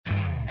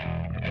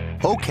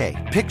Okay,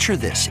 picture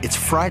this. It's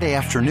Friday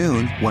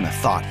afternoon when a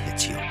thought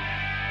hits you.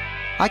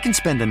 I can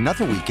spend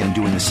another weekend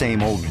doing the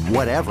same old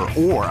whatever,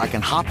 or I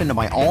can hop into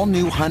my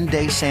all-new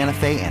Hyundai Santa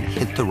Fe and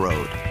hit the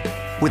road.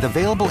 With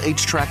available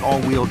H-Track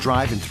all-wheel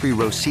drive and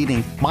 3-row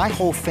seating, my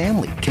whole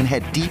family can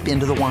head deep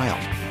into the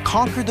wild.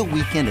 Conquer the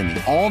weekend in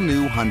the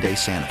all-new Hyundai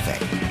Santa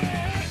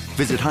Fe.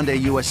 Visit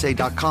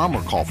HyundaiUSA.com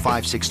or call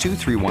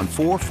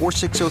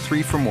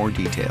 562-314-4603 for more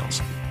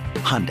details.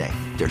 Hyundai,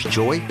 there's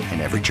joy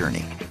in every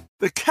journey.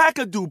 The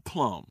Kakadu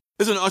plum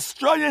is an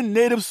Australian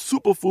native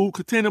superfood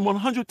containing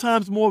 100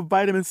 times more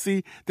vitamin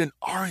C than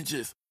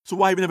oranges. So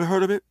why have you never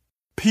heard of it?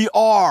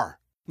 PR.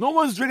 No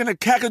one's drinking a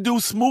Kakadu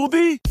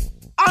smoothie?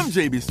 I'm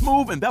JB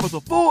Smoove, and that was a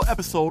full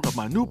episode of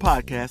my new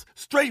podcast,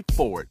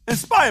 Straightforward,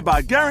 inspired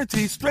by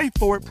guaranteed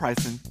straightforward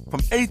pricing from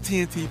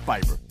AT&T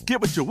Fiber.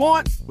 Get what you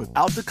want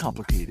without the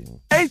complicated.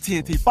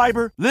 AT&T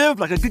Fiber, live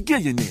like a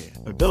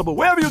gigillionaire. Available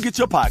wherever you get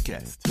your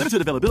podcasts.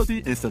 Limited availability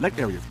in select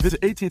areas.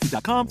 Visit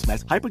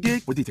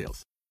AT&T.com/hypergig for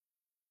details.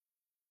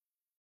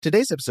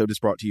 Today's episode is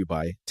brought to you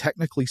by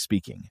Technically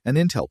Speaking, an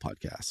Intel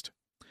podcast.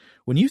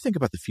 When you think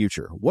about the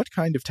future, what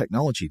kind of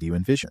technology do you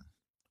envision?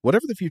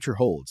 Whatever the future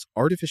holds,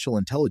 artificial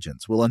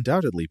intelligence will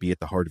undoubtedly be at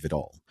the heart of it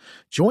all.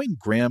 Join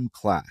Graham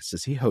Class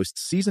as he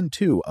hosts Season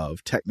 2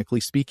 of Technically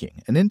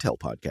Speaking, an Intel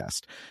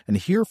podcast, and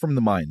hear from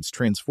the minds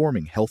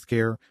transforming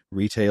healthcare,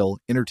 retail,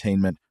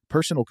 entertainment,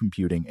 personal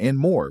computing, and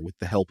more with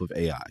the help of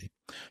AI.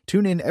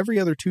 Tune in every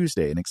other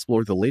Tuesday and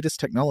explore the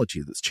latest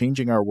technology that's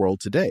changing our world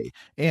today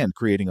and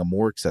creating a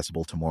more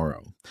accessible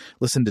tomorrow.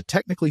 Listen to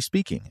Technically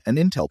Speaking, an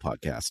Intel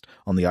podcast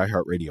on the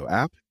iHeartRadio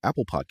app,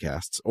 Apple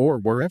Podcasts, or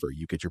wherever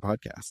you get your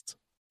podcasts.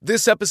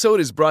 This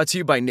episode is brought to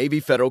you by Navy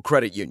Federal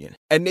Credit Union.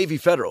 At Navy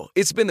Federal,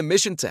 it's been the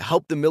mission to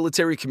help the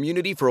military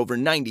community for over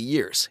 90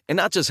 years. And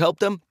not just help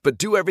them, but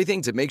do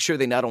everything to make sure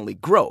they not only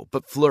grow,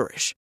 but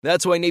flourish.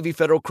 That's why Navy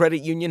Federal Credit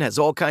Union has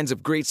all kinds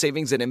of great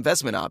savings and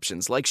investment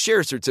options like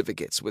share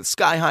certificates with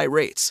sky-high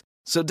rates.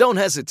 So don't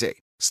hesitate.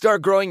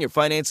 Start growing your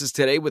finances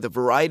today with a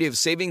variety of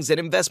savings and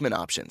investment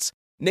options.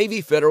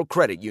 Navy Federal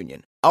Credit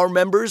Union. Our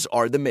members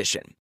are the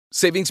mission.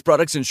 Savings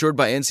products insured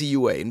by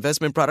NCUA.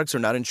 Investment products are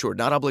not insured,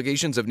 not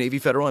obligations of Navy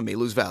Federal and may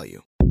lose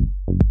value.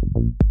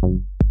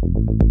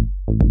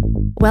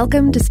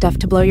 Welcome to Stuff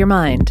to Blow Your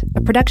Mind,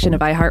 a production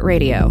of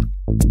iHeartRadio.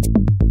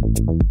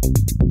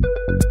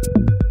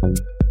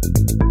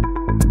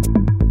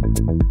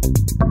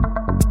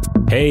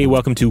 Hey,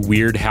 welcome to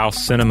Weird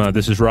House Cinema.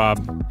 This is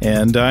Rob.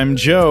 And I'm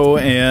Joe,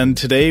 and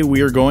today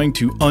we are going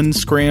to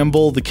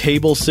unscramble the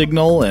cable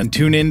signal and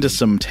tune into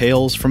some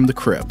Tales from the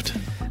Crypt.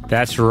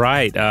 That's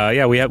right.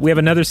 We have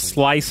another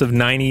slice of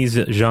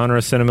 90s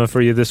genre cinema for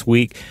you this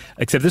week,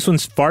 except this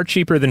one's far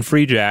cheaper than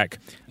Free Jack.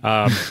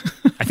 I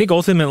think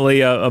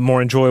ultimately a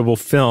more enjoyable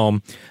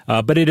film,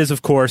 but it is,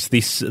 of course,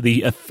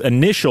 the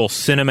initial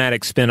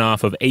cinematic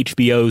spinoff of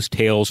HBO's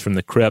Tales from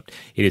the Crypt.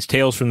 It is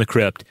Tales from the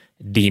Crypt,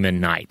 Demon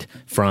Knight,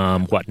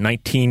 from,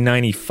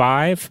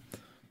 1995?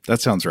 That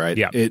sounds right.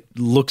 Yeah. It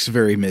looks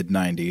very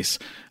mid-90s.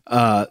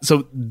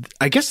 So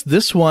I guess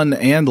this one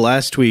and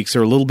last week's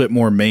are a little bit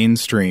more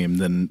mainstream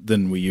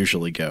than we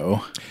usually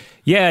go.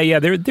 Yeah,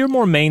 they're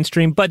more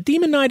mainstream, but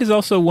Demon Knight is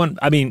also one.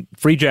 I mean,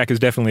 Free Jack is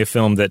definitely a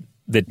film that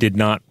did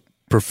not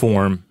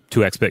perform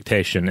to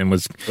expectation and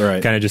was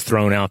kind of just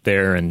thrown out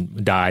there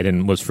and died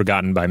and was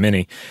forgotten by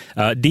many.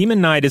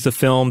 Demon Knight is a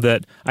film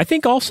that I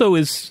think also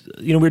is,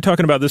 we were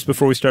talking about this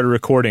before we started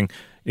recording,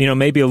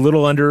 maybe a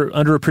little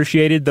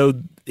underappreciated, though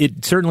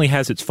it certainly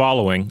has its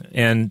following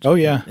and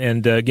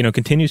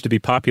continues to be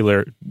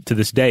popular to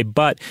this day,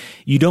 but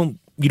you don't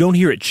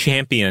hear it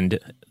championed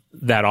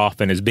that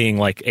often as being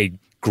like a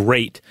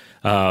great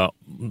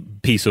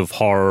piece of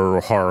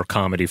horror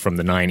comedy from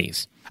the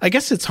 90s. I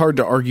guess it's hard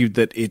to argue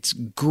that it's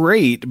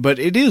great, but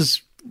it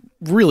is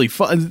really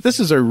fun. This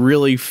is a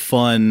really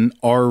fun,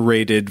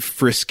 R-rated,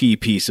 frisky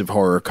piece of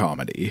horror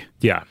comedy.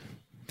 Yeah.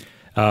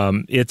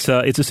 It's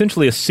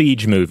essentially a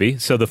siege movie,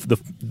 so the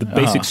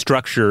basic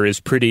structure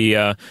is pretty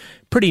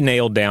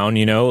nailed down.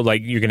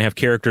 Like you're going to have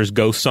characters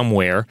go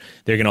somewhere,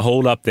 they're going to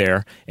hold up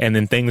there, and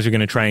then things are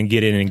going to try and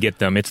get in and get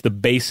them. It's the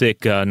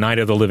basic Night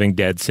of the Living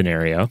Dead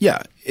scenario.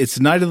 Yeah, it's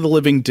Night of the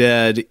Living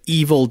Dead,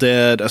 Evil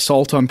Dead,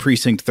 Assault on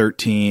Precinct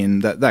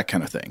 13, that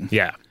kind of thing.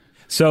 Yeah.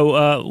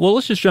 So,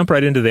 let's just jump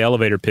right into the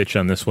elevator pitch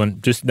on this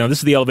one. This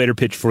is the elevator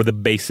pitch for the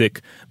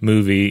basic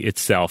movie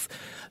itself.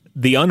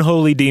 The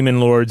unholy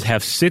demon lords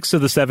have 6 of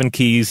the 7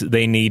 keys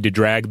they need to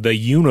drag the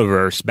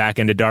universe back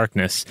into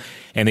darkness,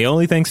 and the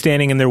only thing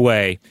standing in their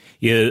way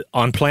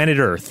on planet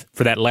Earth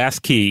for that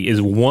last key is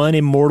one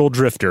immortal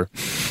drifter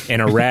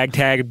and a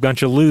ragtag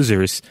bunch of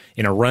losers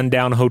in a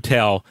rundown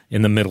hotel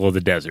in the middle of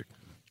the desert.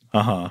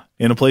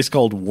 In a place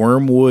called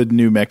Wormwood,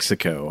 New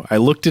Mexico. I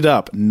looked it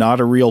up. Not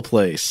a real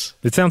place.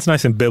 It sounds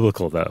nice and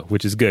biblical, though,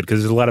 which is good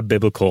because there's a lot of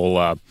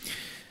biblical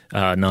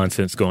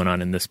nonsense going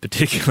on in this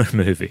particular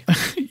movie.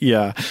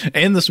 Yeah,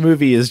 and this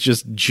movie is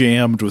just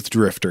jammed with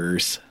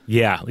drifters.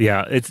 Yeah.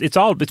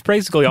 It's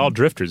basically all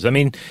drifters. I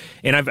mean,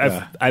 and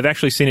I've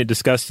actually seen it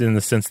discussed in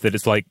the sense that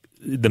it's like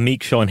the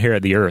meek shall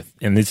inherit the earth,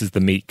 and this is the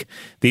meek.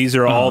 These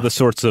are all the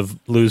sorts of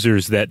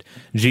losers that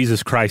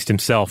Jesus Christ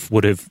himself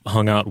would have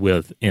hung out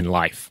with in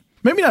life.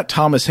 Maybe not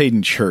Thomas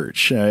Hayden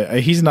Church.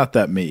 He's not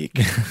that meek.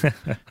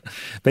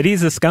 But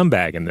he's a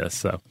scumbag in this,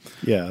 so.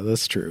 Yeah,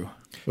 that's true.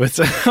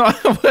 So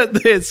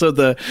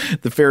the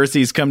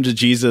Pharisees come to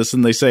Jesus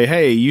and they say,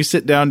 hey, you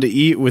sit down to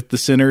eat with the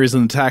sinners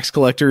and the tax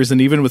collectors and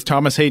even with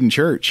Thomas Hayden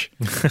Church.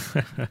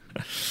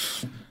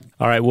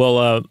 All right,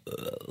 well,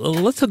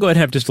 let's go ahead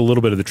and have just a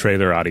little bit of the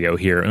trailer audio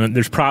here. And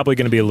there's probably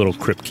going to be a little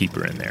Crypt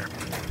Keeper in there.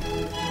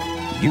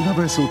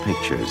 Universal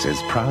Pictures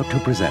is proud to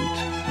present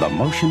the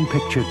motion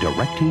picture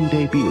directing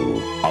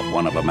debut of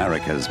one of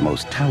America's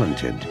most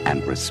talented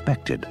and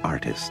respected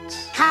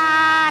artists.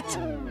 Cut!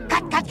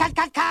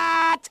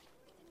 Cut!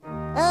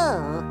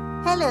 Oh,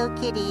 hello,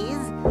 kiddies.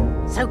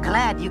 So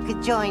glad you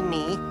could join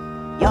me.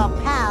 Your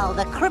pal,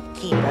 the Crypt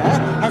Keeper,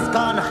 has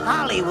gone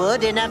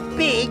Hollywood in a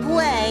big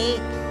way.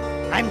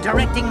 I'm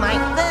directing my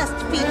first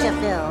feature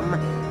film.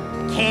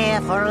 Care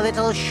for a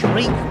little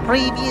Shriek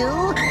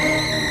preview?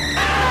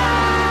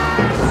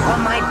 For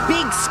my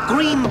big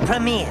scream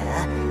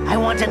premiere, I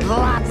wanted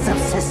lots of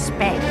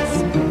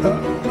suspense.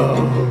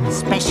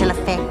 Special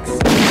effects.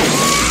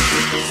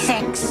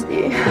 Sex.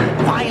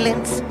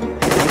 Violence.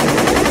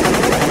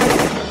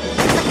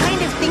 The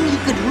kind of thing you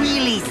could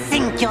really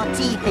sink your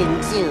teeth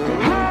into.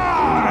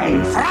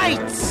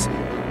 Frights.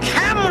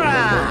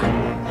 Camera.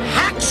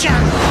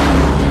 Action.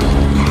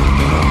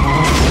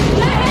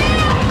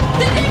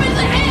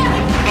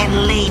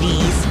 And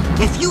ladies,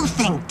 if you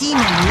think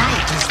Demon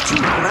Knight is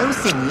too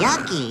gross and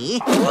yucky...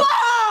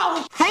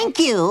 Whoa! Thank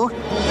you!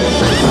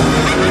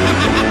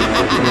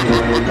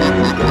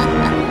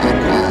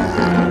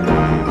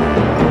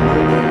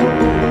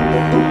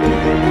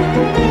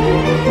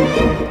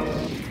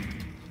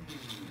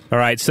 All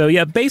right, so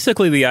yeah,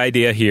 basically the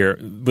idea here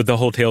with the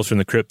whole Tales from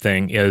the Crypt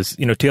thing is,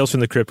 Tales from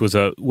the Crypt was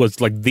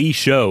like the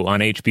show on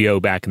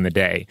HBO back in the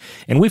day,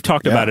 and we've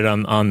talked about it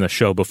on the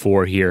show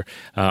before here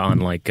on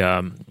like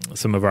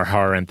some of our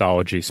horror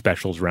anthology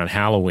specials around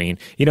Halloween.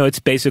 It's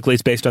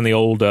based on the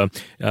old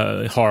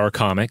horror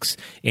comics,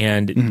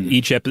 and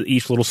each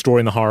little story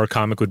in the horror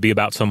comic would be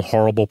about some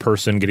horrible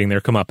person getting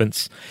their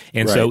comeuppance,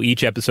 and so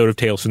each episode of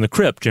Tales from the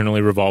Crypt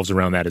generally revolves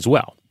around that as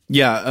well.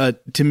 Yeah,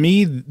 to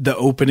me, the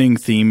opening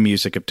theme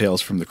music of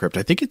Tales from the Crypt,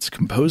 I think it's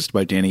composed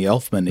by Danny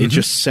Elfman. It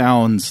just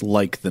sounds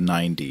like the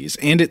 90s.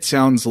 And it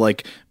sounds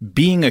like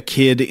being a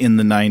kid in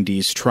the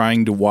 90s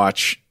trying to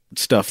watch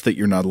stuff that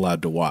you're not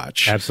allowed to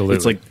watch.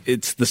 Absolutely.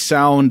 It's the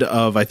sound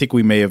of, I think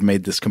we may have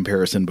made this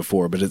comparison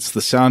before, but it's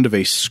the sound of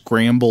a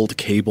scrambled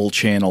cable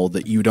channel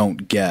that you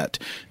don't get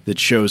that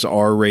shows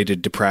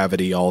R-rated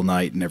depravity all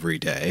night and every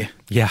day.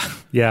 Yeah,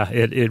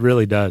 it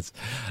really does.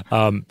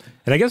 And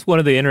I guess one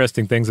of the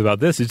interesting things about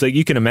this is like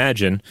you can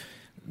imagine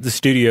the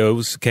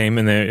studios came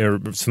and there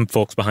are some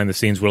folks behind the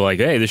scenes were like,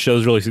 hey, this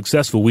show's really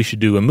successful. We should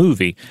do a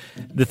movie.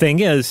 The thing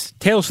is,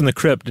 Tales from the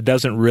Crypt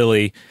doesn't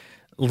really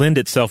lend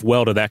itself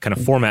well to that kind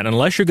of format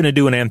unless you're going to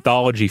do an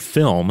anthology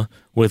film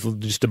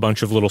with just a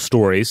bunch of little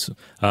stories,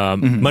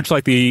 much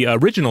like the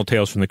original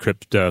Tales from the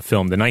Crypt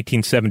film, the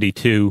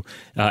 1972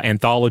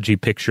 anthology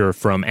picture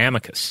from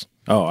Amicus.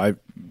 Oh,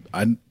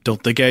 I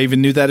don't think I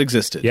even knew that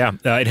existed. Yeah,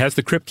 it has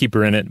the Crypt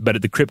Keeper in it,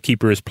 but the Crypt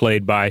Keeper is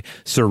played by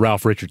Sir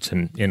Ralph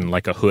Richardson in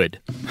like a hood.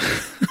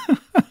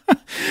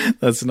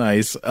 That's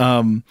nice.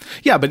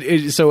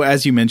 So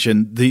as you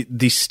mentioned,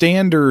 the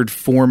standard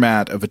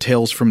format of a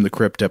Tales from the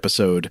Crypt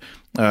episode,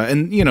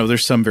 and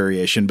there's some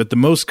variation, but the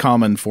most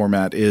common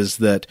format is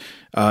that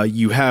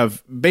you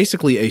have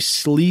basically a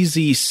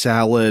sleazy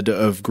salad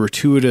of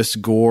gratuitous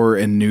gore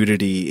and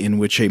nudity in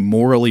which a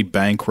morally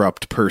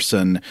bankrupt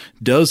person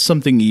does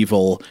something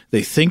evil.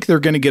 They think they're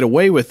going to get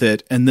away with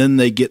it, and then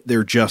they get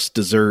their just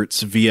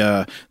desserts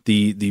via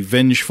the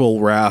vengeful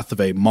wrath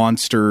of a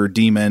monster,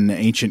 demon,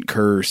 ancient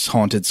curse,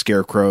 haunted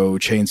scarecrow,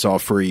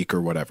 chainsaw freak,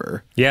 or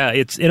whatever. Yeah,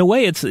 it's in a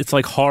way it's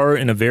like horror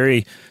in a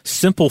very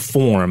simple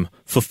form,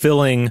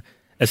 fulfilling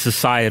a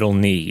societal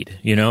need,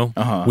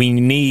 We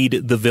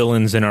need the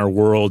villains in our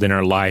world, in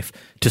our life,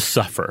 to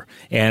suffer.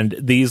 And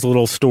these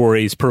little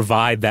stories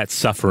provide that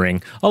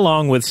suffering,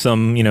 along with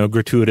some,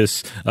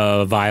 gratuitous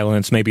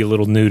violence, maybe a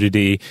little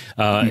nudity,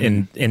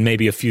 and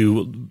maybe a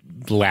few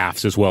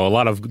laughs as well. A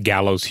lot of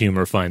gallows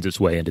humor finds its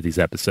way into these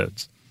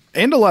episodes.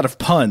 And a lot of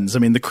puns. I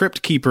mean, the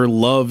Crypt Keeper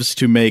loves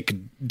to make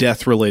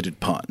death-related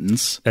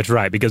puns. That's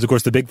right, because, of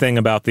course, the big thing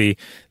about the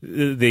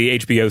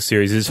HBO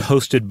series is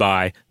hosted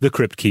by the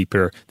Crypt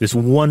Keeper, this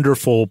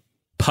wonderful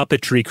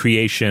puppetry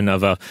creation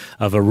of a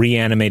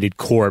reanimated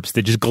corpse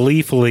that just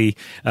gleefully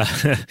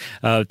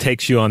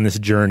takes you on this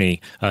journey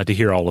to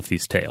hear all of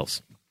these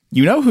tales.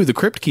 You know who the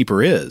Crypt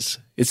Keeper is.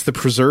 It's the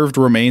preserved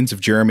remains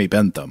of Jeremy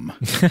Bentham.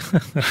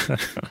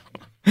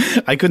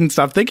 I couldn't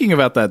stop thinking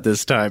about that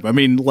this time. I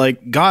mean,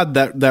 like, God,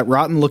 that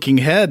rotten-looking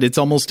head, it's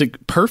almost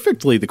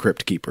perfectly the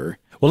Crypt Keeper.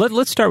 Well,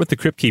 let's start with the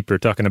Crypt Keeper,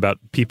 talking about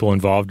people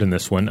involved in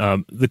this one.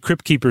 The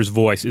Crypt Keeper's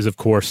voice is, of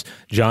course,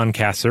 John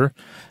Kassir,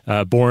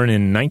 born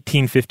in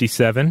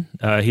 1957.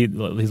 He's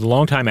a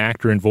longtime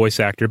actor and voice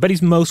actor, but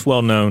he's most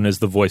well known as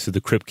the voice of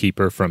the Crypt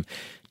Keeper from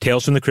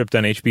Tales from the Crypt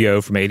on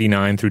HBO from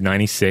 89 through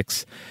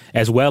 96,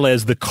 as well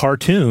as the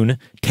cartoon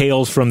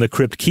Tales from the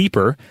Crypt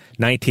Keeper,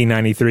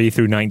 1993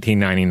 through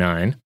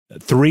 1999.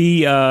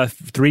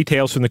 Three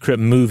Tales from the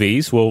Crypt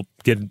movies. We'll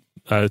get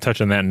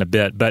touch on that in a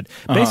bit. But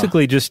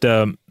basically just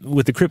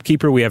with the Crypt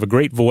Keeper, we have a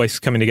great voice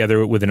coming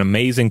together with an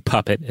amazing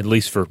puppet, at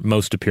least for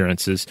most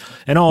appearances.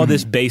 And all of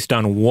this based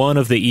on one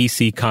of the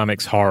EC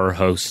Comics horror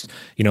hosts.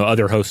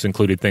 Other hosts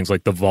included things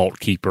like the Vault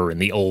Keeper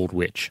and the Old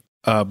Witch.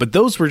 But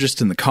those were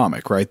just in the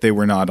comic, right? They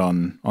were not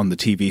on the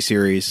TV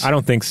series? I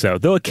don't think so.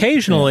 Though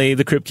occasionally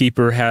the Crypt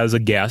Keeper has a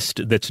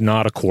guest that's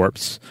not a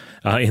corpse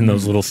in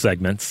those little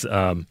segments.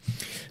 And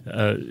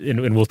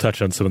we'll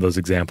touch on some of those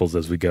examples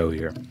as we go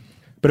here.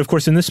 But of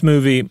course, in this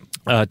movie,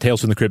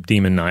 Tales from the Crypt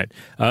Demon Knight,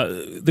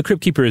 the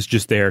Crypt Keeper is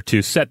just there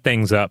to set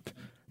things up,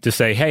 to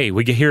say, hey,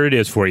 here it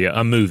is for you,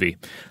 a movie.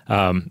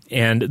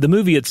 And the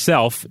movie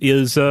itself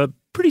is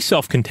pretty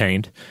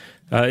self-contained.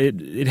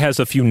 It has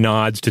a few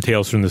nods to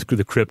Tales from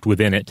the Crypt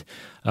within it,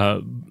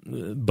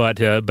 but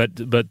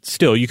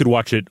still, you could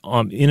watch it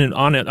on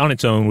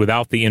its own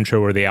without the intro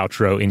or the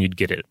outro, and you'd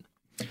get it.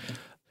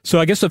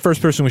 So I guess the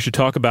first person we should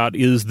talk about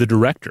is the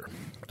director.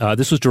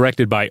 This was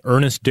directed by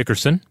Ernest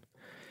Dickerson.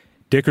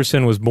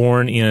 Dickerson was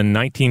born in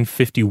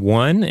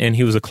 1951, and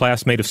he was a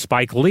classmate of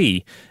Spike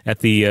Lee at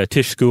the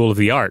Tisch School of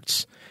the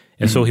Arts.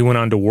 And so he went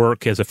on to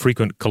work as a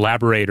frequent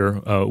collaborator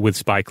with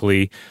Spike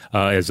Lee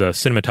as a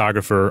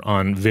cinematographer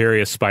on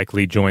various Spike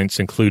Lee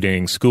joints,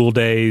 including School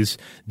Days,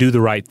 Do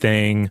the Right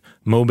Thing,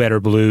 Mo Better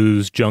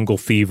Blues, Jungle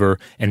Fever,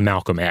 and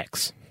Malcolm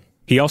X.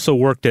 He also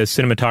worked as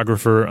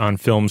cinematographer on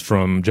films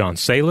from John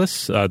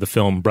Sayles, the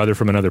film Brother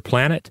from Another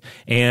Planet,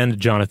 and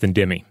Jonathan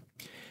Demme.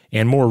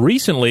 And more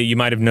recently, you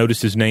might have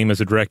noticed his name as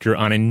a director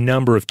on a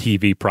number of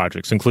TV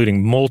projects,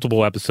 including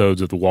multiple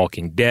episodes of The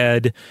Walking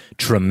Dead,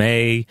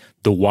 Treme,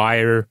 The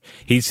Wire.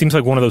 He seems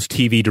like one of those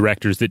TV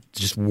directors that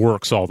just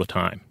works all the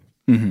time.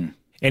 Mm-hmm.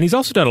 And he's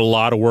also done a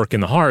lot of work in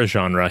the horror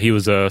genre. He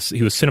was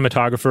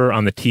cinematographer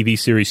on the TV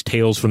series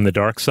Tales from the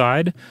Dark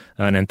Side,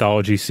 an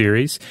anthology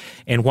series.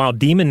 And while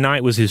Demon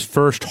Knight was his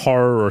first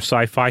horror or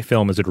sci-fi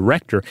film as a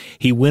director,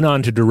 he went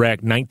on to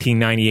direct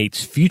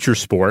 1998's Future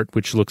Sport,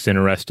 which looks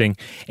interesting,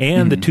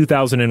 and the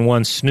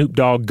 2001 Snoop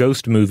Dogg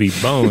ghost movie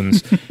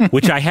Bones,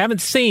 which I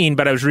haven't seen,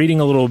 but I was reading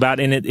a little about,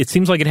 and it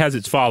seems like it has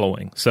its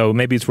following. So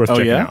maybe it's worth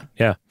checking out.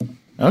 Yeah.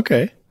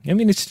 Okay. I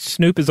mean,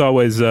 Snoop is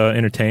always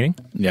entertaining.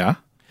 Yeah.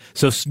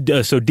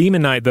 So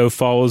Demon Knight, though,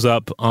 follows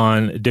up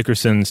on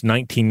Dickerson's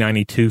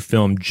 1992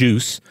 film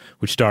Juice,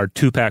 which starred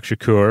Tupac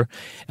Shakur,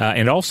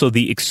 and also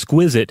the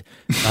exquisite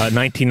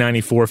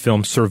 1994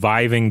 film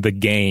Surviving the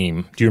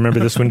Game. Do you remember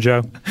this one,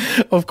 Joe?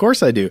 Of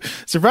course I do.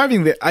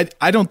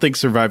 I don't think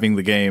Surviving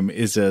the Game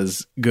is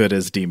as good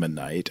as Demon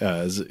Knight,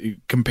 as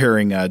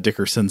comparing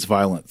Dickerson's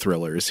violent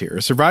thrillers here.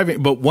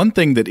 But one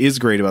thing that is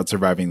great about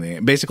Surviving the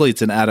Game, basically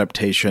it's an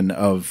adaptation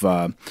of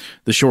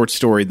the short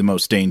story The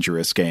Most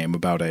Dangerous Game,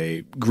 about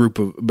a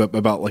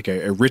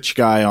rich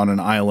guy on an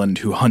island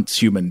who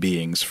hunts human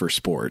beings for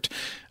sport.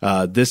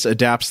 This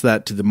adapts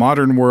that to the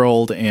modern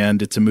world,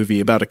 and it's a movie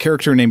about a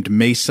character named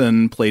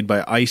Mason, played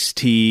by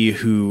Ice-T,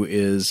 who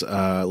is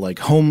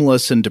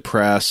homeless and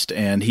depressed,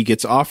 and he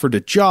gets offered a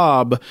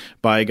job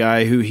by a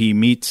guy who he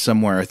meets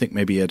somewhere, I think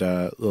maybe at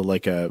a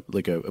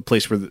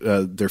place where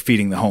they're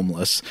feeding the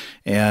homeless,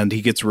 and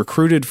he gets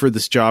recruited for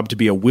this job to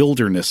be a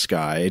wilderness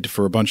guide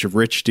for a bunch of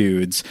rich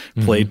dudes,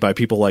 played by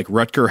people like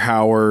Rutger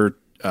Hauer,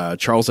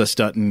 Charles S.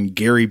 Dutton,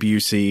 Gary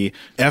Busey,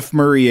 F.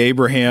 Murray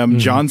Abraham,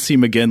 John C.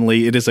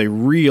 McGinley. It is a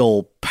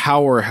real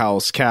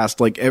powerhouse cast.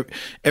 Like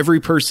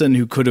every person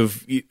who could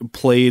have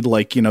played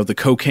the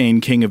cocaine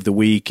king of the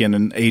week in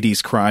an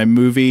 80s crime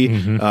movie,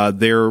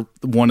 they're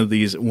one of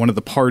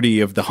the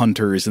party of the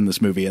hunters in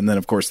this movie. And then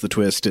of course the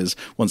twist is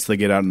once they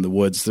get out in the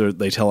woods,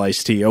 they tell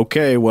Ice-T,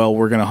 okay, well,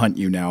 we're going to hunt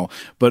you now.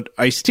 But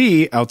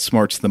Ice-T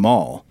outsmarts them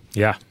all.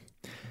 Yeah.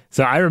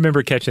 So I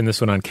remember catching this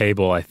one on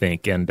cable, I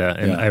think, and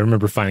I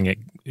remember finding it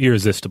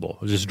irresistible.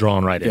 I was just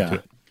drawn right into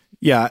it.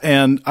 Yeah,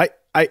 and I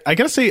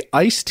gotta say,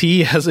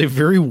 Ice-T has a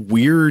very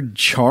weird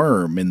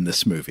charm in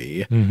this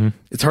movie. Mm-hmm.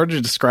 It's hard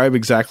to describe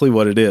exactly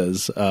what it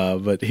is,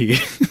 but he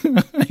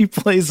he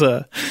plays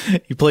a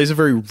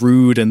very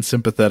rude and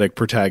sympathetic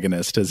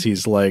protagonist as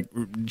he's like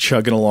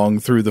chugging along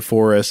through the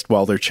forest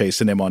while they're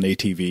chasing him on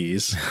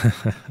ATVs.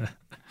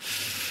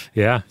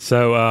 Yeah,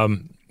 so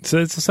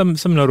it's some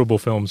notable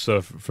films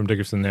from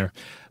Dickerson there.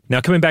 Now,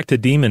 coming back to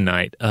Demon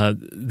Knight,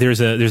 there's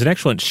an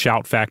excellent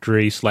Shout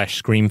Factory /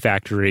 Scream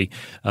Factory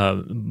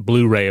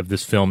Blu-ray of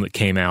this film that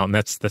came out, and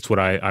that's what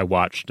I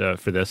watched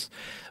for this.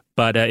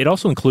 But it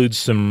also includes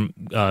some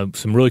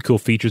really cool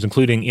features,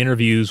 including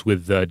interviews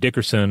with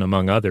Dickerson,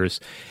 among others.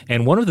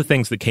 And one of the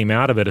things that came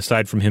out of it,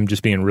 aside from him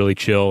just being really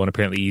chill and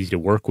apparently easy to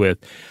work with,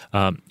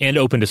 and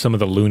open to some of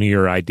the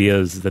loonier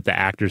ideas that the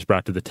actors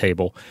brought to the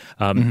table,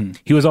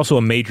 he was also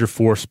a major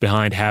force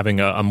behind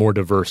having a more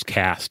diverse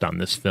cast on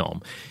this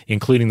film,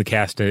 including the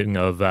casting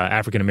of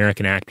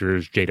African-American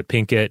actors Jada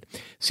Pinkett,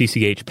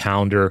 CCH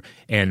Pounder,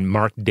 and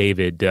Mark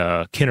David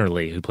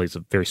Kennerly, who plays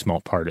a very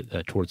small part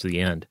towards the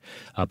end.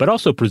 But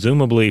also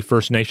presumably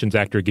First Nations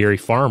actor Gary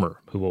Farmer,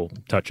 who we'll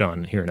touch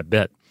on here in a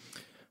bit.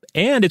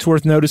 And it's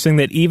worth noticing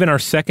that even our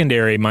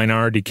secondary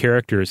minority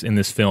characters in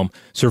this film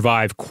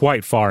survive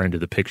quite far into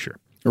the picture.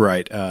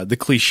 Right. The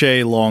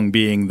cliche long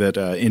being that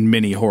in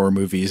many horror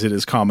movies, it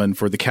is common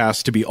for the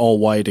cast to be all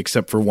white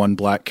except for one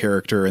black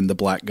character, and the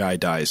black guy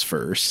dies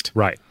first.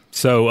 Right.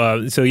 So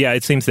yeah,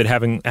 it seems that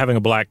having a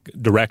black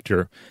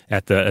director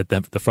at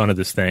the front of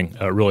this thing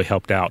really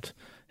helped out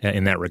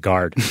in that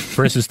regard.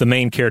 For instance, the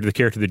main character, the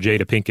character that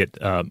Jada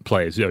Pinkett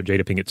plays,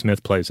 Jada Pinkett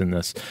Smith plays in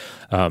this,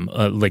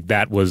 like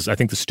that was, I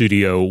think the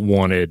studio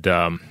wanted,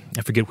 I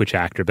forget which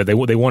actor, but they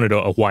wanted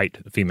a white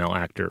female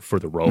actor for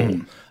the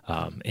role,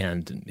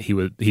 and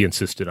he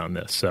insisted on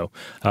this. So,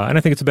 and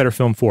I think it's a better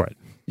film for it.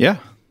 Yeah.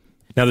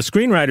 Now, the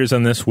screenwriters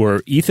on this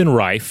were Ethan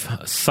Reif,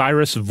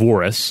 Cyrus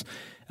Voris,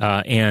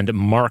 and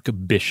Mark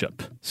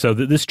Bishop. So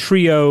this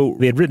trio,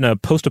 they had written a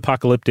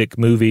post-apocalyptic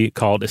movie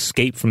called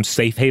Escape from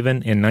Safe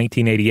Haven in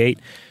 1988,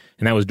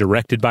 and that was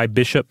directed by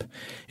Bishop.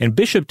 And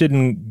Bishop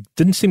didn't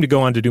seem to go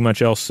on to do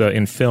much else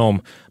in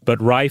film,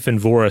 but Reif and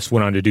Voris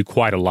went on to do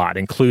quite a lot,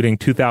 including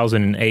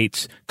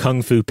 2008's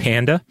Kung Fu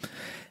Panda.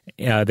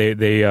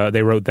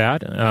 They wrote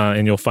that,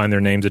 and you'll find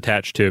their names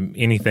attached to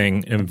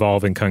anything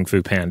involving Kung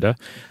Fu Panda.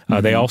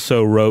 They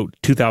also wrote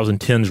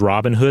 2010's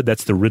Robin Hood.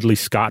 That's the Ridley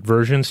Scott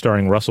version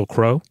starring Russell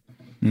Crowe.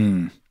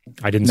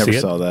 I didn't see it. Never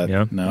saw that.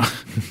 Yeah. No.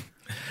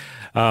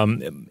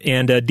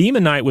 And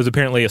Demon Knight was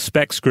apparently a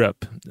spec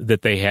script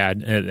that they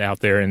had out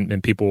there,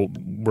 and people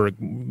were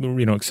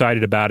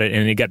excited about it,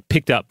 and it got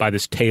picked up by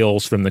this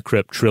Tales from the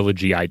Crypt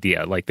trilogy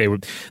idea. Like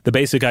the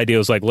basic idea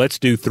was like, let's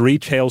do 3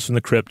 Tales from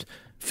the Crypt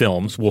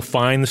films. We'll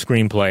find the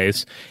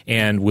screenplays,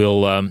 and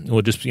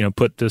we'll just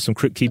put some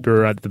Crypt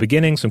Keeper at the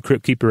beginning, some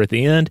Crypt Keeper at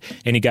the end,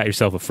 and you got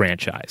yourself a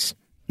franchise.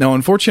 Now,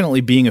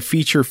 unfortunately, being a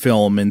feature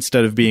film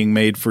instead of being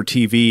made for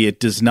TV, it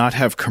does not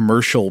have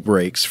commercial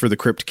breaks for the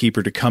Crypt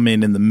Keeper to come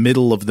in the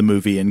middle of the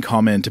movie and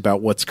comment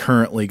about what's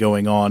currently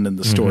going on in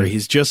the story.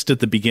 He's just at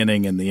the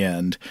beginning and the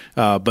end.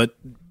 But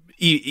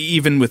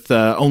even with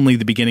only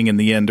the beginning and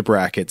the end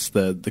brackets,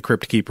 the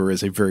Crypt Keeper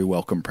is a very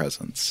welcome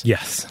presence.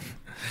 Yes.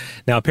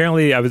 Now,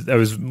 apparently, I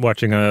was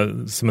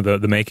watching some of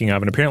the making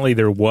of, and apparently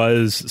there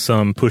was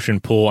some push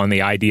and pull on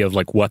the idea of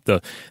like what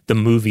the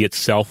movie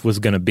itself was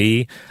going to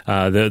be.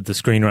 The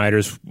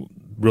screenwriters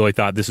really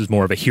thought this is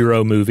more of a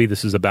hero movie.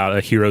 This is about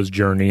a hero's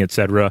journey,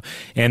 etc.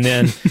 And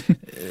then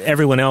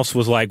everyone else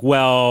was like,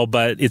 well,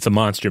 but it's a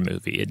monster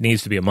movie. It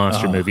needs to be a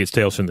monster movie. It's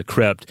Tales from the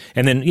Crypt.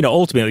 And then,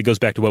 ultimately it goes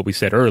back to what we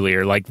said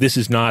earlier. Like, this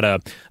is not a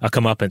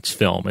comeuppance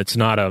film. It's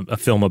not a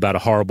film about a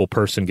horrible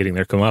person getting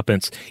their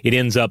comeuppance. It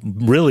ends up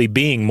really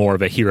being more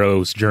of a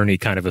hero's journey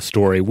kind of a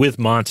story with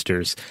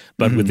monsters,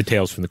 but with the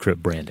Tales from the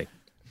Crypt branding.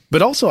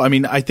 But also, I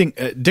mean, I think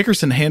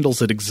Dickerson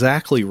handles it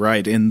exactly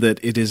right in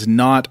that it is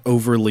not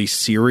overly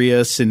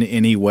serious in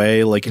any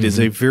way. Like, it is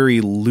a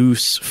very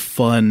loose,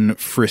 fun,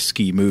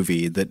 frisky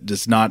movie that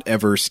does not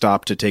ever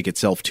stop to take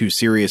itself too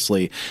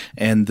seriously.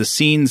 And the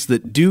scenes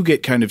that do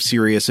get kind of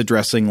serious,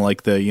 addressing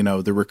like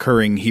the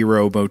recurring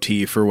hero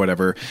motif or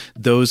whatever,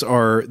 those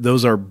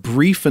are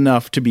brief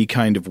enough to be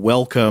kind of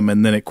welcome,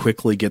 and then it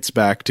quickly gets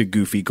back to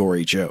goofy,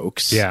 gory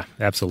jokes. Yeah,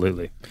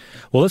 absolutely.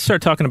 Well, let's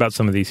start talking about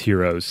some of these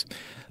heroes.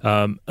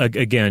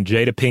 Again,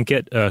 Jada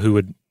Pinkett, who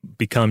would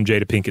become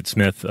Jada Pinkett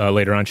Smith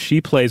later on,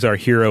 she plays our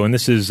hero, and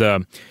this is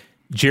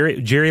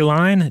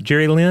Geraldine.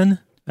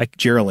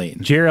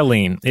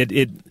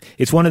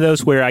 It's one of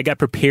those where I got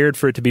prepared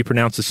for it to be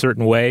pronounced a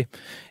certain way,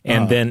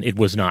 and then it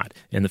was not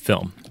in the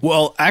film.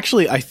 Well,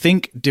 actually, I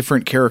think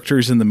different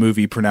characters in the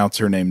movie pronounce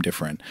her name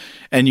different.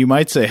 And you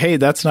might say, hey,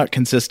 that's not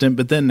consistent,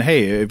 but then,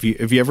 hey, have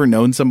you ever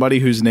known somebody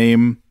whose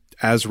name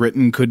as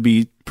written could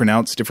be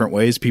pronounced different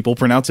ways? People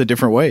pronounce it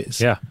different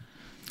ways. Yeah.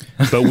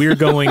 But we're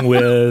going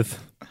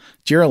with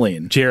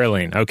Geraldine.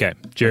 Okay.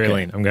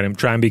 Geraldine. Okay. I'm going to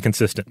try and be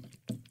consistent.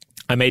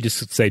 I may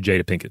just say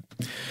Jada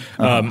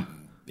Pinkett.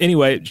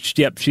 Anyway,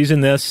 she's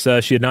in this.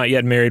 She had not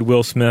yet married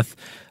Will Smith,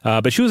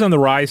 but she was on the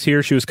rise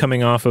here. She was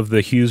coming off of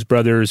the Hughes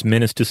brothers'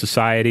 Menace to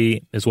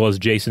Society, as well as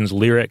Jason's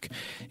Lyric,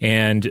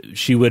 and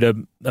she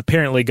would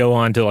apparently go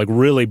on to like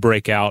really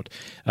break out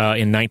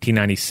in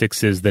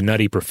 1996's The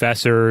Nutty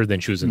Professor. Then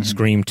she was in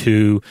Scream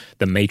 2,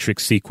 the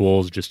Matrix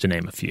sequels, just to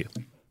name a few.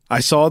 I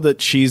saw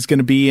that she's going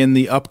to be in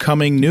the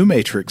upcoming new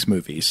Matrix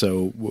movie,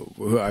 so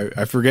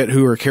I forget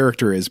who her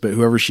character is, but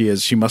whoever she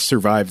is, she must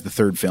survive the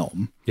third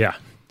film. Yeah.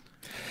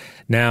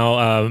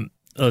 Now,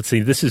 let's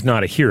see, this is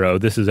not a hero.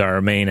 This is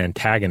our main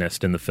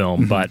antagonist in the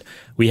film, but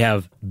we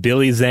have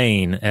Billy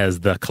Zane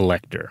as the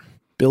Collector.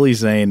 Billy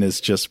Zane is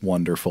just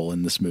wonderful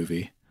in this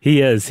movie. He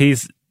is.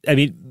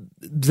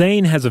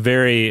 Zane has a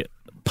very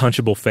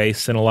punchable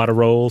face in a lot of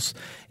roles,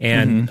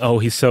 and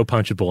he's so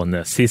punchable in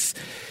this.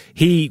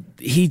 He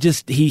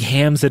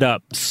hams it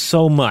up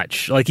so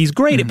much. Like, he's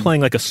great at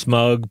playing like a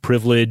smug,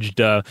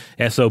 privileged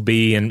SOB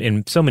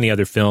in so many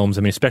other films.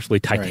 I mean, especially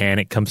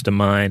Titanic comes to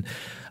mind.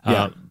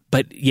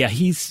 But yeah,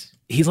 he's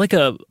like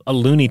a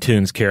Looney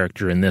Tunes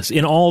character in this,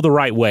 in all the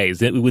right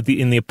ways,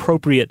 in the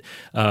appropriate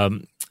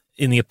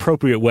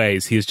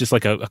ways. He is just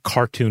like a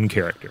cartoon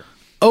character.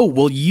 Oh,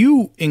 well,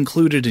 you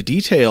included a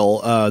detail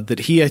that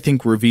he, I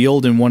think,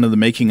 revealed in one of the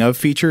making of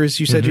features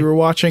you said you were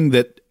watching,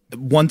 that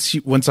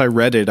once I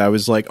read it, I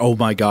was like, oh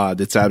my God,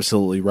 it's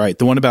absolutely right.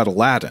 The one about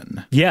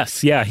Aladdin.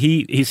 Yes, yeah.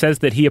 He says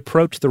that he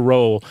approached the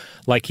role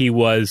like he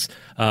was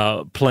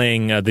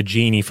playing the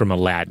genie from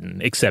Aladdin,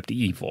 except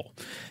evil.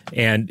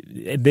 And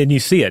then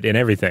you see it in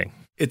everything.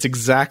 It's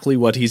exactly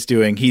what he's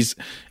doing. He's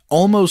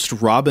almost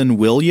Robin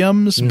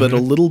Williams, but a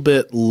little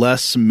bit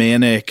less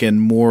manic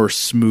and more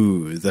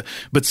smooth,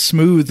 but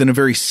smooth in a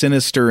very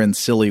sinister and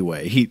silly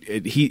way.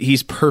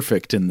 He's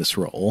perfect in this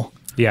role.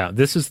 Yeah,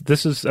 this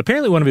is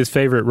apparently one of his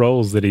favorite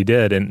roles that he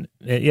did, and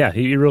yeah,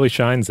 he really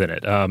shines in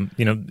it.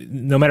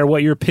 No matter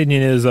what your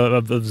opinion is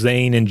of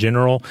Zane in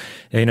general,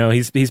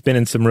 he's been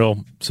in some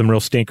real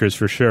stinkers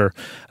for sure.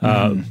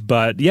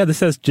 But yeah,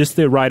 this has just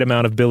the right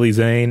amount of Billy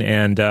Zane,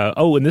 and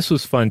and this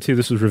was fun too.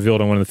 This was revealed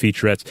on one of the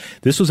featurettes.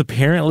 This was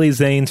apparently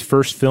Zane's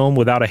first film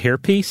without a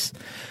hairpiece.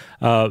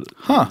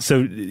 So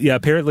yeah,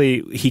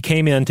 apparently he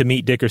came in to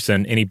meet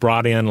Dickerson, and he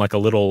brought in like a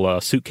little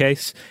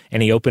suitcase,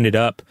 and he opened it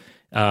up.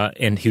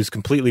 And he was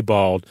completely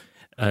bald,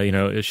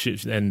 and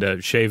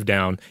shaved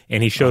down,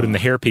 and he showed him the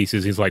hair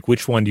pieces. He's like,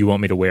 which one do you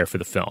want me to wear for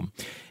the film?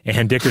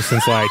 And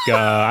Dickerson's like,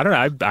 I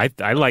don't know,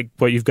 I like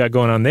what you've got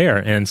going on there.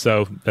 And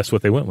so that's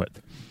what they went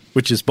with.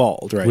 Which is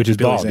bald, right? Which is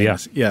bald, yeah.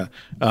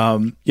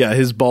 Yeah,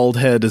 his bald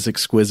head is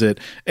exquisite.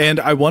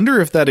 And I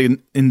wonder if that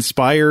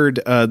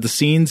inspired the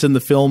scenes in the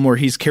film where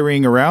he's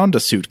carrying around a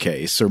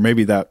suitcase, or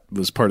maybe that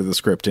was part of the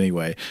script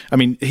anyway. I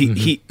mean,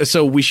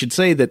 so we should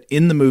say that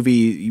in the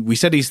movie, we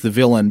said he's the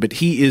villain, but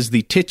he is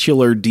the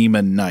titular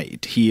demon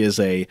knight. He is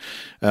a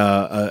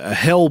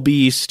hell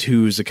beast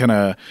who's a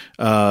kind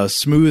of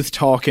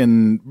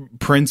smooth-talking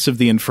prince of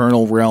the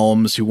infernal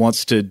realms who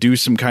wants to do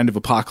some kind of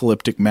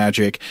apocalyptic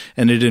magic,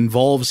 and it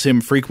involves him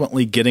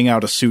frequently getting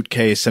out a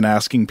suitcase and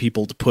asking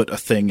people to put a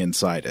thing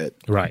inside it.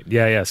 Right.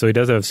 Yeah. So he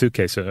does have a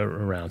suitcase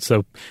around.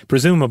 So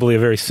presumably a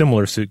very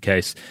similar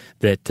suitcase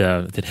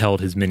that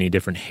held his many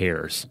different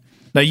hairs.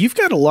 Now, you've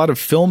got a lot of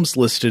films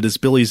listed as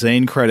Billy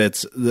Zane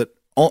credits that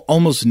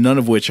almost none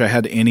of which I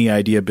had any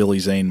idea Billy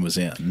Zane was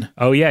in.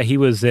 Oh, yeah. He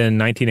was in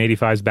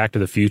 1985's Back to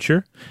the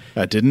Future.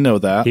 I didn't know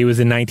that. He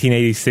was in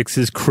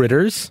 1986's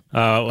Critters.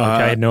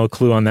 I had no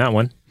clue on that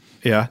one.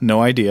 Yeah,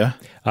 no idea.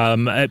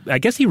 I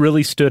guess he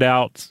really stood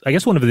out. I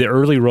guess one of the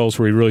early roles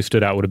where he really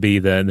stood out would be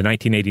the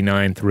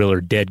 1989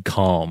 thriller Dead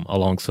Calm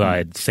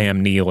alongside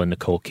Sam Neill and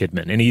Nicole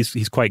Kidman, and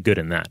he's quite good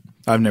in that.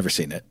 I've never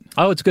seen it.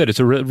 Oh, it's good. It's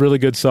a really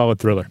good, solid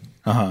thriller.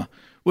 Well,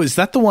 is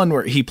that the one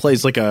where he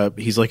plays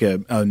he's like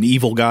an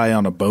evil guy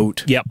on a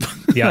boat? Yep.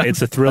 Yeah,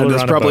 it's a thriller.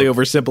 That's probably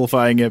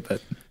oversimplifying it,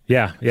 but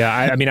yeah.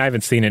 I mean, I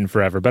haven't seen it in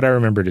forever, but I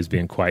remember it as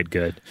being quite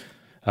good.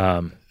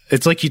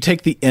 It's like you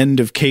take the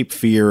end of Cape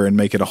Fear and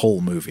make it a whole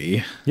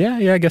movie. Yeah,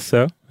 I guess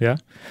so. Yeah.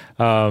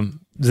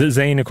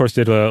 Zane, of course,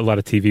 did a lot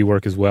of TV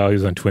work as well. He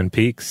was on Twin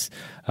Peaks.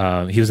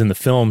 He was in the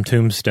film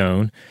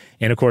Tombstone.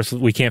 And, of course,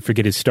 we can't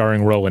forget his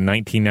starring role in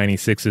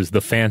 1996's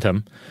The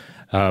Phantom,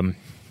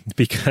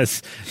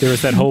 because there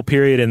was that whole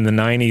period in the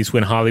 90s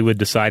when Hollywood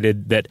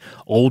decided that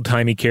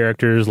old-timey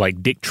characters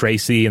like Dick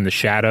Tracy and The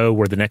Shadow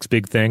were the next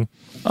big thing.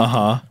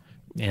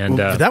 And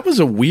that was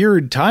a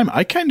weird time.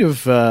 I kind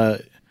of...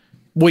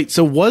 Wait,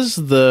 so was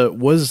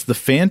the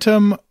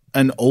Phantom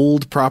an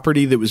old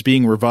property that was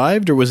being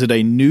revived, or was it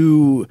a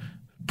new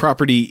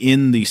property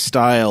in the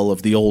style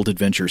of the old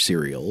adventure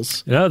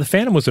serials? No, the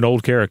Phantom was an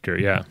old character,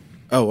 yeah.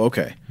 Oh,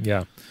 okay.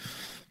 Yeah.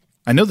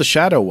 I know the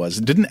Shadow was.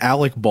 Didn't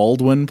Alec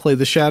Baldwin play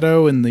the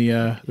Shadow in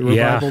the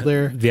revival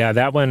there? Yeah,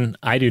 that one,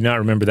 I do not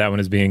remember that one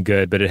as being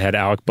good, but it had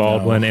Alec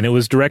Baldwin, and it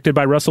was directed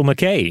by Russell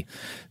McKay.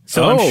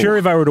 So I'm sure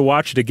if I were to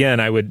watch it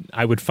again, I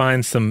would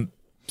find some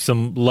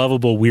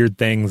lovable weird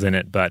things in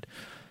it, but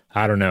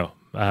I don't know.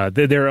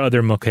 There are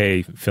other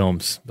McKay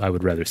films I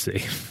would rather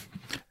see.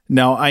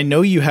 Now, I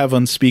know you have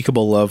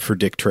unspeakable love for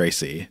Dick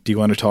Tracy. Do you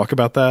want to talk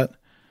about that?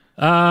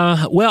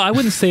 Well, I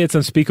wouldn't say it's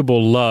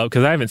unspeakable love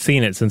because I haven't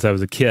seen it since I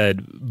was a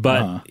kid,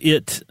 but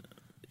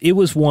it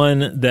was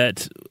one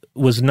that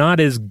was not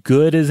as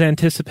good as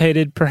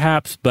anticipated,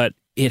 perhaps, but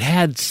it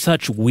had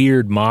such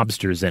weird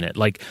mobsters in it.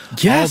 Like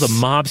all the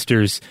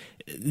mobsters,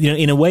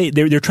 in a way,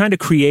 they're trying to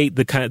create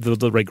the kind of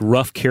the like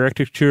rough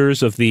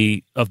caricatures of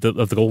the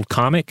old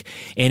comic,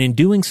 and in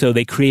doing so,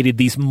 they created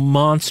these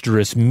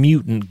monstrous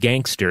mutant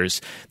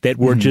gangsters that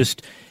were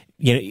just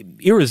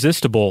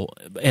irresistible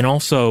and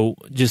also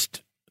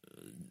just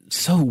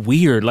so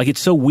weird. Like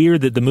it's so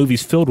weird that the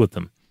movie's filled with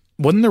them.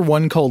 Wasn't there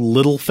one called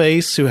Little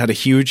Face who had a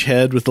huge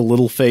head with a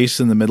little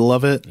face in the middle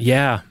of it?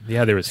 Yeah,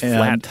 there was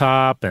Flat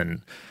Top,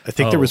 and I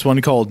think there was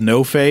one called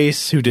No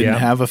Face who didn't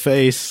have a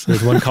face.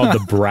 There's one called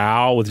The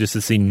Brow with just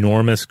this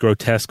enormous,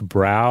 grotesque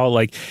brow.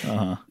 Like,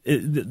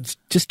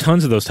 just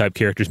tons of those type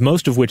characters,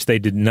 most of which they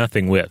did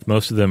nothing with.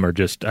 Most of them are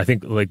just, I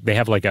think, like they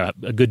have like a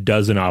good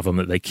dozen of them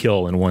that they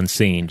kill in one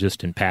scene,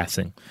 just in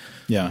passing.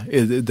 Yeah,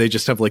 they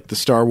just have like the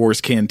Star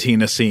Wars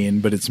cantina scene,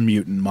 but it's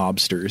mutant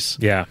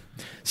mobsters. Yeah.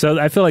 So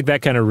I feel like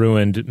that kind of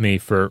ruined me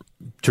for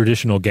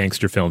traditional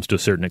gangster films to a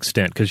certain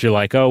extent, because you're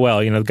like, oh, well,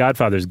 The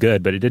Godfather's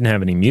good, but it didn't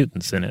have any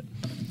mutants in it.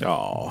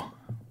 Oh,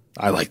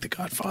 I like The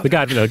Godfather.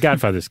 The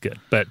Godfather's good,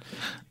 but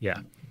yeah.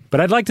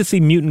 But I'd like to see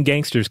mutant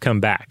gangsters come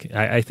back.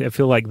 I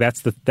feel like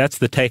that's the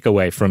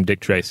takeaway from Dick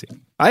Tracy.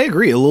 I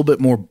agree. A little bit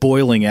more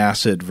boiling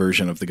acid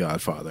version of The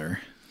Godfather.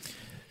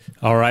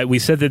 All right. We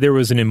said that there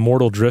was an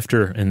immortal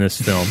drifter in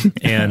this film,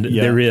 and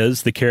there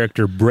is the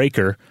character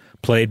Breaker,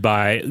 played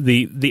by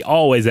the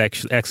always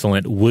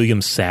excellent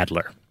William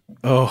Sadler.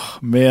 Oh,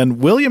 man.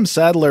 William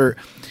Sadler,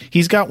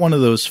 he's got one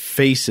of those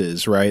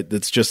faces, right?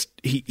 That's just,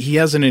 he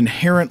has an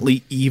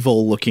inherently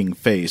evil-looking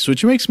face,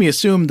 which makes me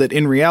assume that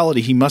in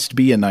reality he must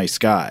be a nice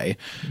guy.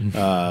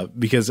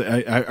 Because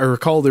I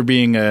recall there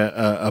being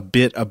a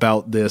bit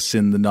about this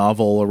in the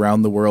novel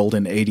Around the World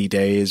in 80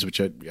 Days, which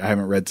I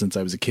haven't read since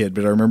I was a kid,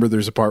 but I remember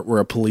there's a part where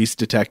a police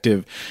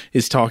detective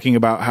is talking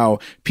about how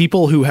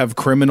people who have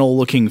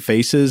criminal-looking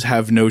faces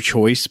have no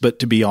choice but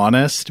to be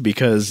honest,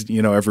 because,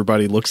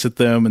 everybody looks at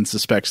them and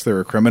suspects they're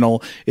a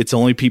criminal. It's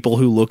only people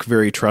who look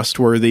very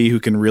trustworthy who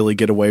can really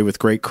get away with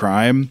great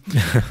crime.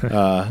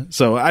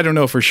 So I don't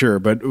know for sure,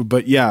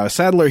 but yeah,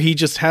 Sadler, he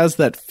just has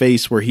that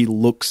face where he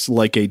looks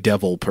like a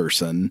devil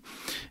person.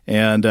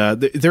 And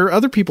there are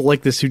other people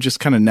like this who just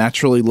kind of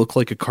naturally look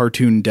like a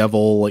cartoon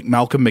devil, like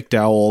Malcolm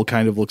McDowell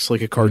kind of looks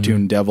like a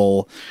cartoon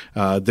devil.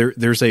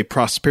 There's a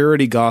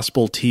prosperity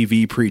gospel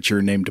TV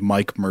preacher named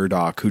Mike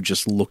Murdoch who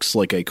just looks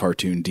like a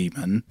cartoon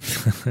demon.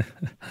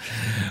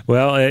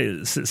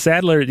 Well,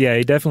 Sadler, yeah,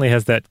 he definitely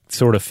has that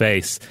sort of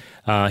face.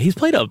 He's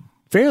played a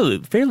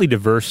fairly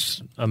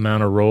diverse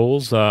amount of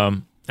roles. I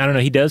don't know.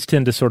 He does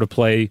tend to sort of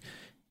play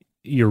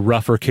your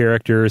rougher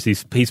characters.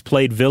 He's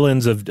played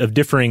villains of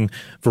differing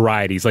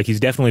varieties. Like he's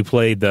definitely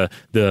played the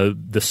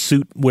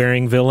suit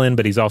wearing villain,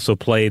 but he's also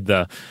played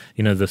the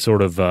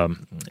sort of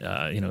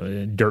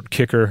dirt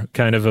kicker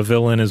kind of a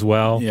villain as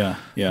well.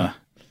 Yeah.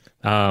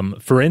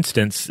 For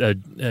instance,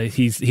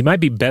 he might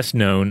be best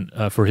known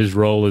for his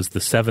role as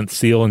the Seventh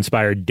Seal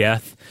inspired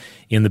Death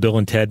in the Bill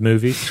and Ted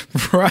movies.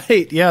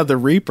 Right. Yeah. The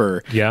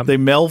Reaper. Yeah. They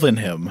Melvin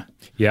him.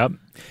 Yep.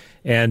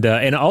 And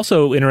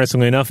also,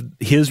 interestingly enough,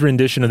 his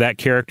rendition of that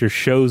character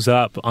shows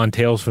up on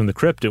Tales from the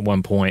Crypt at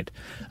one point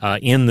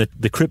in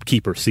the Crypt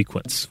Keeper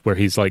sequence, where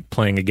he's like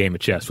playing a game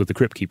of chess with the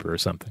Crypt Keeper or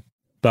something.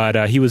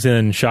 But he was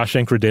in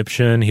Shawshank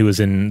Redemption. He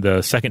was in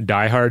the second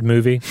Die Hard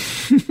movie.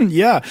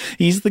 Yeah,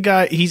 he's the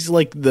guy. He's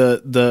like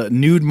the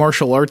nude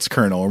martial arts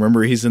colonel.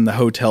 Remember, he's in the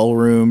hotel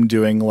room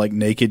doing like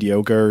naked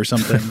yoga or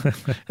something.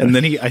 And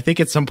then I think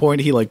at some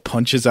point he like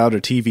punches out a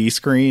TV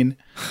screen.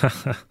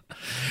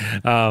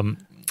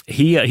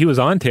 He was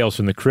on Tales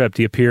from the Crypt.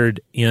 He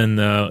appeared in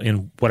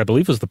what I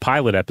believe was the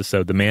pilot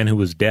episode, The Man Who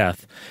Was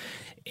Death.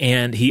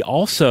 And he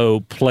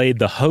also played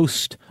the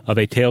host of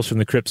a Tales from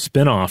the Crypt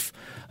spinoff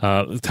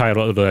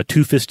titled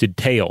Two-Fisted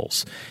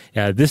Tales.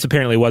 This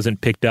apparently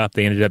wasn't picked up.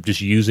 They ended up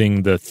just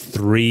using the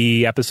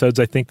 3 episodes,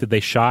 I think, that they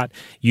shot,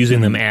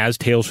 using them as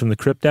Tales from the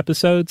Crypt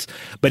episodes.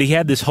 But he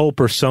had this whole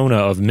persona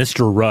of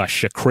Mr.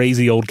 Rush, a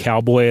crazy old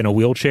cowboy in a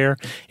wheelchair.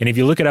 And if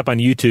you look it up on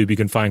YouTube, you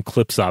can find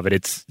clips of it.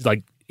 It's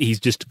like he's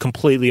just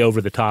completely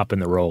over the top in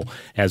the role,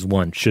 as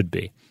one should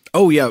be.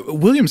 Oh, yeah.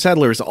 William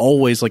Sadler is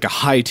always like a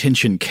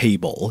high-tension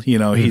cable.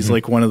 He's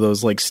like one of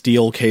those like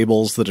steel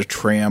cables that a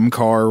tram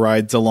car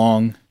rides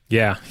along.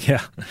 Yeah.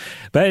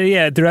 But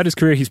yeah, throughout his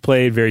career, he's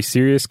played very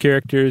serious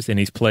characters, and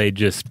he's played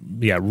just,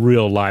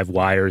 real live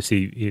wires.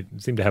 He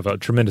seemed to have a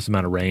tremendous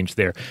amount of range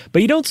there.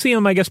 But you don't see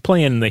him, I guess,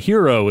 playing the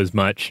hero as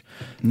much.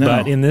 No.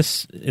 But in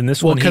this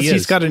one, because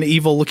he's got an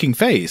evil-looking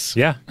face.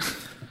 Yeah.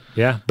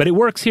 Yeah, but it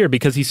works here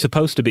because he's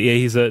supposed to be.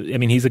 He's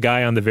a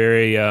guy on the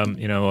very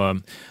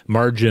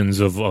margins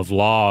of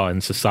law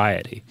and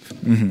society.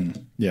 Mm-hmm.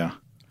 Yeah.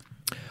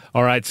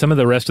 All right, some of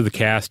the rest of the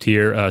cast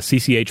here.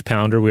 CCH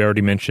Pounder, we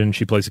already mentioned.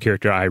 She plays the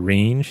character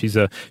Irene. She's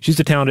a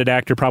talented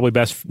actor, probably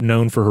best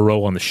known for her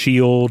role on The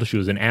Shield. She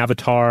was in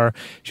Avatar.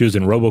 She was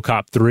in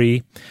RoboCop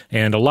 3,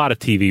 and a lot of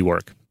TV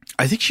work.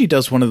 I think she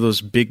does one of those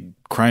big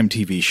crime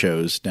TV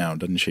shows now,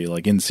 doesn't she?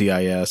 Like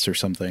NCIS or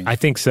something. I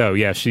think so.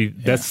 Yeah,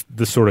 that's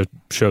the sort of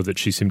show that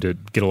she seemed to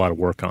get a lot of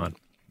work on.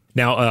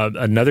 Now,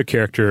 another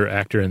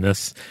actor in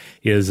this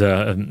is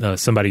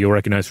somebody you'll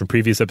recognize from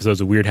previous episodes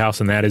of Weird House,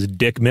 and that is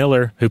Dick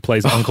Miller, who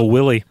plays Uncle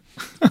Willie.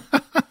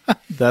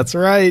 That's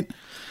right.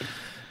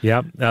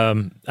 Yeah,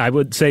 I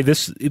would say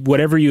this,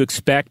 whatever you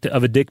expect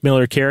of a Dick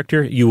Miller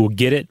character, you will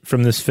get it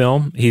from this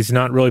film. He's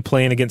not really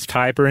playing against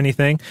type or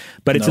anything,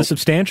 but it's a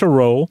substantial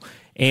role,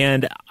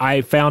 And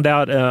I found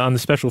out on the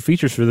special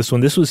features for this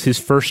one, this was his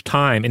first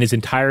time in his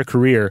entire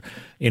career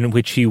in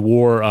which he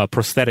wore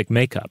prosthetic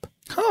makeup.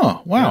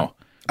 Oh, wow. Yeah.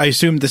 I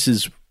assume this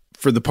is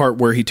for the part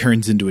where he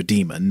turns into a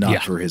demon,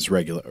 not for his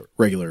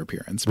regular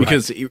appearance.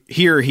 Because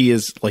here he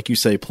is, like you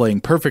say,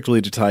 playing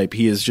perfectly to type.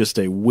 He is just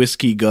a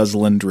whiskey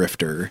guzzling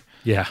drifter.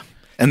 Yeah.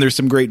 And there's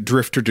some great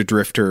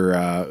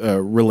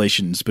drifter-to-drifter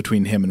relations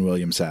between him and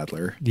William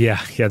Sadler. Yeah,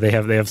 they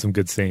have some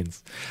good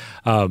scenes.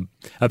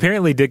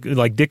 Apparently,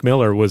 Dick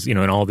Miller was, in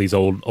all these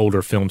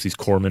older films, these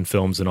Corman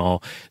films and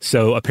all.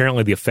 So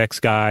apparently the effects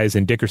guys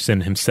and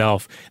Dickerson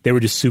himself, they were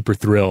just super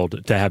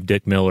thrilled to have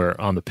Dick Miller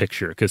on the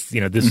picture because,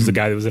 this is a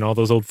guy that was in all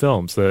those old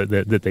films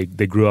that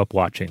they grew up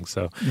watching.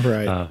 So,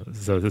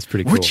 so that's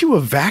pretty cool. Weren't you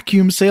a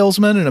vacuum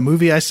salesman in a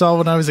movie I saw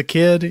when I was a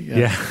kid?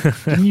 Yeah.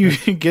 Didn't you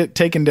get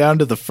taken down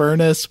to the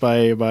furnace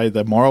by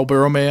the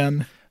Marlboro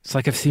Man? It's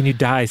like I've seen you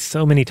die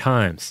so many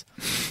times.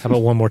 How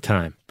about one more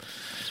time?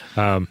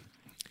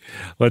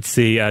 Let's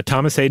see.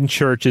 Thomas Hayden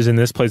Church is in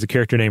this, plays a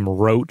character named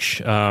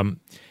Roach.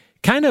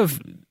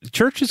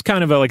 Church is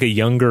kind of like a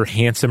younger,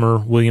 handsomer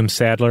William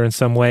Sadler in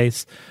some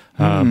ways.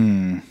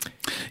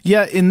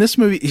 Yeah, in this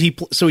movie, he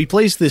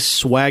plays this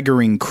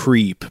swaggering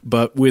creep,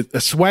 but with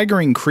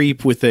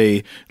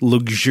a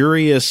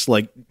luxurious,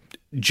 like,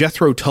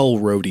 Jethro Tull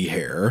roadie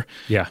hair.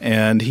 Yeah.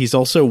 And he's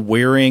also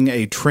wearing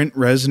a Trent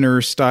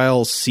Reznor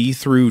style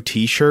see-through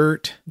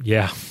t-shirt.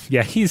 Yeah.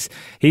 Yeah, he's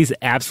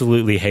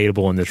absolutely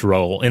hateable in this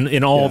role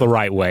in all the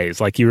right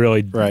ways. Like he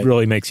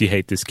really makes you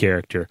hate this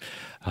character.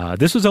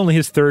 This was only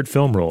his third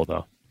film role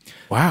though.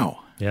 Wow.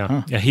 Yeah.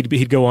 Huh. Yeah,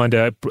 he'd go on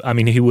to, I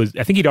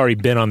think he'd already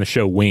been on the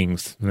show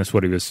Wings, and that's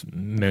what he was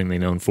mainly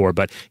known for,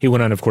 but he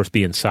went on, of course,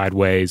 be in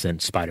Sideways and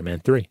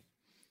Spider-Man 3.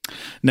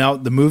 Now,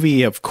 the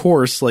movie, of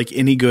course, like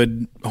any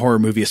good horror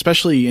movie,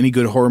 especially any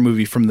good horror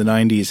movie from the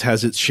 90s,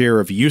 has its share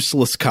of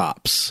useless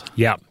cops.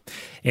 Yeah.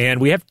 And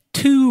we have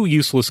two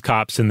useless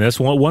cops in this,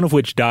 one of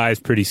which dies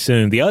pretty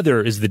soon. The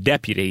other is the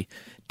Deputy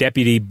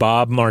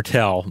Bob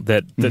Martell,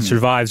 that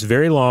survives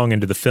very long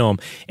into the film.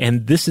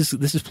 And this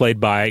is played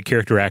by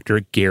character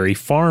actor Gary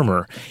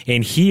Farmer.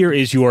 And here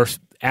is your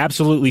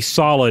absolutely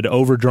solid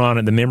Overdrawn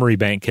at the Memory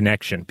Bank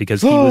connection,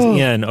 because he was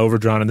in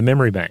Overdrawn at the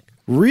Memory Bank.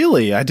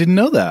 Really? I didn't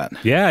know that.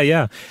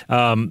 Yeah.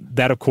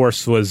 That, of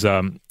course, was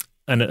a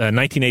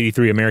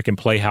 1983 American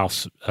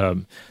Playhouse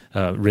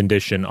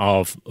rendition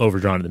of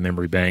Overdrawn at the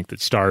Memory Bank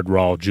that starred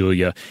Raul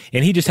Julia.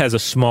 And he just has a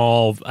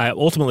small,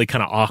 ultimately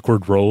kind of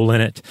awkward role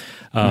in it.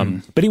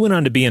 But he went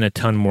on to be in a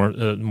ton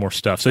more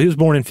stuff. So he was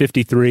born in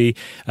 1953.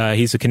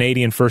 He's a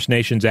Canadian First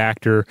Nations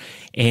actor.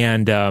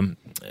 And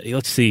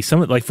let's see,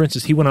 for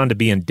instance, he went on to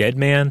be in Dead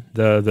Man,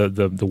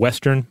 the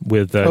Western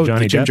with Johnny Depp.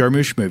 The Jim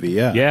Jarmusch movie,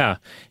 yeah. Yeah.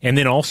 And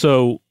then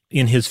also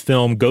in his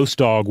film Ghost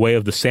Dog, Way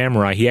of the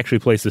Samurai, he actually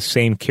plays the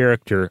same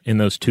character in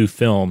those two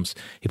films.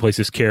 He plays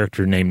this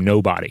character named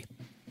Nobody.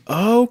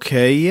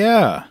 Okay,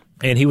 yeah.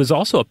 And he was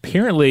also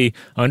apparently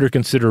under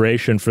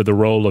consideration for the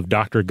role of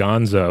Dr.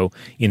 Gonzo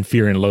in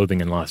Fear and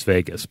Loathing in Las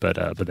Vegas, but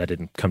that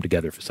didn't come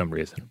together for some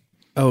reason.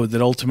 Oh,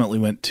 that ultimately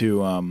went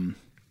to,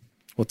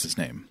 what's his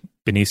name?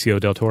 Benicio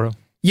del Toro?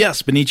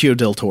 Yes, Benicio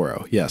del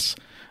Toro, yes.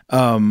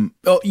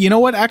 You know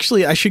what?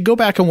 Actually, I should go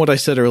back on what I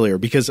said earlier,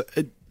 because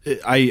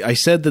I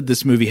said that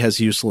this movie has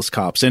useless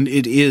cops, and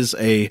it is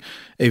a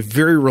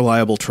very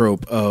reliable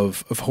trope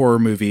of horror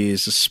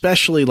movies,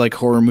 especially like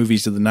horror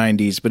movies of the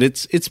 90s, but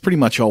it's pretty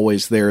much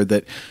always there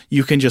that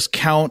you can just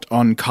count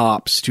on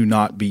cops to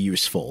not be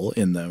useful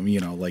in them.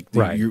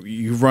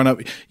 You run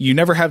up, you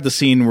never have the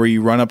scene where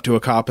you run up to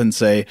a cop and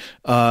say,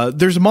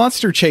 there's a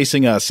monster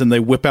chasing us, and they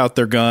whip out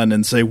their gun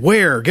and say,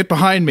 where? Get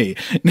behind me.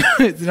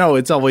 No,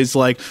 it's always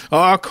like,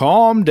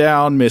 calm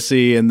down,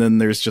 Missy, and then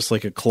there's just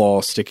like a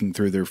claw sticking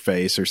through their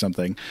face or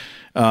something.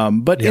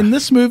 But in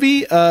this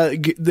movie,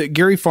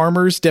 Gary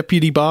Farmer's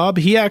Deputy Bob,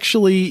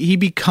 he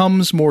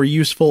becomes more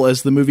useful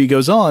as the movie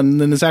goes on,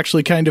 and then is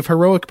actually kind of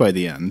heroic by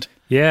the end.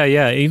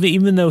 Yeah.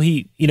 Even though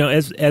he,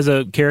 as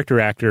a character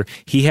actor,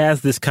 he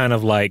has this kind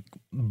of like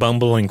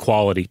bumbling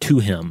quality to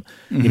him,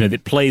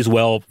 that plays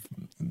well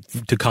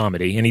to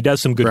comedy, and he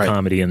does some good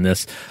comedy in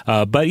this.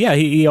 But yeah,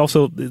 he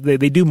also,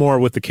 they do more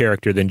with the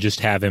character than just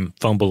have him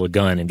fumble a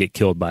gun and get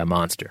killed by a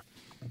monster.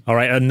 All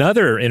right,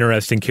 another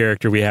interesting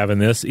character we have in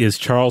this is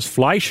Charles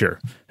Fleischer,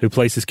 who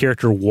plays his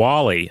character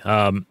Wally.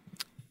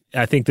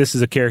 I think this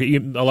is a character,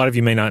 a lot of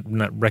you may not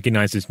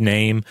recognize his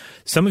name.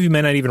 Some of you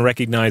may not even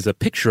recognize a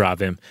picture of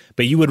him,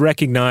 but you would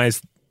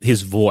recognize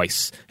his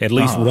voice, at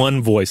least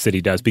one voice that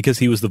he does, because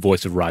he was the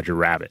voice of Roger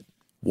Rabbit.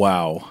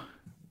 Wow.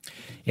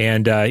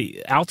 And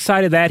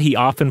outside of that, he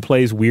often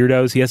plays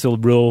weirdos. He has a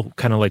real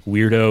kind of like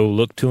weirdo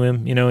look to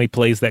him. He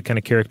plays that kind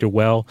of character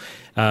well.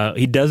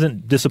 He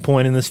doesn't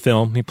disappoint in this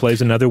film. He plays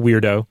another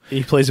weirdo.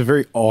 He plays a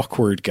very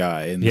awkward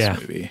guy in this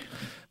movie.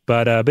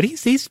 But I've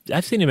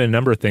seen him in a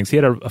number of things. He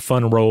had a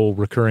fun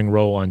recurring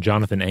role on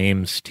Jonathan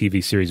Ames'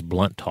 TV series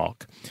Blunt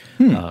Talk.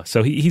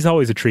 So he's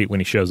always a treat when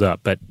he shows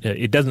up, but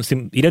he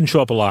doesn't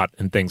show up a lot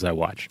in things I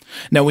watch.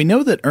 Now, we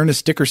know that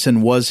Ernest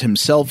Dickerson was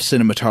himself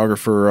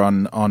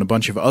cinematographer on a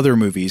bunch of other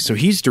movies, so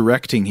he's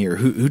directing here.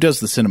 Who does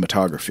the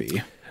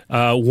cinematography?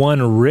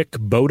 One Rick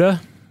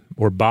Bota,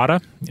 or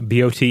Bota,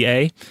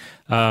 B-O-T-A,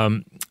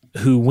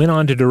 who went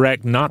on to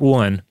direct not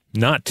one,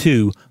 not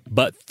two,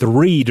 but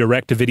 3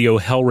 direct-to-video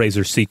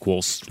Hellraiser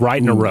sequels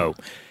right in a row.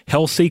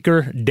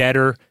 Hellseeker,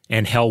 Deader,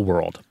 and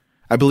Hellworld.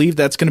 I believe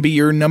that's going to be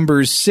your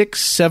numbers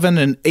 6, 7,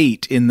 and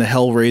 8 in the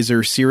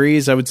Hellraiser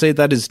series. I would say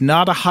that is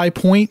not a high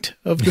point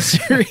of the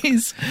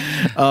series.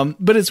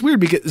 But it's weird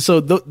because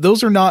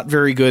those are not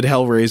very good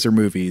Hellraiser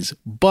movies,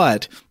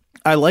 but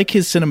I like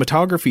his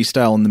cinematography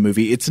style in the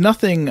movie. It's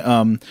nothing,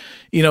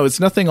 it's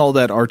nothing all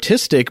that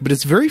artistic, but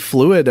it's very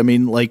fluid. I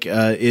mean, like,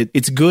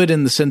 it's good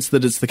in the sense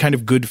that it's the kind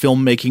of good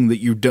filmmaking that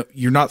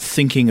you're not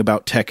thinking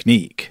about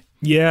technique.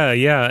 Yeah.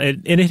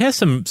 And it has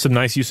some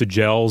nice use of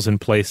gels in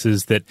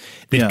places that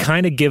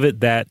kind of give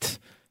it that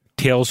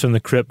Tales from the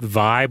Crypt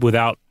vibe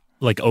without,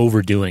 like,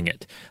 overdoing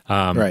it.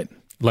 Right.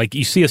 Like,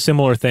 you see a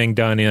similar thing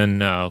done in,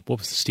 what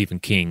was the Stephen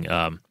King,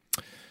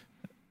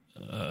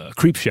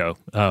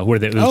 Creepshow, where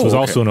this was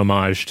also an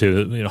homage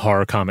to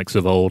horror comics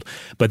of old.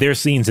 But there are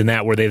scenes in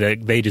that where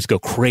they just go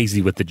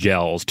crazy with the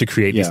gels to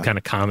create these kind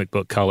of comic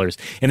book colors.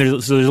 And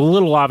there's a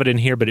little of it in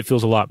here, but it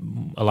feels a lot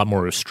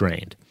more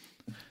restrained.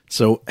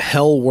 So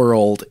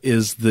Hellworld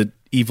is the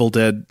Evil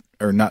Dead,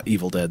 or not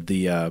Evil Dead,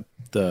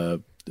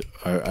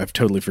 I've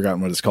totally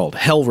forgotten what it's called.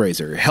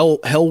 Hellraiser.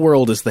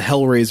 Hellworld is the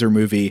Hellraiser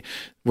movie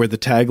where the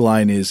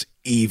tagline is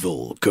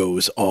 "Evil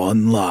goes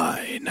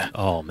online."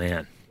 Oh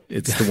man.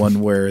 It's the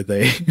one where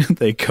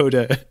they go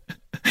to.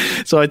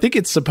 So I think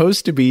it's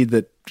supposed to be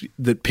that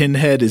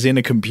Pinhead is in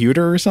a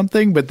computer or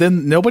something, but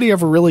then nobody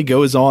ever really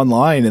goes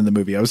online in the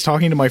movie. I was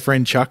talking to my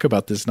friend Chuck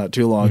about this not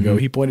too long ago.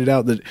 He pointed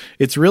out that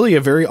it's really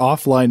a very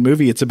offline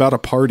movie. It's about a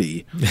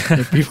party.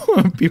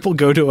 People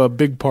go to a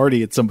big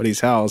party at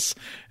somebody's house,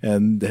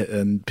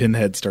 and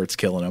Pinhead starts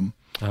killing them.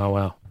 Oh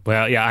wow.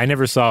 Well, yeah, I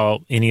never saw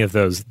any of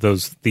these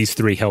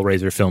 3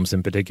 Hellraiser films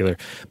in particular,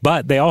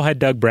 but they all had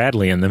Doug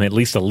Bradley in them, at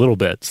least a little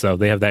bit, so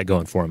they have that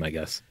going for them, I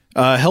guess.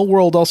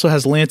 Hellworld also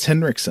has Lance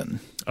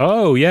Henriksen.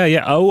 Oh,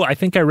 yeah. Oh, I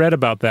think I read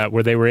about that,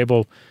 where they were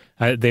able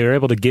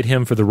to get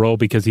him for the role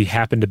because he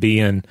happened to be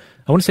in,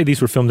 I want to say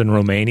these were filmed in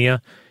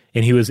Romania,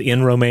 and he was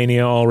in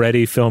Romania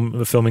already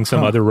filming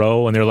some other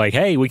role, and they're like,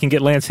 hey, we can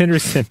get Lance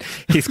Henriksen.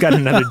 He's got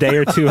another day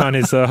or 2 on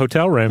his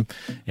hotel room,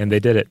 and they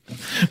did it.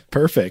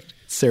 Perfect.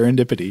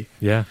 Serendipity.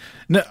 Yeah.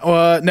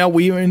 Now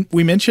we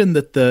mentioned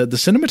that the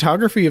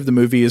cinematography of the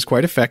movie is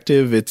quite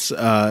effective. It's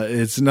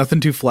nothing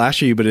too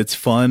flashy, but it's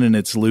fun and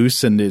it's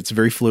loose and it's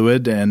very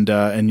fluid,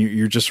 and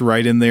you're just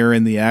right in there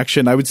in the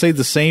action. I would say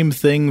the same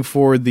thing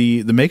for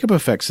the makeup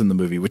effects in the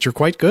movie, which are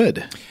quite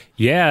good.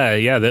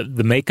 Yeah.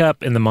 The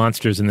makeup and the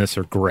monsters in this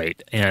are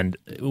great, and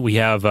we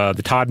have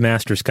the Todd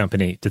Masters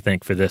Company to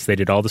thank for this. They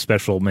did all the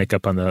special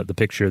makeup on the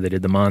picture. They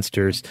did the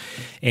monsters,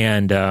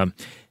 and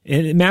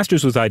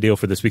Masters was ideal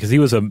for this because he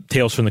was a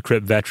Tales from the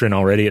Crypt veteran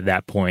already at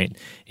that point,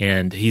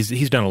 and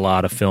he's done a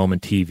lot of film and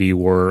TV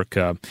work,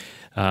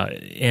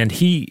 and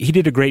he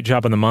did a great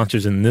job on the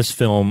monsters in this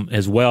film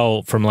as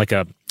well, from like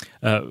a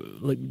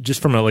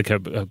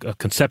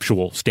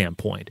conceptual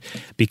standpoint,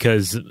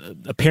 because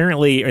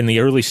apparently in the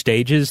early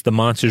stages the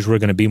monsters were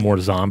going to be more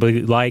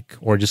zombie-like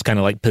or just kind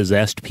of like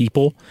possessed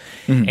people,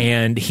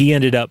 and he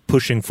ended up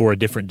pushing for a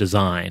different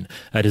design,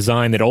 a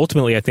design that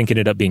ultimately I think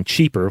ended up being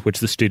cheaper, which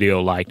the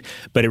studio liked,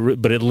 but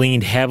it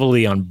leaned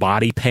heavily on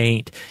body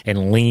paint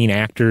and lean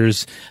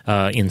actors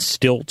in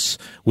stilts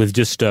with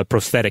just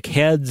prosthetic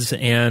heads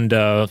and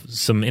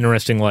some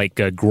interesting like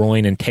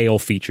groin and tail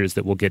features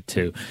that we'll get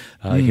to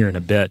here in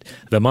a bit.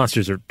 The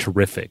monsters are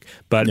terrific,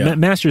 but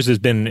Masters has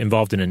been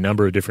involved in a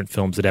number of different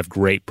films that have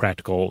great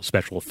practical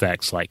special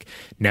effects, like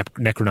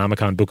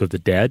Necronomicon: Book of the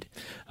Dead,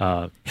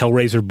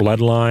 Hellraiser: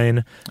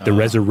 Bloodline, The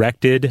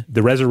Resurrected.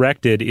 The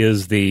Resurrected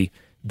is the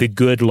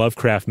good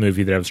Lovecraft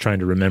movie that I was trying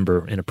to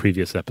remember in a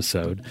previous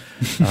episode.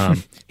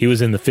 He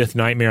was in the 5th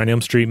Nightmare on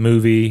Elm Street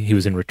movie. He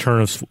was in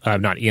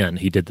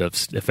he did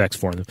the effects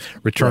for them.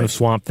 Return of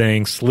Swamp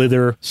Thing,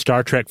 Slither,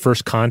 Star Trek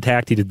First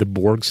Contact. He did the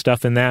Borg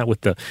stuff in that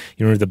with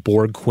the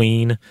Borg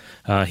Queen.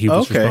 He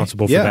was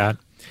responsible for that.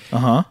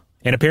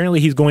 And apparently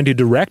he's going to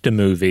direct a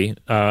movie,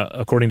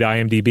 according to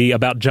IMDb,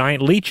 about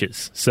giant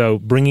leeches. So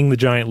bringing the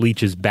giant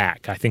leeches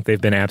back. I think they've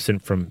been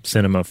absent from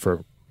cinema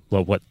for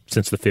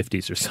since the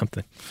 50s or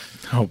something.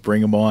 Oh,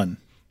 bring them on.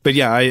 But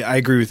yeah, I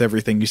agree with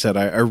everything you said.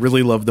 I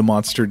really love the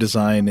monster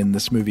design in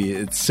this movie.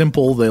 It's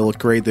simple. They look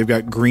great. They've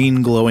got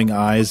green glowing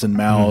eyes and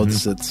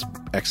mouths. It's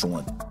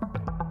excellent.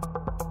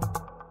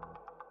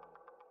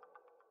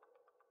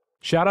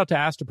 Shout out to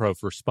Astapro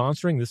for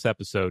sponsoring this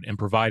episode and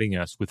providing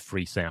us with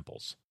free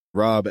samples.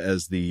 Rob,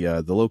 as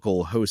the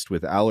local host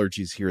with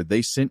allergies here,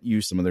 they sent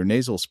you some of their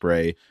nasal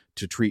spray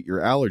to treat your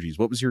allergies.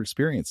 What was your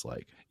experience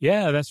like?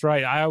 Yeah, that's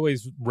right. I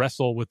always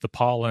wrestle with the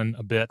pollen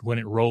a bit when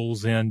it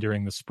rolls in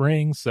during the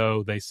spring,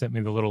 so they sent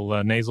me the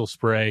little nasal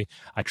spray.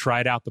 I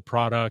tried out the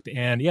product,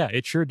 and yeah,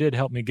 it sure did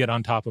help me get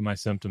on top of my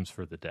symptoms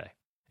for the day.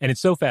 And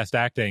it's so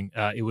fast-acting,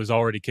 it was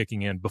already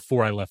kicking in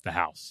before I left the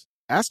house.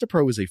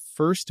 Astepro is a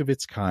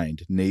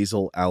first-of-its-kind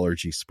nasal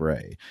allergy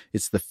spray.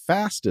 It's the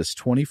fastest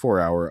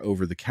 24-hour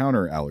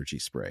over-the-counter allergy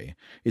spray.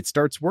 It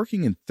starts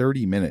working in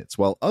 30 minutes,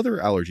 while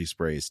other allergy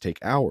sprays take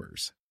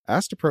hours.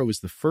 Astepro is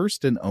the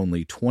first and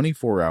only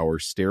 24-hour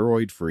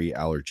steroid-free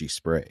allergy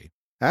spray.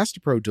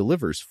 Astepro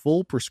delivers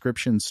full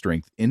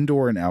prescription-strength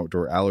indoor and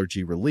outdoor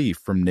allergy relief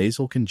from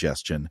nasal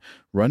congestion,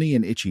 runny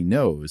and itchy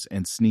nose,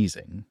 and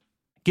sneezing.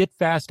 Get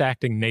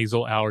fast-acting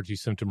nasal allergy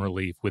symptom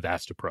relief with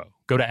Astepro.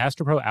 Go to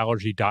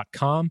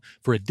asteproallergy.com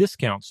for a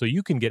discount so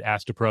you can get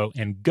Astepro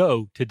and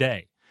go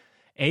today.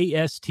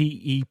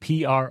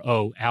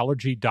 ASTEPRO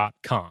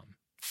allergy.com.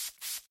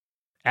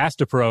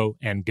 Astepro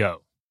and go.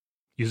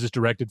 Use as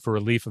directed for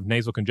relief of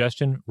nasal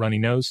congestion, runny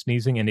nose,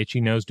 sneezing, and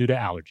itchy nose due to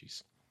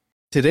allergies.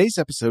 Today's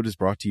episode is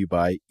brought to you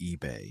by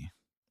eBay.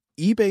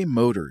 eBay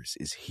Motors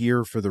is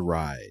here for the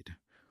ride.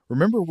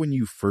 Remember when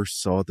you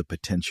first saw the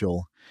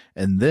potential?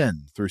 And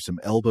then, through some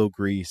elbow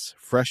grease,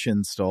 fresh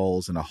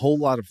installs, and a whole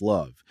lot of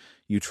love,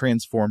 you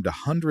transformed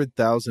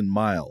 100,000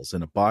 miles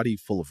and a body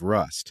full of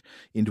rust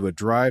into a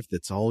drive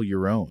that's all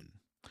your own.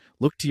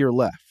 Look to your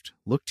left.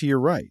 Look to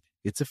your right.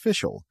 It's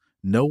official.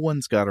 No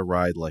one's got a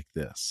ride like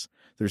this.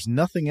 There's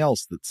nothing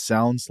else that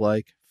sounds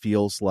like,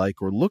 feels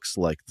like, or looks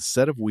like the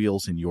set of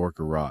wheels in your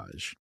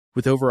garage.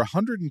 With over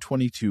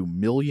 122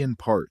 million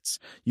parts,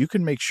 you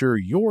can make sure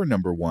your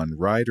number one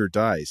ride or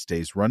die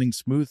stays running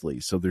smoothly,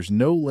 so there's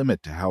no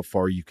limit to how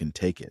far you can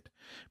take it.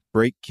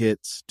 Brake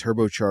kits,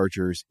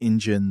 turbochargers,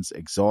 engines,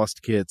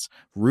 exhaust kits,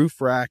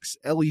 roof racks,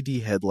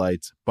 LED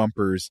headlights,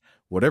 bumpers,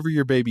 whatever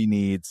your baby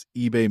needs,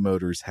 eBay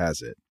Motors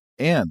has it.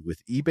 And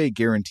with eBay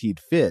Guaranteed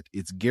Fit,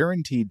 it's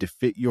guaranteed to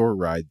fit your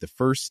ride the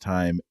first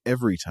time,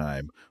 every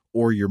time,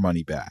 or your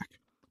money back.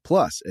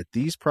 Plus, at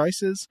these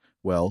prices,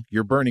 well,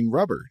 you're burning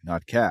rubber,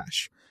 not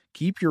cash.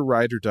 Keep your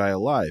ride or die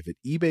alive at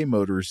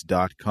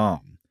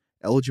ebaymotors.com.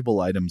 Eligible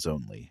items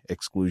only.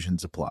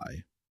 Exclusions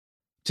apply.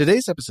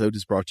 Today's episode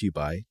is brought to you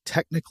by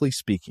Technically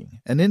Speaking,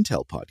 an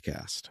Intel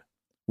podcast.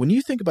 When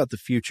you think about the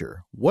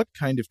future, what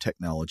kind of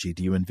technology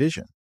do you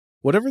envision?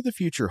 Whatever the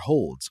future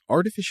holds,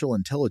 artificial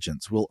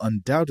intelligence will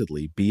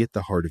undoubtedly be at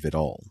the heart of it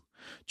all.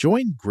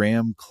 Join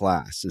Graham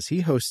Class as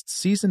he hosts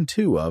Season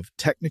 2 of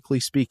Technically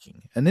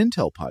Speaking, an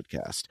Intel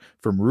podcast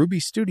from Ruby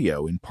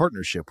Studio in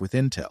partnership with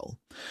Intel.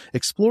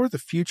 Explore the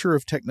future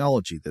of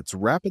technology that's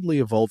rapidly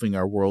evolving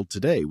our world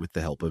today with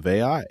the help of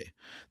AI.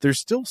 There's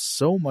still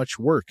so much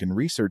work and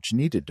research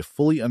needed to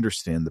fully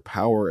understand the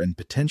power and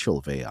potential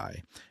of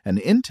AI, and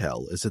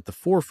Intel is at the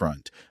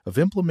forefront of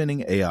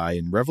implementing AI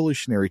in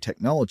revolutionary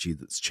technology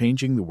that's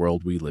changing the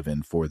world we live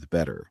in for the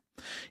better.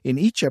 In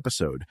each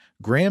episode,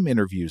 Graham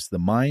interviews the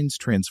minds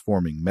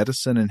transforming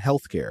medicine and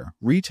healthcare,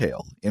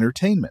 retail,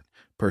 entertainment,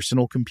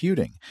 personal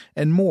computing,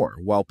 and more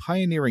while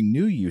pioneering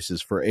new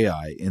uses for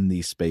AI in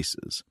these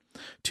spaces.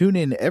 Tune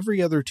in every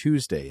other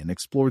Tuesday and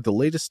explore the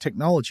latest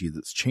technology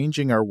that's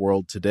changing our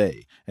world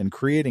today and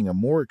creating a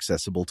more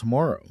accessible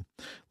tomorrow.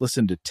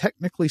 Listen to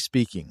Technically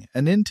Speaking,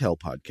 an Intel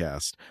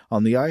podcast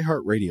on the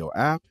iHeartRadio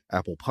app,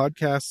 Apple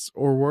Podcasts,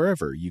 or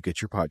wherever you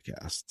get your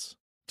podcasts.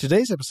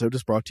 Today's episode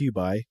is brought to you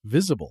by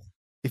Visible.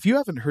 If you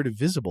haven't heard of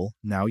Visible,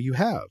 now you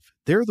have.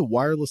 They're the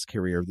wireless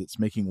carrier that's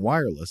making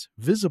wireless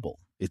visible.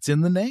 It's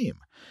in the name.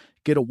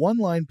 Get a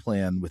one-line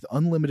plan with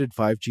unlimited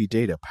 5G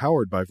data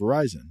powered by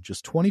Verizon,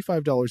 just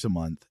 $25 a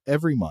month,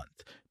 every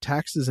month,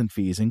 taxes and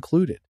fees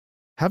included.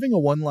 Having a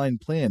one-line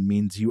plan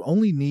means you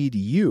only need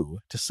you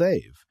to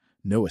save.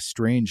 No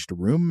estranged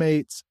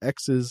roommates,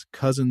 exes,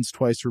 cousins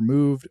twice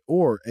removed,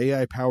 or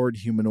AI-powered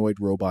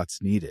humanoid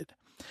robots needed.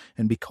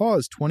 And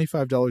because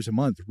 $25 a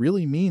month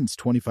really means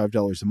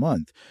 $25 a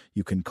month,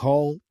 you can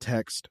call,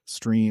 text,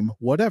 stream,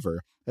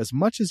 whatever, as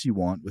much as you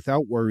want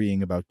without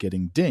worrying about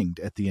getting dinged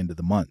at the end of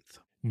the month.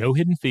 No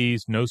hidden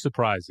fees, no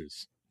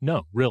surprises.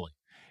 No, really.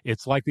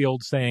 It's like the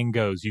old saying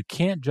goes, you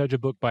can't judge a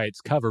book by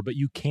its cover, but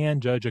you can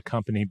judge a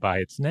company by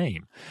its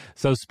name.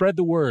 So spread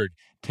the word.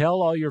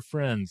 Tell all your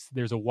friends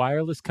there's a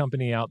wireless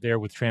company out there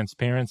with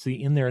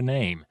transparency in their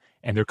name,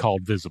 and they're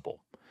called Visible.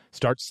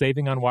 Start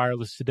saving on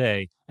wireless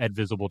today at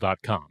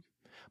Visible.com.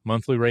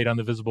 Monthly rate on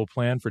the Visible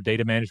plan for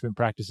data management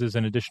practices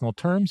and additional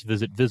terms,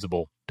 visit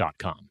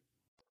Visible.com.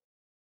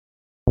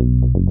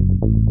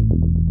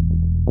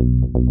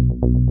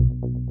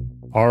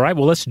 All right,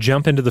 well, let's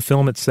jump into the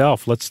film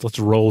itself. Let's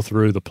roll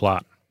through the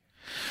plot.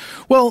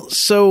 Well,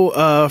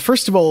 so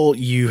first of all,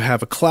 you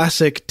have a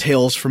classic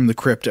Tales from the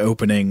Crypt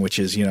opening, which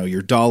is,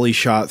 your dolly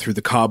shot through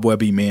the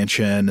cobwebby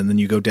mansion, and then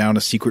you go down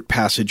a secret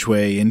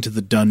passageway into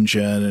the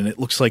dungeon, and it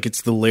looks like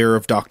it's the lair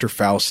of Dr.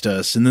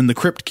 Faustus, and then the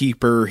Crypt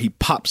Keeper, he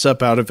pops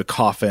up out of a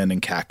coffin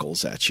and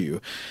cackles at you.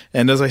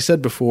 And as I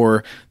said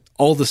before,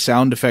 all the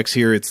sound effects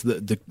here. It's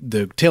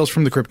the Tales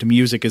from the Crypt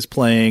music is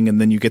playing,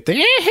 and then you get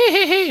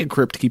the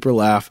Crypt Keeper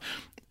laugh.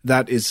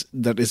 That is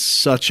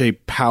such a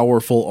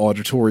powerful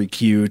auditory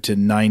cue to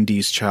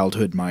 90s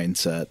childhood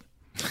mindset.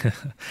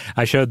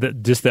 I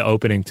showed just the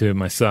opening to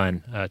my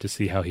son to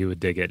see how he would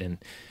dig it, and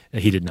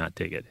he did not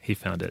dig it. He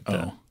found it.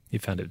 He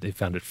found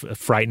it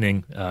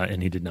frightening,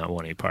 and he did not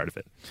want any part of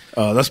it.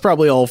 That's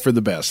probably all for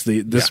the best.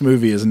 This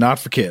movie is not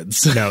for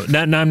kids. No,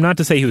 not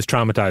to say he was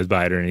traumatized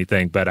by it or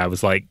anything, but I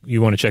was like,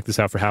 "You want to check this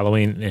out for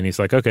Halloween?" And he's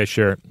like, "Okay,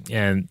 sure."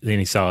 And then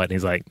he saw it, and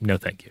he's like, "No,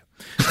 thank you."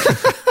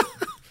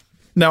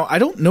 Now, I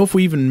don't know if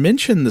we even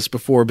mentioned this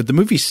before, but the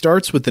movie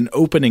starts with an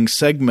opening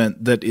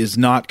segment that is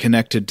not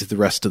connected to the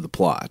rest of the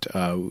plot.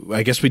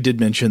 I guess we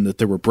did mention that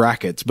there were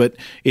brackets, but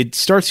it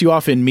starts you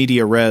off in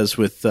media res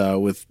with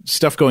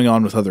stuff going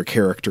on with other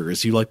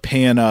characters. You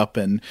pan up,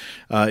 and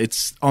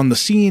it's on the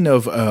scene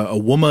of a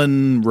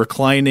woman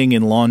reclining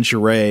in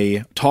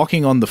lingerie,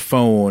 talking on the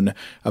phone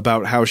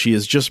about how she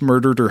has just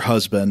murdered her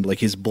husband.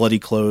 His bloody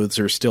clothes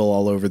are still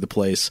all over the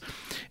place,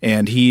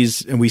 and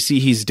we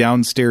see he's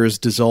downstairs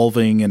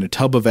dissolving in a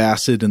tub of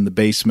acid in the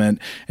basement,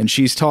 and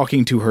she's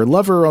talking to her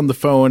lover on the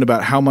phone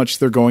about how much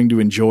they're going to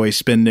enjoy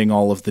spending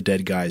all of the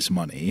dead guy's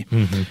money.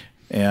 Mm-hmm.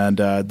 And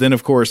then,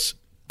 of course,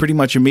 pretty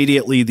much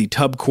immediately the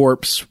tub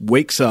corpse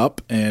wakes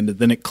up, and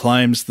then it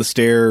climbs the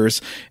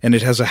stairs, and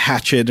it has a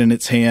hatchet in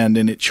its hand,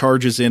 and it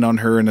charges in on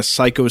her in a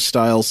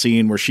Psycho-style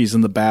scene where she's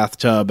in the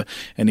bathtub,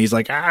 and he's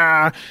like,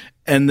 ah!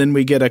 And then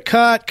we get a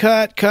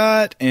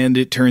cut, and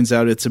it turns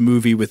out it's a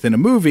movie within a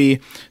movie.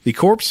 The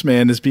Corpse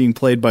Man is being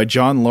played by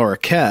John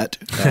Larroquette,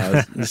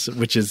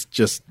 which is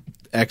just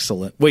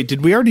excellent. Wait,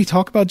 did we already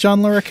talk about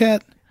John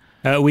Larroquette?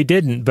 We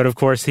didn't, but of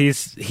course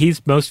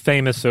he's most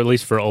famous, or at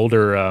least for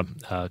older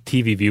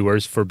TV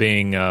viewers, for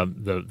being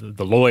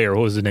the lawyer.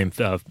 What was his name?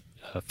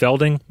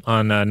 Felding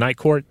on Night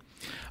Court.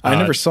 I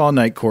never saw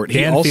Night Court.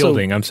 Dan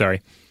Fielding. I'm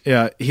sorry.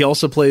 Yeah, he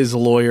also plays a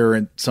lawyer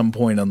at some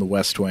point on The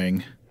West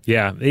Wing.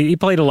 Yeah, he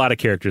played a lot of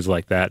characters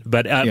like that.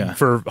 But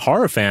for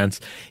horror fans,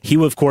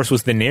 he, of course,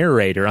 was the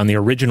narrator on the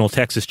original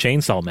Texas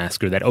Chainsaw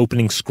Massacre, that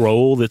opening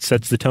scroll that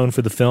sets the tone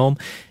for the film.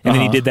 And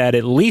then he did that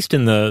at least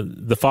in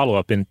the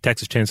follow-up in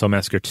Texas Chainsaw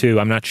Massacre 2.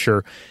 I'm not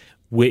sure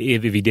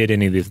if he did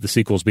any of the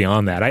sequels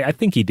beyond that. I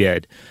think he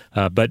did.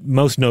 But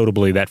most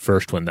notably, that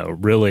first one, though,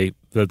 really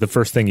the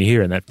first thing you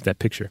hear in that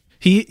picture.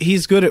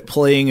 He's good at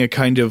playing a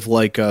kind of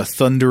like a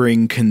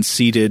thundering,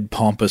 conceited,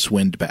 pompous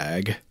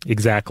windbag.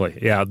 Exactly.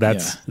 Yeah,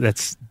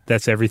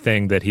 that's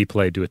everything that he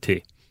played to a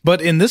T.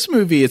 But in this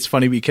movie, it's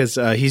funny because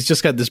he's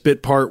just got this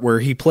bit part where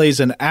he plays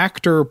an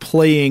actor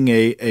playing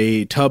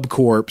a tub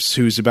corpse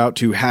who's about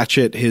to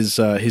hatchet his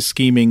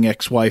scheming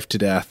ex-wife to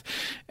death.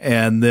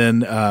 And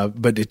then,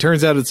 but it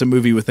turns out it's a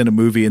movie within a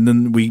movie. And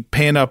then we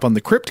pan up on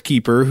the Crypt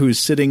Keeper, who's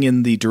sitting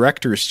in the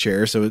director's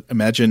chair. So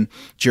imagine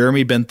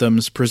Jeremy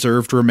Bentham's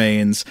preserved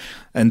remains,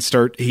 and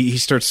he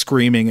starts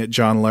screaming at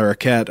John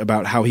Larroquette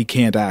about how he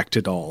can't act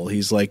at all.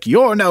 He's like,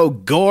 "You're no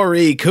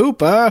Gory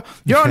Cooper.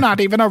 You're not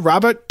even a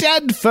Robert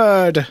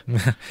Redford."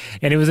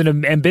 And it was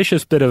an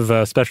ambitious bit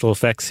of special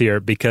effects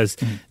here, because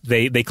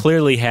they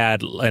clearly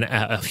had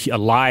a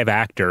live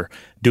actor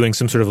doing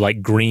some sort of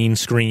like green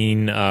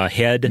screen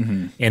head,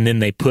 and then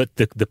they put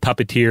the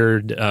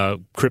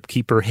puppeteered Crypt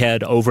Keeper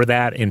head over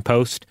that in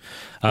post.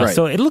 Right.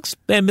 So it looks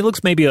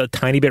maybe a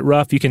tiny bit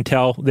rough. You can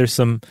tell there's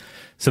some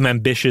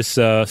ambitious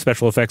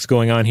special effects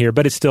going on here,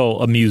 but it's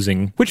still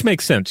amusing, which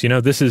makes sense.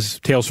 This is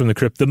Tales from the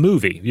Crypt, the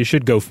movie. You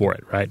should go for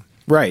it, right?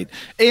 Right.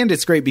 And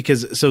it's great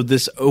because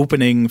this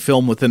opening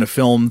film within a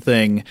film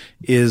thing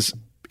is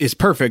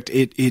perfect.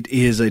 It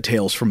is a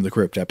Tales from the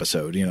Crypt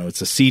episode.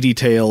 It's a seedy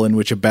tale in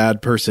which a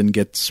bad person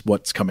gets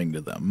what's coming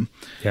to them.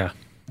 Yeah.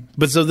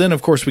 But so then,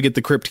 of course, we get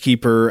the Crypt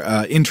Keeper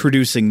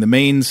introducing the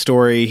main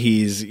story.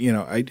 He's,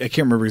 I can't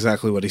remember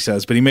exactly what he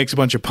says, but he makes a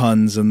bunch of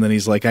puns, and then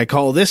he's like, "I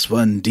call this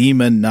one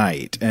Demon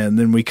Night." And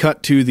then we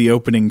cut to the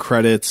opening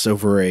credits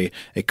over a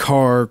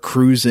car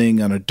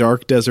cruising on a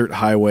dark desert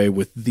highway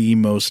with the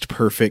most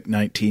perfect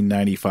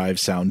 1995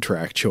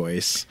 soundtrack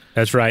choice.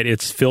 That's right.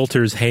 It's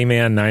Filter's "Hey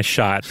Man, Nice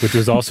Shot," which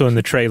was also in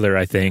the trailer,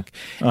 I think,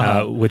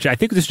 which I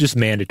think was just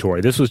mandatory.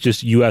 This was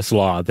just U.S.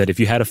 law that if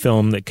you had a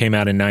film that came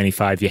out in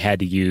 95, you had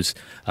to use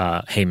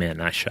 "Hey Man,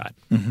 Nice Shot."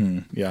 Mm-hmm.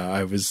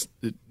 Yeah,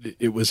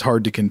 it was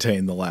hard to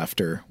contain the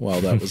laughter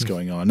while that was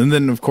going on. And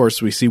then, of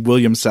course, we see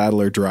William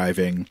Sadler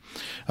driving,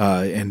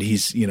 and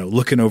he's,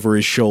 looking over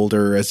his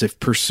shoulder as if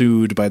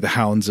pursued by the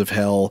hounds of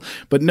hell.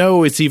 But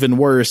no, it's even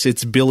worse.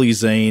 It's Billy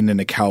Zane in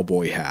a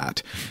cowboy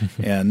hat.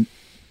 And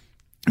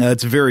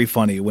it's very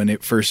funny when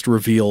it first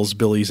reveals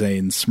Billy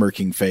Zane's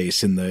smirking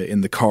face in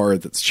the car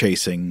that's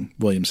chasing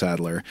William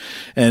Sadler.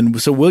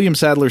 And so William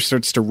Sadler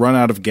starts to run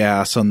out of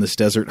gas on this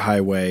desert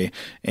highway,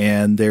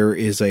 and there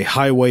is a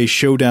highway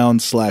showdown /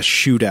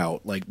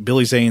 shootout. Like,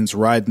 Billy Zane's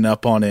riding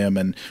up on him,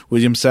 and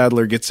William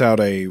Sadler gets out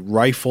a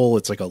rifle.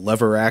 It's like a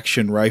lever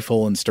action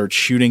rifle, and starts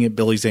shooting at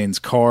Billy Zane's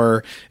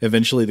car.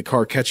 Eventually the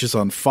car catches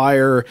on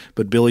fire,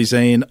 but Billy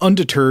Zane,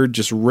 undeterred,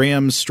 just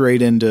rams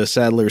straight into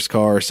Sadler's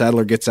car.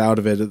 Sadler gets out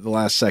of it at the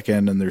last last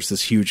second, and there's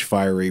this huge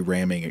fiery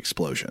ramming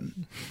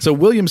explosion. So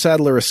William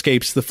Sadler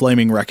escapes the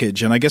flaming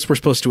wreckage, and I guess we're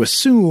supposed to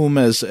assume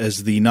as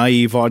the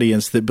naive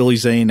audience that Billy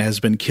Zane has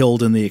been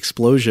killed in the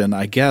explosion,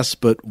 I guess,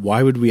 but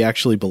why would we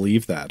actually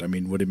believe that? I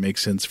mean, would it make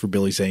sense for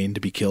Billy Zane to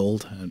be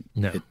killed?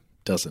 No. It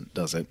doesn't,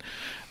 does it?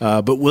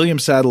 But William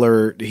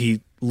Sadler,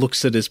 he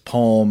looks at his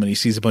palm and he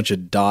sees a bunch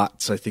of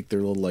dots. I think they're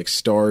little like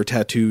star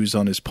tattoos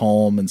on his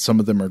palm, and some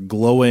of them are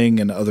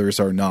glowing and others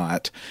are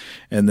not.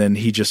 And then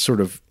he just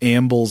sort of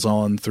ambles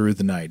on through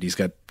the night. He's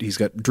got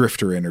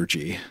drifter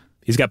energy.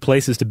 He's got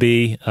places to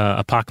be,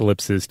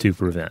 apocalypses to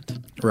prevent.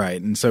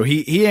 Right. And so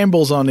he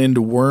ambles on into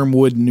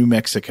Wormwood, New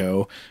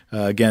Mexico,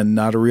 again,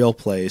 not a real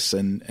place,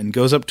 and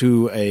goes up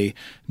to a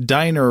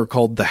diner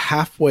called the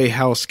Halfway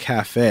House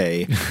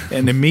Cafe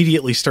and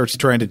immediately starts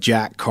trying to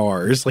jack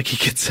cars. Like,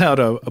 he gets out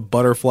a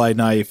butterfly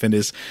knife and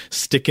is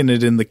sticking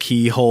it in the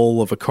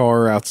keyhole of a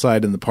car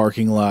outside in the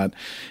parking lot.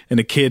 And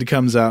a kid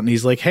comes out and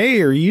he's like,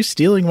 "Hey, are you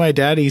stealing my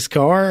daddy's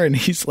car?" And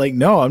he's like,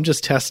 "No, I'm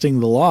just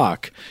testing the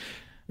lock."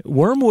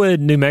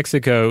 Wormwood, New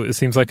Mexico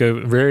seems like a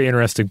very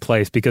interesting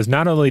place because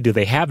not only do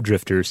they have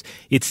drifters,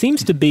 it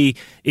seems to be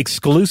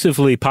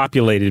exclusively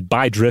populated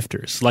by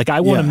drifters. Like,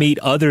 I want to meet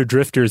other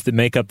drifters that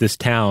make up this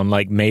town,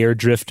 like Mayor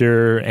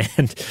Drifter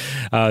and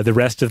the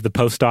rest of the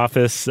post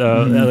office.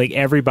 Like,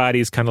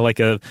 everybody's kind of like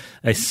a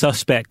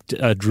suspect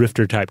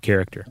drifter type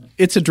character.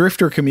 It's a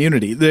drifter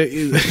community.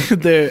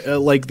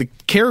 The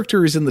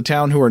characters in the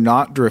town who are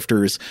not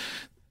drifters,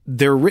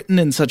 they're written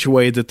in such a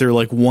way that they're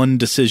like one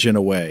decision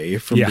away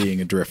from being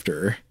a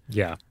drifter.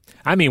 Yeah.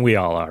 I mean, we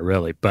all are,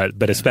 really,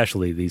 but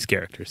especially these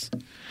characters.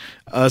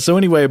 So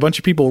anyway, a bunch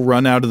of people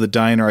run out of the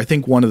diner. I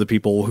think one of the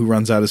people who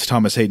runs out is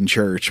Thomas Hayden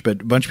Church,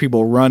 but a bunch of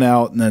people run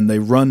out, and then they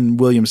run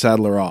William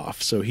Sadler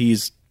off. So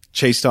he's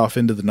chased off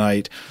into the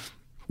night,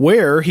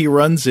 where he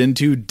runs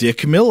into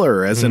Dick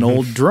Miller as an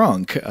old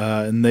drunk.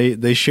 And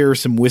they share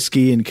some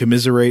whiskey and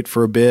commiserate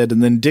for a bit.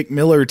 And then Dick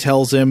Miller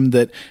tells him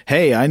that,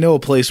 "Hey, I know a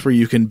place where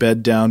you can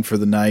bed down for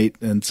the night."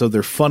 And so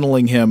they're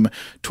funneling him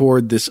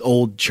toward this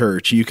old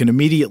church. You can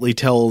immediately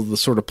tell the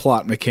sort of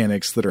plot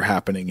mechanics that are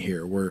happening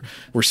here. We're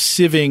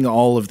sieving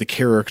all of the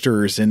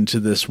characters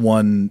into this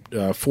one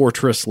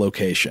fortress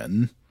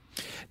location.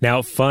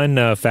 Now, fun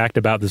fact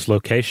about this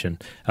location,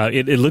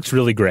 it looks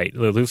really great. It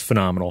looks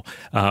phenomenal.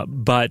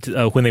 But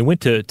when they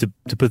went to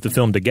put the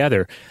film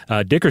together,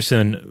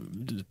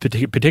 Dickerson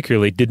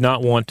particularly did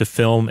not want to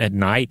film at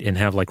night and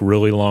have like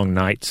really long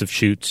nights of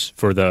shoots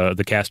for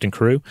the cast and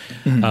crew.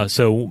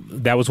 So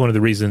that was one of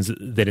the reasons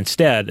that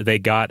instead they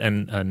got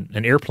an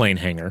airplane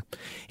hangar,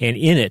 and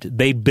in it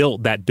they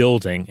built that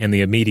building and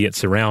the immediate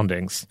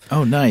surroundings.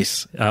 Oh,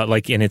 nice.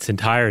 Like in its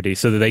entirety,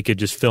 so that they could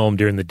just film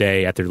during the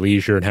day at their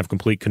leisure and have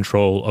complete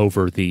control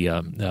over the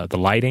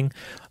lighting.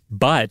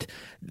 But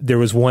there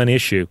was one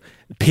issue: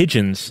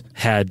 pigeons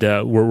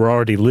were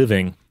already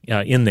living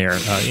in there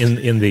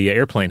in the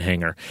airplane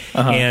hangar,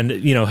 and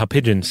you know how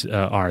pigeons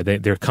are.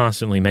 They're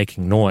constantly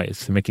making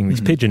noise. They're making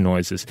these pigeon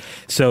noises.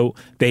 So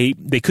they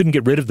couldn't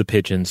get rid of the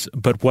pigeons.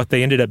 But what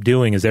they ended up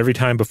doing is every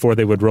time before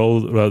they would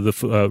roll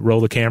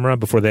the camera,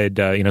 before they'd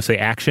say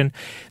action,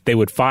 they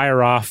would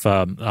fire off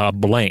a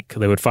blank.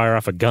 They would fire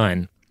off a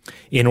gun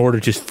in order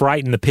to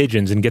frighten the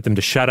pigeons and get them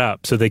to shut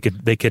up, so they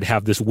could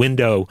have this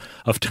window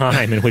of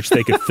time in which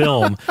they could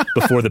film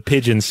before the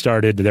pigeons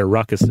started their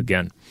ruckus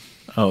again.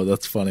 Oh,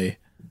 that's funny.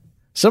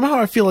 Somehow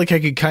I feel like I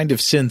could kind of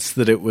sense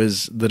that it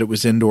was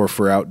indoor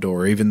for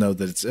outdoor, even though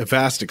that it's a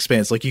vast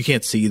expanse. Like, you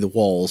can't see the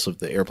walls of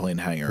the airplane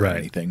hangar or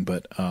anything,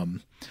 but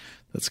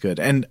that's good.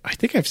 And I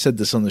think I've said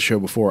this on the show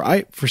before.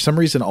 I, for some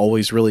reason,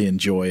 always really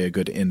enjoy a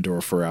good indoor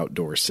for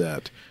outdoor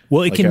set.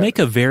 Well, it can make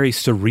a very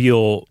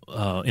surreal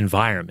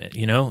environment,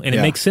 and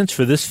it makes sense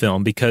for this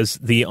film because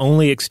the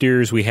only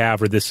exteriors we have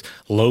are this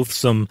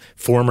loathsome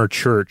former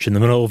church in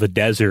the middle of a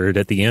desert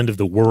at the end of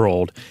the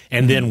world,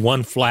 and then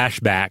one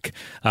flashback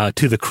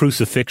to the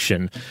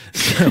crucifixion.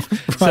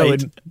 So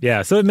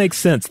it makes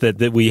sense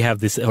that we have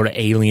this sort of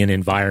alien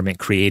environment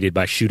created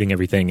by shooting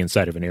everything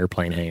inside of an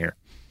airplane hangar.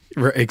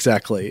 Right,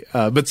 exactly.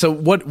 But so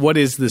what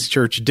is this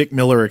church? Dick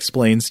Miller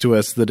explains to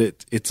us that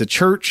it's a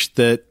church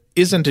that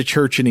isn't a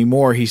church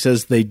anymore. He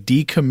says they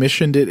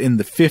decommissioned it in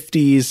the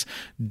 50s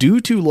due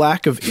to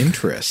lack of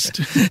interest.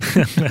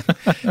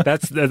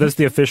 That's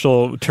the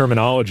official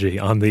terminology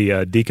on the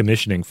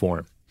decommissioning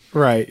form.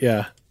 Right,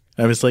 yeah.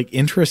 I was like,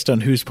 interest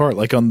on whose part?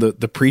 Like on the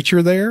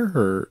preacher there?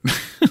 Or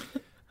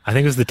I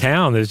think it was the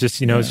town. There's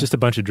just, it's just a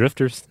bunch of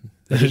drifters.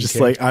 They're just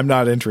like, I'm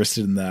not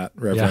interested in that,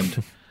 Reverend.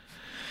 Yeah.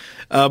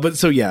 But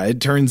so, yeah, it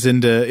turns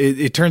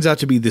out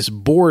to be this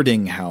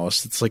boarding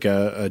house. It's like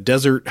a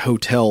desert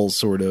hotel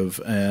sort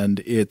of.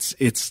 And it's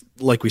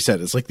like we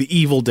said, it's like the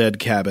Evil Dead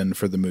cabin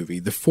for the movie,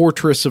 the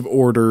fortress of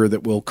order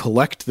that will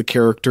collect the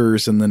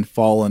characters and then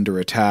fall under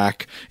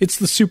attack. It's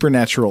the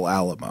supernatural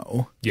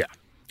Alamo. Yeah.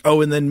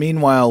 Oh, and then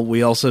meanwhile,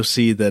 we also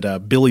see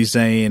that Billy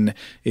Zane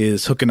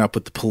is hooking up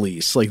with the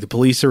police. Like, the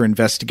police are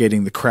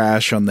investigating the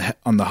crash on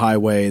the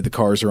highway. The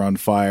cars are on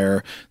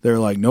fire. They're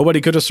like,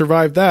 nobody could have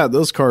survived that.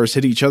 Those cars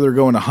hit each other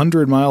going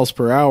 100 miles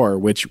per hour,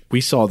 which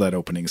we saw that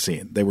opening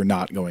scene. They were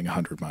not going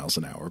 100 miles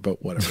an hour,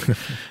 but whatever.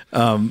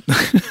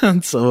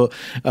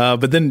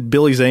 But then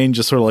Billy Zane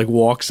just sort of like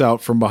walks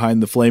out from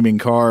behind the flaming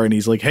car, and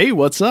he's like, hey,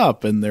 what's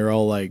up? And they're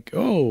all like,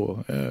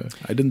 I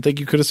didn't think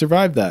you could have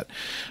survived that.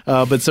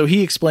 But so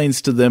he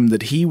explains to them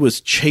that he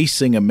was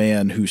chasing a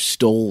man who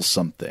stole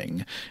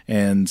something.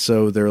 And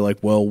so they're like,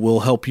 well, we'll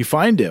help you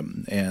find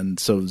him. And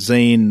so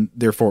Zane,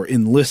 therefore,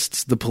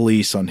 enlists the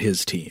police on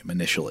his team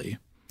initially.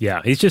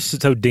 Yeah, he's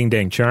just so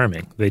ding-dang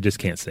charming. They just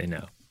can't say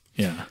no.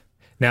 Yeah.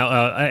 Now,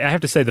 I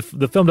have to say,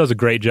 the film does a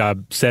great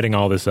job setting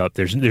all this up.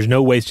 There's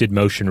no wasted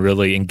motion,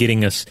 really, in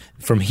getting us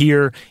from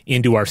here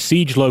into our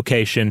siege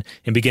location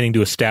and beginning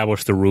to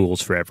establish the rules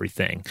for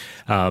everything.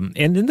 And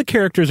then the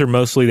characters are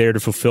mostly there to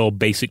fulfill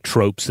basic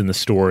tropes in the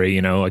story,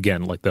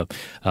 again, like the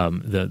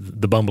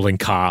bumbling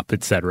cop,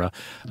 etc.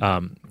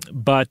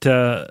 But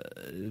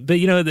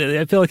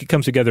I feel like it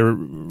comes together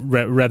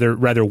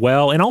rather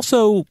well, and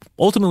also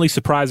ultimately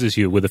surprises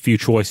you with a few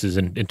choices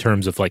in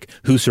terms of like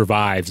who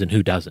survives and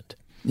who doesn't.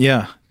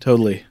 Yeah,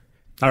 totally.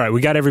 All right, we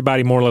got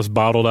everybody more or less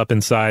bottled up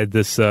inside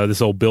this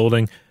old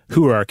building.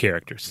 Who are our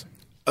characters?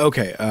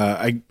 Okay,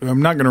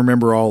 I'm not going to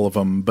remember all of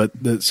them, but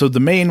so the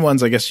main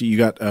ones, I guess you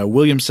got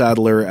William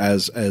Sadler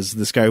as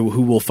this guy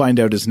who we'll find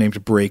out is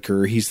named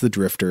Breaker. He's the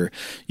drifter.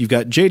 You've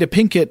got Jada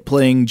Pinkett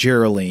playing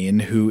Geraldine,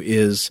 who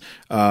is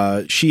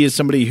she is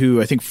somebody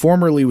who I think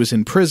formerly was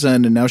in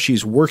prison, and now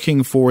she's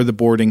working for the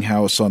boarding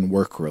house on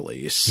work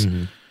release.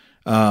 Mm-hmm.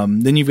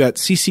 Then you've got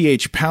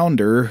CCH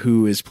Pounder,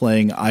 who is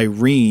playing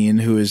Irene,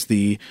 who is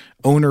the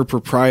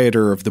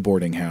owner-proprietor of the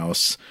boarding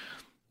house.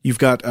 You've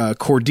got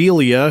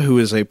Cordelia, who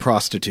is a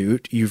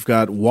prostitute. You've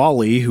got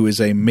Wally, who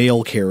is a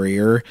mail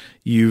carrier.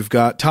 You've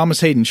got Thomas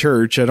Hayden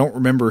Church. I don't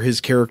remember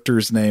his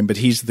character's name, but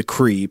he's the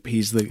creep.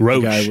 He's the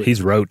Roach. guy.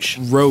 He's Roach.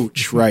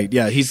 Roach, right.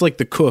 Yeah, he's like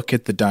the cook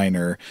at the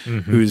diner,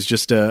 who's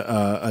just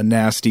a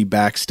nasty,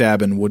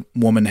 backstabbing,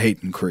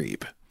 woman-hating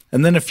creep.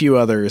 And then a few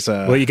others.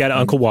 Well, you got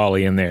Uncle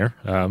Wally in there.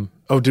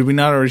 Did we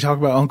not already talk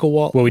about Uncle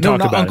Wally? Well, we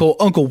talked about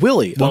Uncle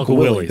Willie. Uncle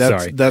Willie.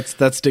 Sorry,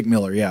 that's Dick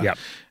Miller. Yeah. Yep.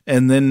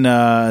 And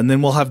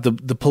then we'll have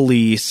the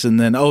police, and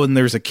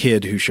there's a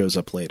kid who shows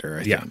up later.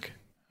 I think.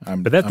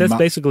 But that's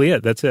basically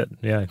it. That's it.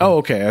 Yeah. Oh,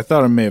 okay. I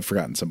thought I may have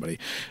forgotten somebody.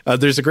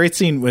 There's a great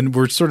scene when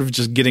we're sort of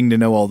just getting to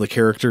know all the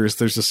characters.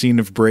 There's a scene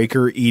of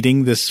Breaker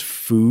eating this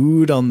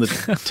food on the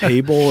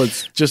table.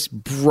 It's just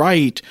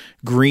bright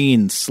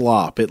green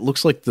slop. It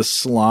looks like the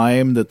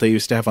slime that they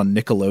used to have on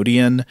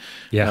Nickelodeon.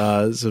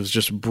 Yeah. So it's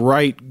just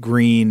bright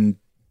green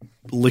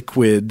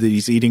liquid that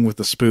he's eating with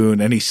a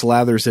spoon, and he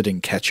slathers it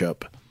in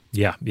ketchup.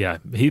 Yeah.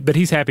 But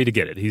he's happy to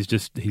get it.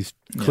 He's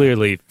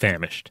clearly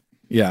famished.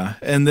 Yeah,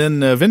 and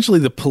then eventually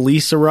the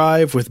police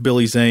arrive with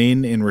Billy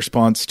Zane in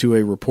response to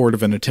a report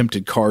of an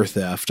attempted car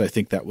theft. I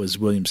think that was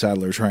William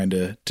Sadler trying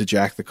to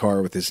jack the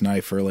car with his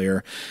knife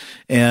earlier.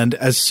 And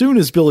as soon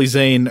as Billy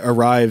Zane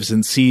arrives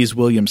and sees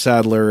William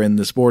Sadler in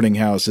this boarding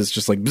house, it's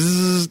just like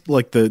bzzz,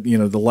 like the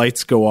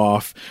lights go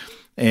off.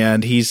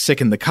 And he's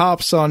sicking the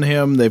cops on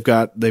him. They've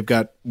got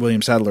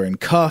William Sadler in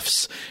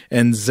cuffs,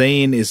 and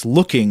Zane is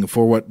looking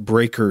for what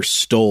Breaker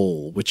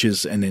stole, which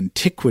is an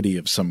antiquity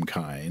of some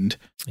kind.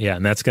 Yeah,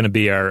 and that's going to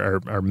be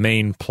our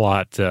main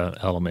plot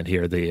element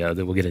here that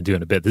we'll get into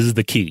in a bit. This is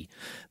the key.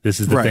 This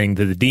is the thing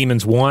that the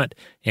demons want,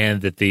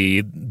 and that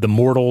the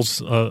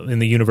mortals in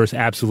the universe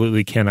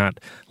absolutely cannot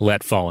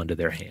let fall into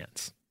their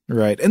hands.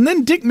 Right. And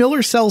then Dick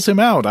Miller sells him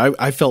out.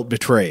 I felt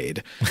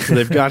betrayed. So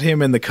they've got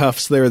him in the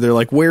cuffs there. They're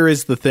like, where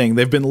is the thing?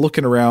 They've been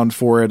looking around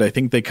for it. I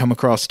think they come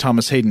across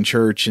Thomas Hayden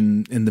Church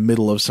in the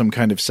middle of some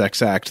kind of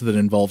sex act that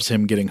involves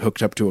him getting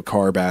hooked up to a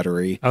car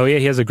battery. Oh, yeah.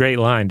 He has a great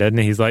line, doesn't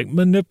he? He's like,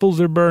 my nipples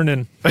are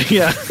burning.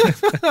 Yeah.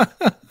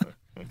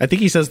 I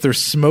think he says they're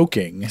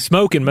smoking.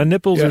 Smoking. My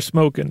nipples are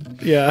smoking.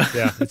 Yeah.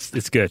 Yeah.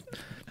 It's good.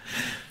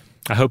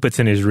 I hope it's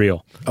in his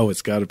reel. Oh,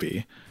 it's got to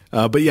be.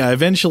 But yeah,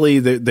 eventually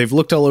they've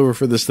looked all over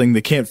for this thing.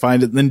 They can't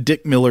find it. And then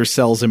Dick Miller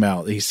sells him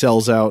out. He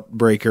sells out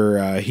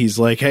Breaker. He's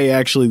like, hey,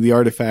 actually, the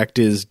artifact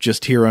is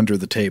just here under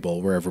the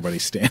table where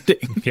everybody's standing.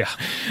 Yeah.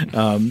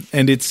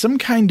 And it's some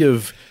kind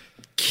of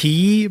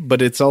key,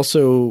 but it's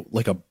also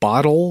like a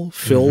bottle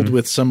filled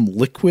with some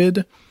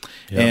liquid.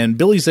 Yep. And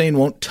Billy Zane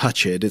won't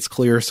touch it. It's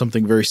clear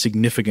something very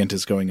significant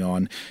is going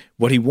on.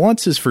 What he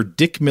wants is for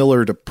Dick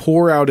Miller to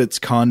pour out its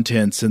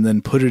contents and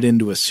then put it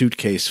into a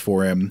suitcase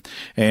for him.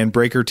 And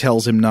Breaker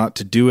tells him not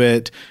to do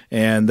it,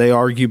 and they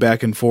argue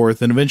back and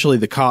forth. And eventually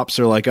the cops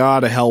are like,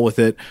 to hell with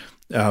it.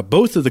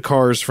 Both of the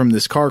cars from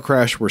this car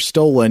crash were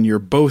stolen. You're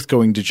both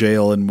going to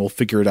jail, and we'll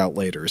figure it out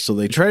later. So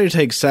they try to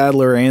take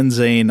Sadler and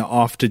Zane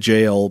off to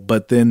jail,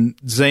 but then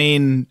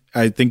Zane,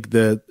 I think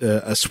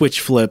a switch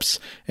flips,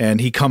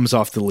 and he comes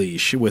off the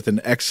leash with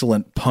an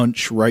excellent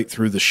punch right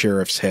through the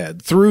sheriff's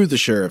head,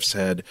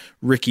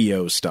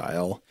 Ricky-O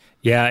style.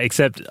 Yeah,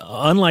 except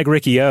unlike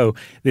Ricky O,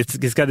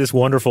 it's got this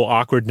wonderful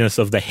awkwardness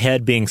of the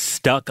head being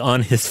stuck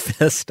on his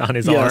fist, on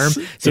his arm.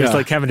 So it's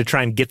like having to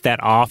try and get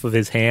that off of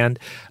his hand.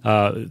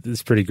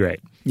 It's pretty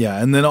great.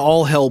 Yeah, and then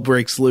all hell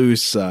breaks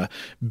loose.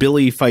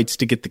 Billy fights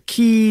to get the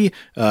key.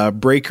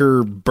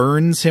 Breaker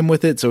burns him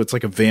with it, so it's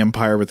like a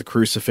vampire with a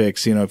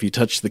crucifix. You know, if you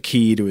touch the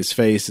key to his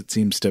face, it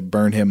seems to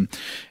burn him.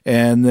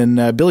 And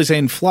then Billy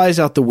Zane flies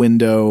out the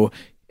window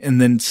and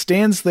then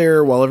stands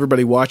there while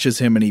everybody watches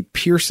him, and he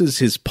pierces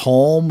his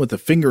palm with a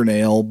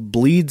fingernail,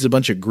 bleeds a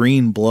bunch of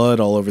green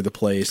blood all over the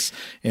place,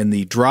 and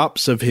the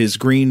drops of his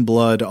green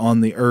blood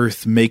on the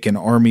earth make an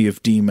army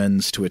of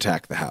demons to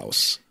attack the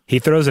house. He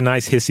throws a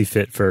nice hissy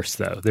fit first,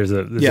 though. There's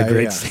a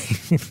great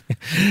scene.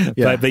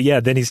 But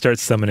then he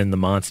starts summoning the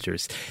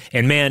monsters.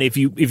 And man, if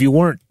you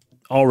weren't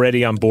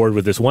already on board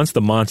with this, once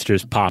the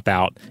monsters pop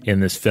out in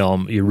this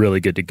film, you're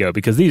really good to go,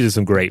 because these are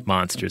some great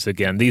monsters.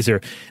 Again, these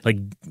are like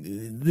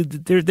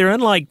they're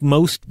unlike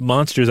most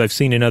monsters I've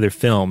seen in other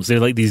films. They're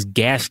like these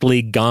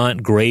ghastly,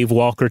 gaunt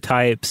gravewalker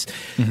types,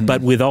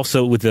 but with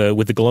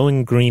the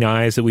glowing green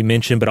eyes that we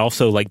mentioned, but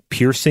also like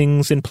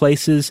piercings in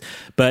places,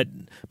 but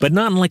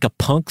not in like a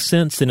punk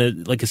sense, in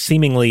a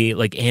seemingly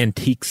like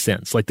antique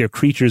sense, like they're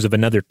creatures of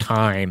another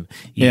time,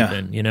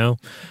 even, you know?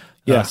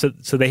 Yeah.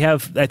 So they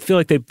have, I feel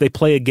like they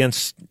play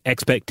against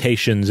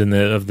expectations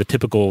of the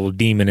typical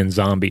demon and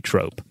zombie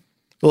trope.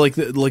 Well, like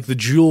the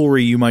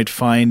jewelry you might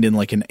find in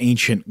like an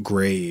ancient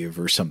grave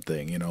or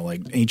something, you know,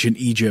 like ancient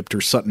Egypt or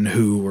Sutton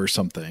Hoo or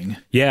something.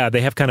 Yeah,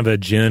 they have kind of a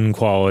djinn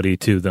quality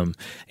to them,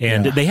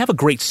 and they have a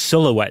great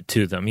silhouette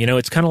to them. You know,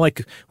 it's kind of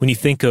like when you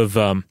think of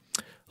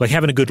like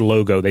having a good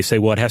logo, they say,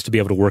 well, it has to be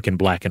able to work in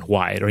black and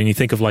white. Or when you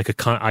think of like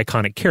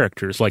iconic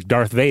characters like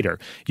Darth Vader,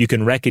 you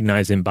can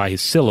recognize him by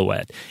his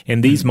silhouette.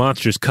 And these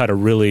monsters cut a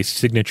really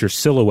signature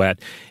silhouette,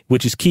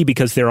 which is key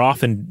because they're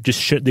often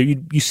just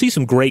you see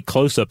some great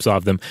close-ups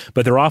of them,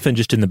 but they're often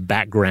just in the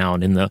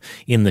background,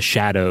 in the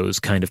shadows,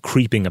 kind of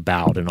creeping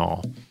about and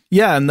all.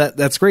 Yeah, and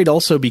that's great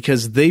also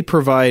because they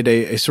provide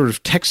a sort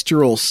of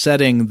textural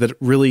setting that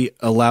really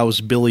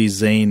allows Billy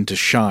Zane to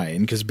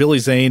shine, because Billy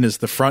Zane is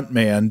the front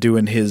man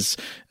doing his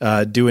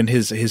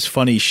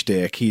funny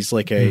shtick. He's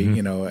like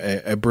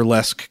a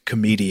burlesque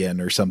comedian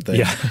or something.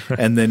 Yeah.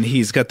 And then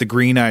he's got the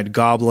green-eyed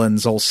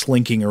goblins all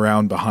slinking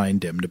around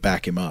behind him to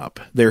back him up.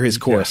 They're his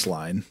chorus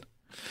line.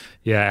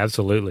 Yeah,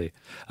 absolutely.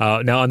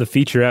 Now on the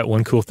featurette,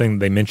 one cool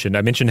thing I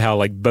mentioned how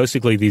like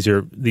basically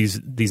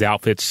these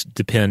outfits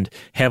depend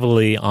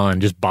heavily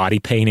on just body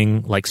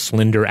painting, like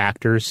slender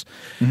actors.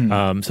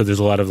 So there's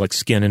a lot of like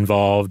skin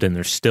involved, and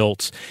there's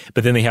stilts.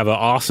 But then they have an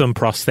awesome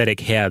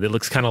prosthetic head that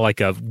looks kind of like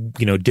a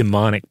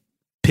demonic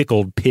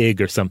pickled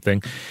pig or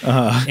something.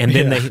 And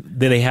then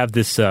they have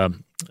this.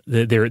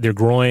 Their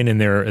groin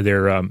and their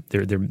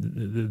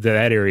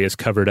that area is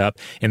covered up,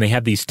 and they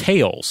have these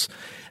tails.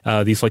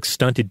 These like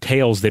stunted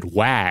tails that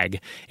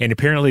wag, and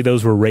apparently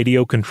those were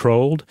radio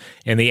controlled,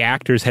 and the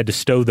actors had to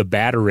stow the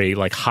battery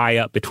like high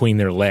up between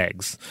their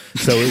legs.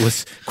 So it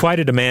was quite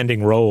a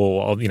demanding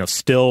role. You know,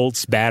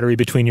 stilts, battery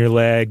between your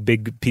leg,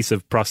 big piece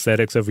of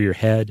prosthetics over your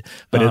head.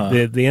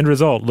 But the end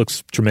result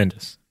looks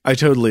tremendous. I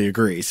totally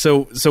agree.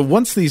 So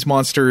once these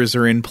monsters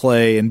are in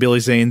play and Billy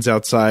Zane's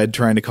outside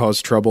trying to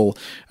cause trouble,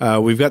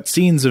 we've got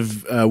scenes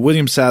of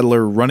William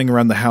Sadler running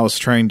around the house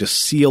trying to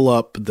seal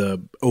up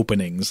the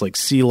openings, like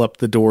seal up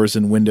the doors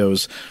and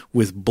windows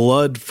with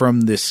blood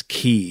from this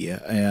key.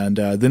 And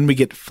then we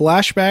get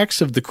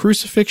flashbacks of the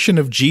crucifixion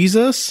of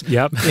Jesus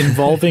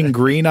involving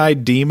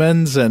green-eyed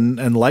demons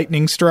and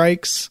lightning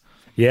strikes.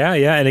 Yeah,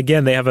 and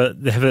again, it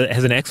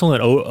has an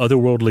excellent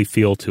otherworldly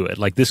feel to it.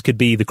 Like this could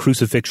be the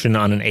crucifixion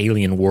on an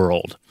alien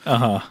world.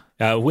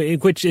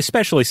 Which,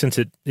 especially since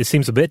it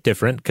seems a bit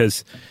different,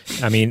 because,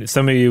 I mean,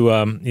 some of you,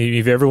 if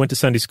you've ever went to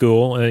Sunday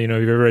school, if you've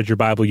ever read your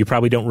Bible, you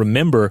probably don't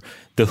remember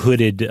the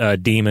hooded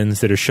demons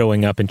that are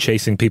showing up and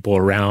chasing people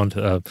around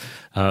at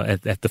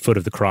the foot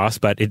of the cross,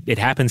 but it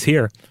happens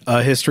here.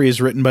 History is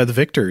written by the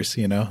victors,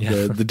 you know.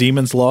 Yeah. The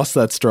demons lost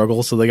that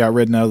struggle, so they got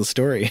written out of the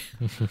story.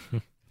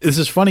 This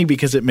is funny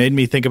because it made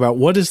me think about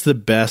what is the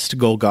best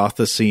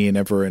Golgotha scene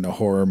ever in a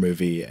horror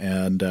movie.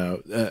 And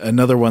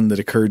another one that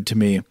occurred to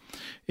me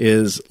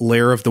is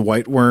Lair of the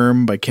White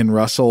Worm by Ken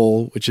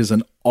Russell, which is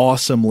an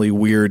awesomely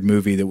weird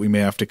movie that we may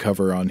have to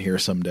cover on here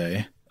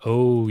someday.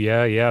 Oh,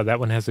 yeah, that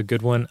one has a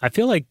good one. I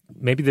feel like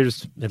maybe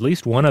there's at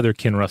least one other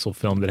Ken Russell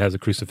film that has a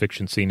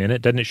crucifixion scene in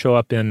it. Doesn't it show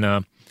up in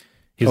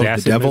his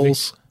Acid The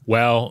Devils? Movie?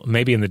 Well,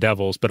 maybe in The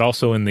Devils, but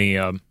also in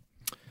the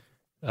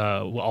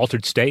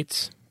Altered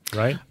States.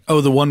 Right?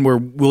 Oh, the one where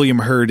William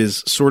Hurt is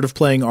sort of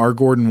playing R.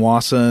 Gordon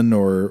Wasson,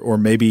 or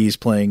maybe he's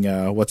playing,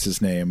 what's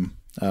his name?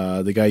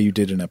 The guy you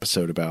did an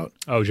episode about.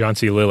 Oh, John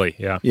C. Lilly,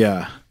 yeah.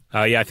 Yeah.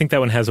 I think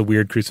that one has a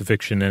weird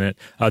crucifixion in it.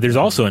 There's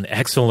also an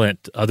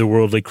excellent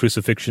otherworldly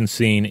crucifixion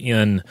scene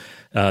in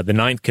The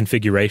Ninth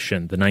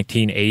Configuration, the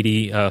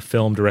 1980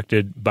 film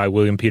directed by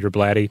William Peter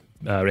Blatty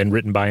and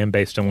written by him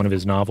based on one of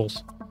his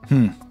novels.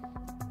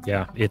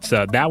 Yeah, it's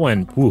that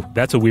one,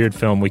 that's a weird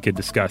film we could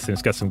discuss, and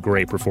it's got some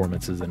great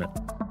performances in it.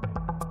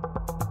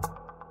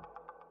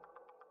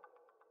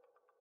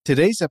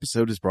 Today's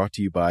episode is brought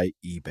to you by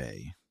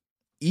eBay.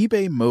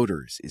 eBay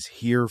Motors is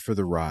here for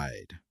the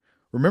ride.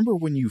 Remember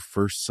when you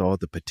first saw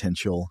the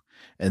potential?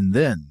 And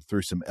then,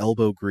 through some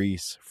elbow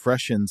grease,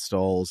 fresh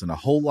installs, and a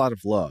whole lot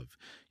of love,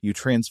 you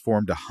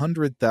transformed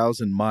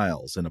 100,000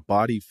 miles and a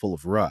body full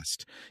of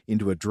rust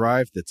into a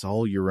drive that's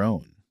all your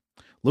own.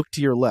 Look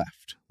to your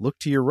left. Look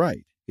to your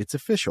right. It's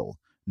official.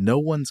 No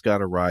one's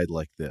got a ride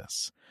like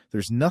this.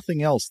 There's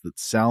nothing else that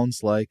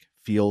sounds like,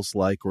 feels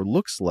like, or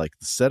looks like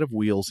the set of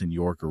wheels in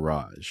your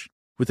garage.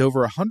 With over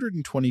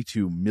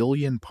 122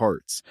 million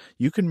parts,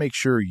 you can make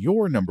sure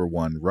your number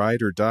one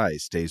ride or die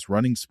stays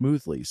running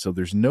smoothly, so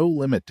there's no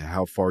limit to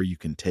how far you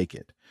can take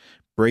it.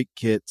 Brake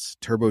kits,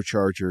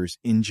 turbochargers,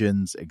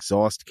 engines,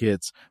 exhaust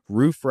kits,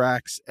 roof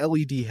racks,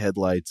 LED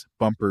headlights,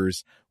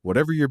 bumpers,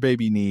 whatever your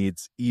baby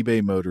needs,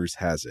 eBay Motors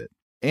has it.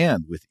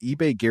 And with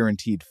eBay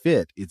Guaranteed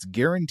Fit, it's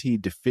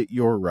guaranteed to fit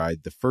your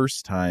ride the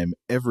first time,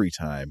 every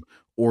time,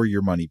 or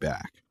your money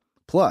back.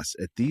 Plus,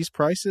 at these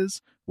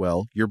prices,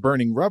 well, you're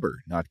burning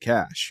rubber, not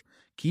cash.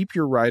 Keep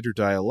your ride or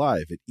die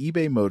alive at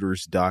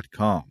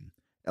ebaymotors.com.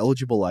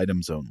 Eligible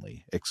items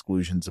only.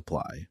 Exclusions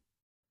apply.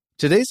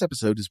 Today's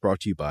episode is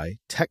brought to you by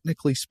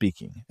Technically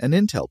Speaking, an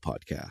Intel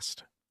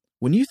podcast.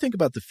 When you think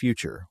about the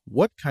future,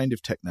 what kind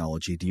of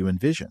technology do you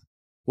envision?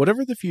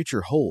 Whatever the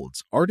future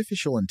holds,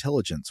 artificial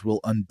intelligence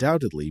will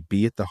undoubtedly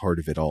be at the heart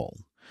of it all.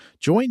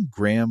 Join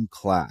Graham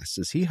Class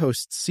as he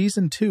hosts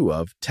Season 2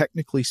 of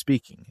Technically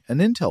Speaking, an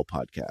Intel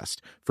podcast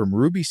from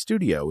Ruby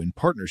Studio in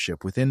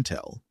partnership with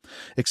Intel.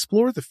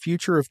 Explore the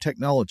future of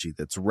technology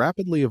that's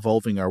rapidly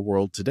evolving our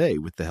world today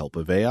with the help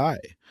of AI.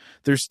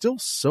 There's still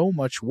so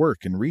much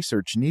work and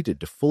research needed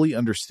to fully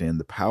understand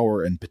the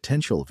power and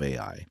potential of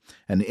AI,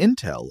 and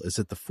Intel is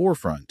at the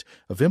forefront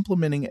of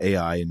implementing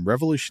AI in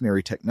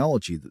revolutionary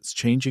technology that's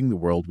changing the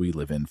world we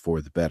live in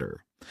for the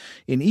better.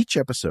 In each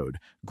episode,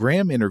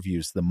 Graham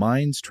interviews the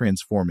minds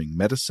transforming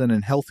medicine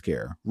and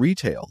healthcare,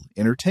 retail,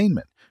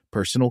 entertainment,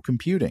 personal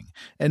computing,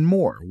 and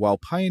more while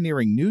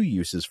pioneering new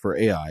uses for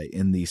AI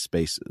in these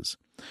spaces.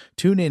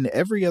 Tune in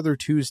every other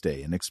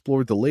Tuesday and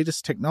explore the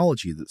latest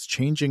technology that's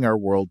changing our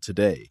world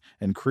today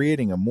and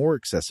creating a more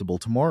accessible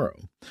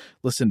tomorrow.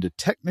 Listen to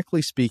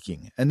Technically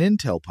Speaking, an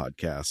Intel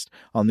podcast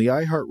on the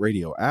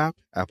iHeartRadio app,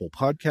 Apple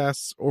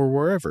Podcasts, or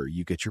wherever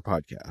you get your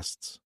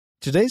podcasts.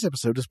 Today's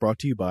episode is brought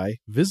to you by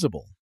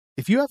Visible.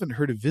 If you haven't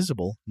heard of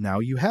Visible, now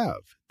you have.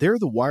 They're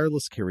the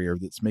wireless carrier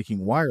that's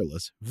making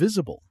wireless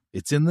visible.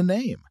 It's in the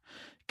name.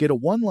 Get a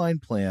one-line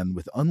plan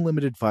with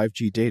unlimited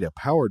 5G data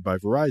powered by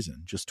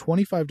Verizon, just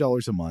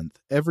 $25 a month,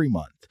 every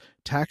month,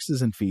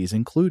 taxes and fees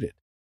included.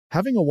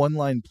 Having a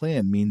one-line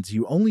plan means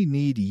you only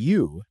need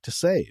you to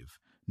save.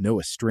 No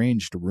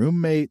estranged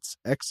roommates,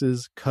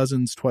 exes,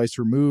 cousins twice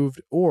removed,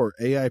 or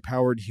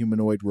AI-powered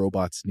humanoid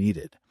robots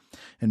needed.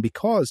 And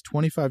because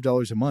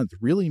 $25 a month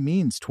really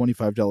means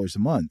 $25 a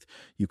month,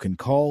 you can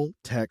call,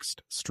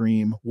 text,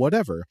 stream,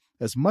 whatever,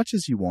 as much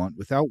as you want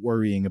without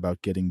worrying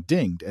about getting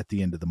dinged at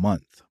the end of the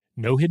month.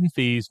 No hidden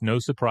fees, no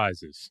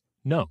surprises.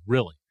 No,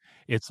 really.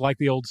 It's like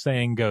the old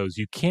saying goes,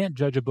 you can't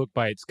judge a book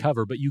by its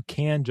cover, but you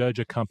can judge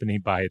a company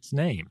by its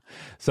name.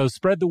 So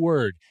spread the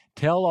word.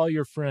 Tell all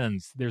your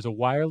friends there's a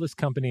wireless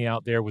company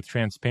out there with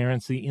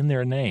transparency in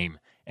their name,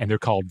 and they're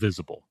called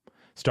Visible.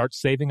 Start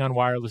saving on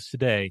wireless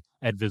today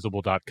at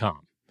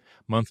Visible.com.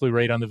 Monthly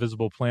rate on the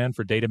Visible plan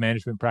for data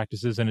management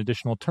practices and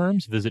additional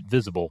terms, visit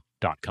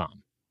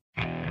Visible.com.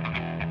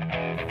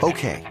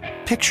 Okay,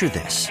 picture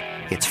this.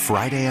 It's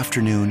Friday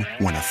afternoon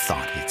when a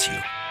thought hits you.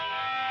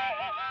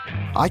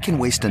 I can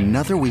waste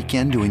another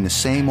weekend doing the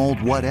same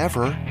old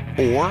whatever,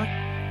 or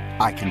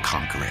I can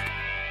conquer it.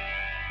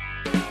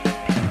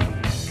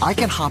 I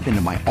can hop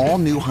into my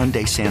all-new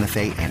Hyundai Santa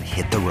Fe and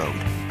hit the road.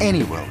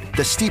 Any road.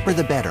 The steeper,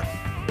 the better.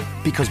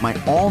 Because my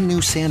all-new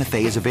Santa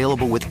Fe is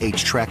available with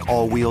H-Track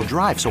all-wheel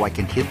drive, so I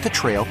can hit the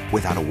trail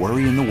without a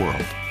worry in the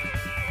world.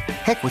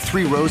 Heck, with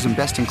 3 rows and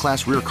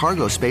best-in-class rear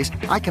cargo space,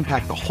 I can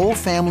pack the whole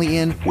family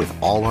in with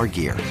all our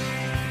gear.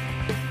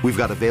 We've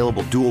got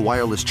available dual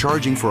wireless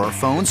charging for our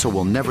phones, so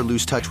we'll never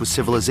lose touch with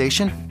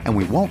civilization, and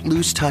we won't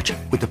lose touch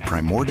with the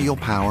primordial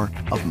power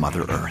of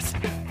Mother Earth.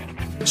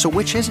 So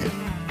which is it?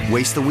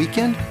 Waste the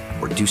weekend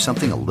or do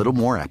something a little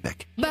more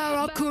epic?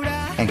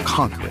 And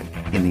conquer it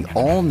in the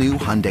all-new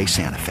Hyundai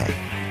Santa Fe.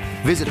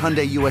 Visit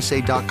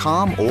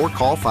HyundaiUSA.com or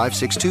call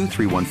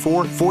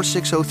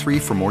 562-314-4603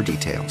 for more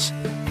details.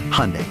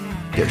 Hyundai,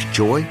 there's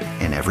joy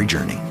in every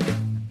journey.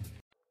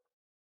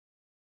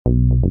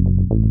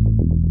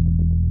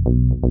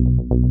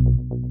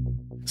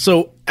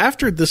 So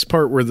after this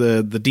part where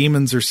the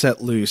demons are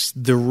set loose,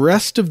 the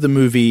rest of the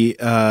movie,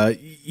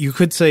 you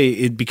could say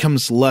it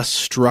becomes less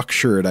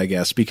structured, I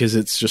guess, because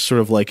it's just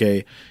sort of like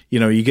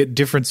you get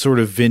different sort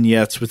of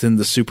vignettes within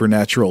the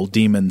supernatural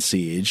demon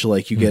siege.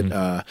 Like you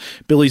get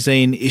Billy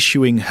Zane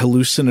issuing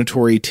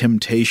hallucinatory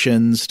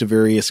temptations to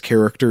various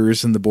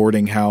characters in the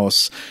boarding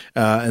house.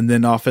 And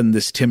then often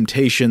this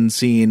temptation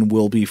scene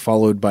will be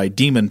followed by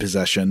demon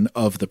possession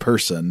of the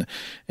person.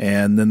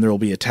 And then there will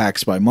be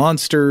attacks by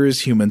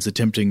monsters, humans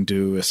attempting attempting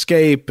to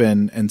escape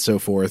and so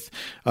forth,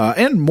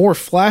 and more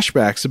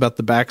flashbacks about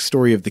the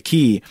backstory of the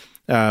key.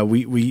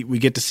 We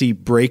get to see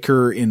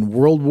Breaker in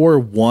World War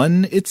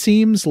I, it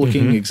seems,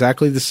 looking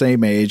exactly the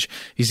same age.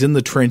 He's in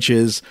the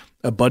trenches.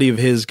 A buddy of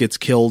his gets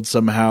killed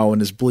somehow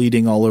and is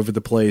bleeding all over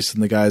the place.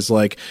 And the guy's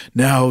like,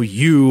 now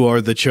you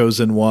are the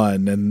chosen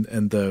one.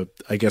 And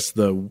I guess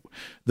the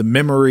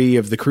memory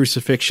of the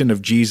crucifixion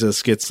of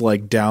Jesus gets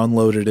like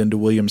downloaded into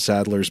William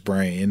Sadler's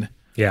brain.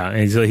 Yeah,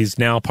 and he's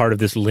now part of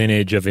this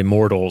lineage of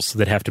immortals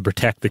that have to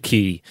protect the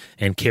key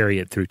and carry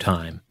it through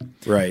time.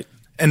 Right.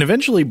 And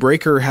eventually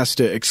Breaker has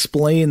to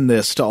explain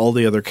this to all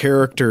the other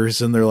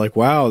characters, and they're like,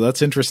 wow,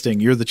 that's interesting.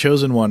 You're the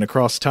chosen one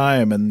across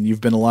time, and you've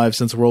been alive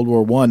since World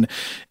War I.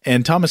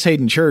 And Thomas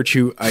Hayden Church,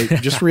 who I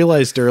just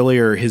realized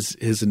earlier his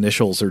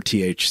initials are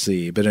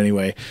THC. But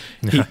anyway,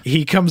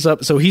 he comes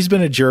up. So he's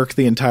been a jerk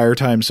the entire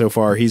time so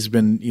far. He's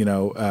been,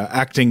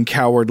 acting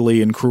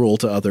cowardly and cruel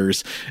to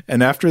others.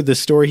 And after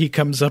this story, he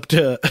comes up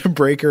to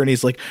Breaker, and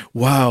he's like,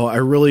 wow, I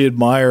really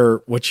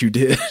admire what you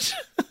did.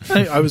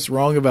 I was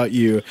wrong about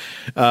you.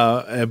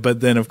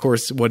 But then, of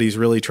course, what he's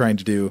really trying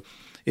to do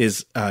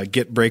is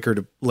get Breaker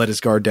to let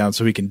his guard down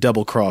so he can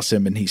double cross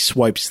him, and he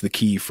swipes the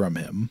key from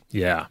him.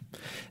 Yeah.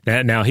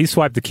 Now he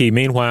swiped the key.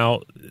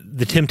 Meanwhile,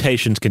 the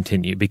temptations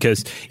continue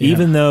because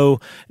even though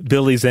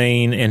Billy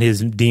Zane and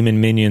his demon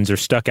minions are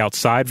stuck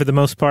outside for the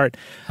most part,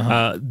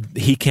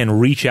 he can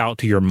reach out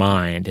to your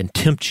mind and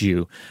tempt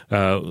you,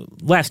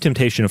 Last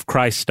Temptation of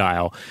Christ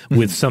style,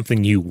 with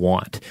something you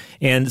want.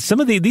 And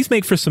some of these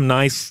make for some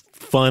nice,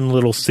 fun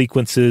little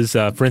sequences.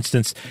 For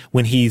instance,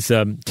 when he's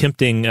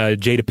tempting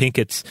Jada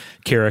Pinkett's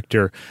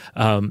character,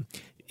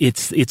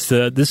 this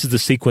is the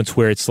sequence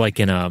where it's like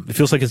it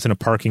feels like it's in a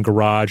parking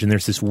garage, and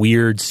there's this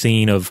weird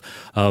scene of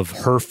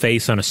her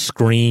face on a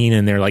screen,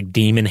 and they're like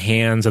demon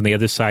hands on the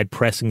other side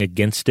pressing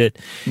against it.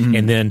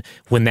 And then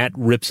when that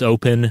rips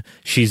open,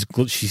 she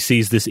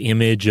sees this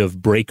image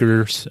of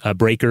Breaker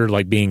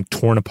like being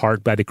torn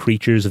apart by the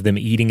creatures, of them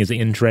eating his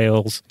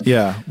entrails.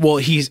 Yeah. Well,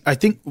 I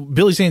think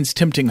Billy Zane's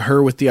tempting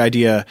her with the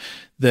idea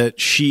that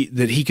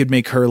he could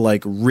make her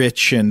like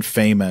rich and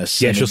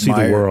famous. Yeah, she'll see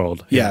the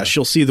world. Yeah,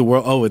 she'll see the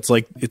world. Oh, it's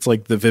like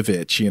the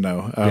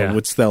Vivitch,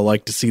 wouldst thou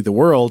like to see the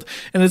world?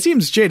 And it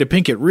seems Jada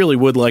Pinkett really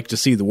would like to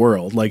see the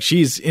world. Like,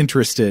 she's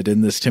interested in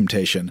this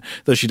temptation,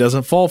 though she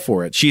doesn't fall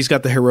for it. She's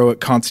got the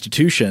heroic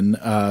constitution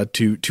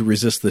to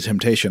resist the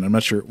temptation. I'm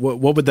not sure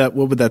what would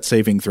that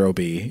saving throw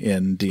be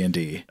in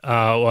D&D.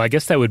 Well, I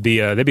guess that would be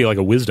that'd be like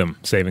a wisdom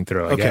saving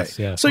throw. I guess.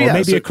 Yeah. So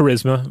maybe a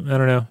charisma. I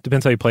don't know.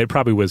 Depends how you play it.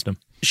 Probably wisdom.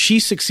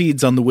 She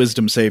succeeds on the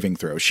wisdom saving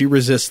throw. She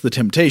resists the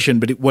temptation,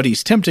 but what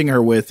he's tempting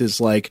her with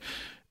is like,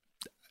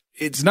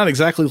 it's not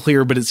exactly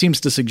clear, but it seems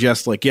to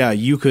suggest like, yeah,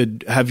 you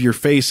could have your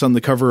face on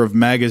the cover of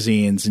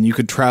magazines and you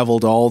could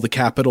travel to all the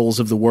capitals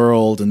of the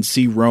world and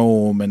see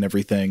Rome and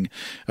everything.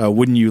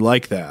 Wouldn't you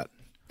like that?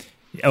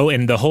 Oh,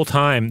 and the whole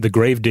time, the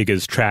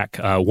Gravediggers track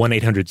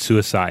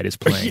 1-800-SUICIDE is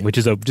playing, which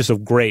is just a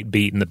great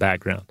beat in the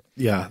background.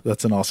 Yeah,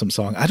 that's an awesome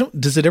song.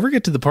 Does it ever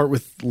get to the part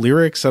with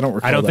lyrics? I don't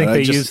recall. I don't think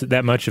they use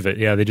that much of it.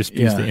 Yeah, they just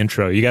use the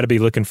intro. You got to be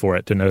looking for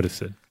it to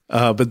notice it.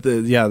 But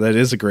that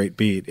is a great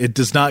beat. It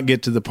does not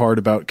get to the part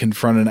about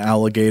confront an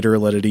alligator,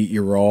 let it eat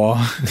you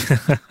raw.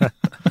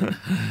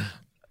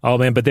 Oh,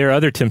 man, but there are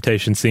other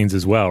temptation scenes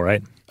as well,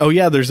 right? Oh,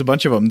 yeah, there's a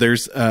bunch of them.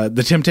 There's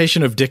the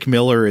temptation of Dick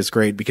Miller is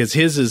great because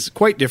his is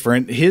quite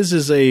different. His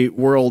is a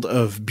world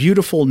of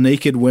beautiful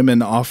naked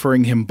women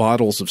offering him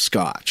bottles of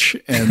scotch.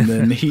 And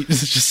then he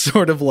just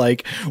sort of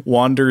like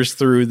wanders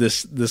through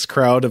this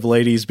crowd of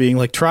ladies being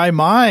like, try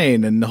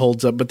mine, and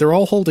holds up. But they're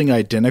all holding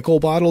identical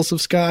bottles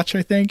of scotch,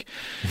 I think.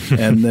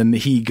 And then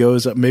he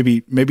goes up.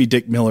 Maybe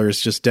Dick Miller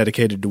is just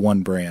dedicated to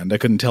one brand. I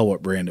couldn't tell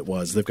what brand it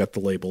was. They've got the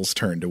labels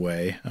turned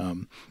away.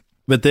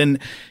 But then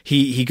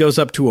he goes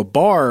up to a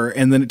bar,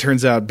 and then it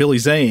turns out Billy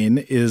Zane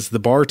is the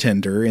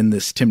bartender in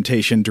this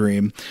temptation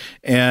dream.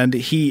 And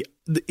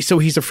so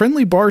he's a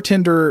friendly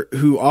bartender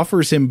who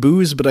offers him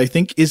booze, but I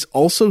think is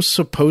also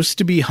supposed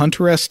to be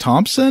Hunter S.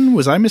 Thompson.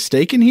 Was I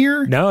mistaken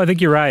here? No, I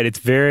think you're right. It's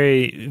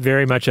very,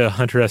 very much a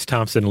Hunter S.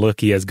 Thompson look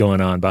he has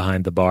going on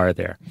behind the bar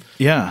there.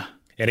 Yeah.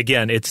 And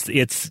again, it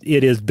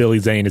is Billy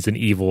Zane as an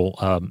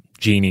evil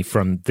genie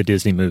from the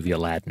Disney movie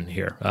Aladdin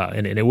here.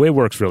 And it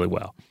works really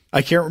well.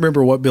 I can't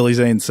remember what Billy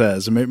Zane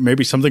says.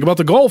 Maybe something about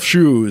the golf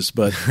shoes,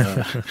 but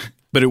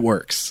but it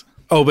works.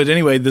 Oh, but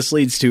anyway, this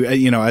leads to,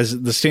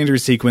 as the standard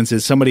sequence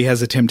is somebody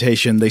has a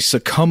temptation. They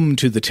succumb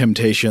to the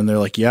temptation. They're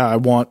like, yeah, I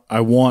want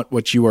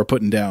what you are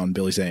putting down,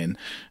 Billy Zane.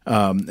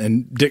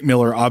 And Dick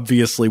Miller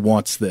obviously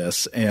wants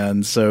this.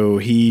 And so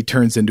he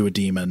turns into a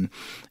demon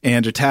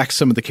and attacks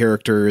some of the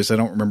characters. I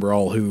don't remember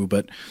all who,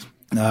 but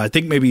I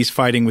think maybe he's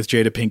fighting with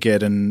Jada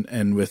Pinkett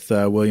and with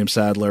William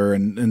Sadler,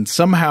 and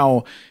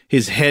somehow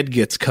his head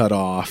gets cut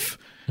off.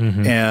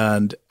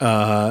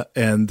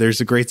 And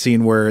there's a great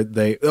scene where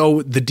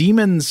the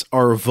demons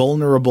are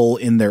vulnerable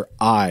in their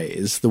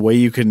eyes. The way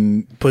you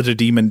can put a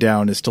demon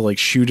down is to like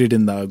shoot it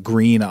in the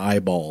green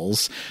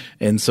eyeballs.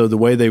 And so the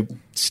way they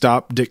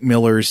stop Dick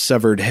Miller's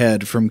severed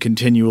head from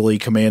continually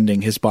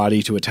commanding his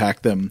body to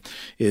attack them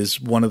is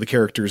one of the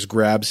characters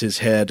grabs his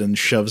head and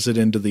shoves it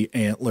into the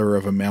antler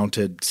of a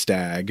mounted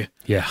stag.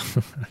 Yeah.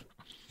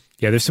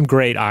 Yeah, there's some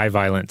great eye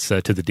violence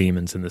to the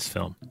demons in this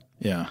film.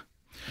 Yeah.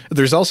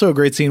 There's also a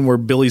great scene where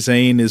Billy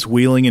Zane is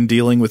wheeling and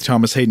dealing with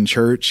Thomas Hayden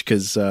Church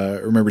because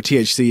remember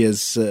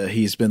THC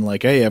he's been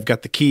like, hey, I've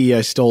got the key,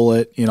 I stole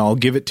it, I'll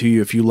give it to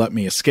you if you let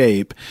me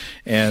escape.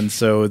 And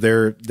so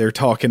they're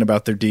talking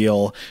about their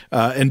deal.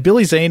 And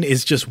Billy Zane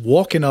is just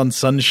walking on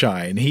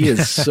sunshine. He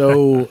is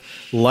so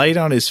light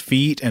on his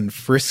feet and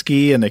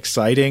frisky and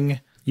exciting.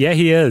 Yeah,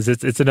 he is.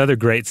 It's another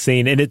great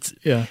scene, and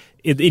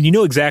and you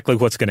know exactly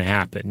what's going to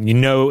happen,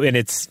 and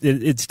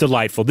it's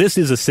delightful. This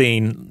is a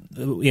scene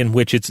in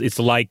which it's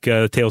like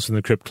Tales from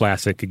the Crypt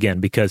classic again,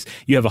 because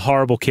you have a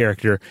horrible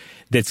character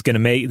that's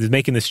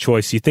making this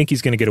choice. You think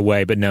he's going to get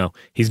away, but no,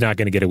 he's not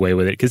going to get away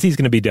with it because he's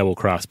going to be double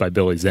crossed by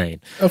Billy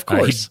Zane. Of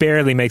course, he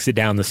barely makes it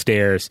down the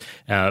stairs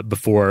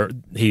before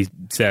he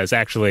says,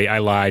 "Actually, I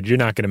lied. You're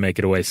not going to make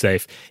it away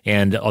safe."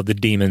 And the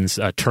demons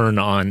turn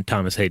on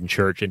Thomas Hayden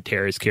Church and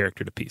tear his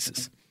character to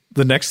pieces.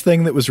 The next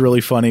thing that was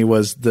really funny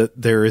was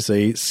that there is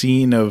a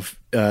scene of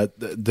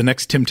the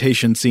next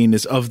temptation scene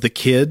is of the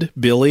kid,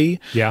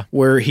 Billy,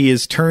 where he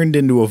is turned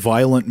into a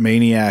violent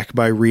maniac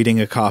by reading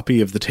a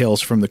copy of the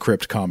Tales from the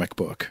Crypt comic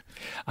book.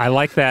 I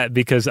like that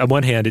because on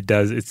one hand it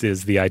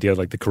is the idea of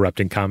like the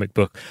corrupting comic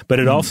book, but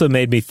it also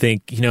made me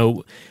think,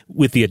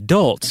 with the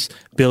adults,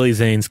 Billy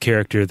Zane's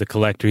character, the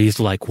collector, he's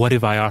like, what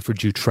if I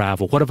offered you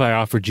travel? What if I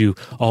offered you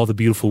all the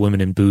beautiful women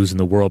and booze in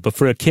the world? But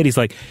for a kid, he's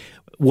like,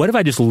 what if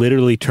I just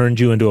literally turned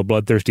you into a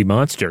bloodthirsty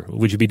monster?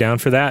 Would you be down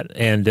for that?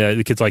 And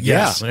the kid's like,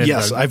 yes,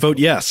 I vote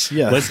yes.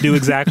 Yeah. Let's do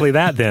exactly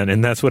that then.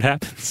 And that's what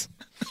happens.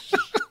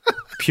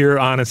 Pure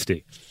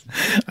honesty.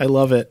 I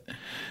love it.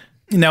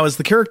 Now, as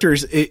the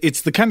characters,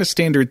 it's the kind of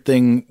standard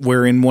thing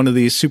where in one of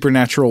these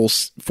supernatural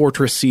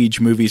Fortress Siege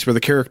movies where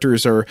the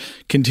characters are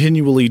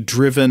continually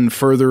driven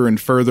further and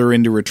further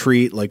into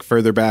retreat, like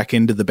further back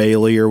into the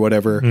Bailey or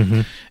whatever.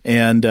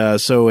 And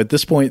so at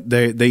this point,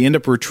 they end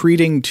up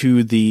retreating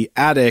to the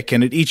attic,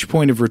 and at each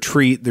point of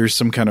retreat, there's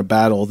some kind of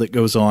battle that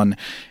goes on.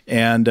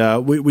 And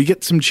we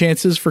get some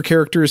chances for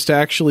characters to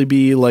actually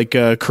be like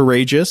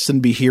courageous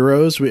and be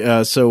heroes.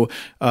 So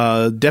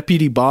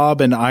Deputy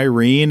Bob and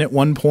Irene at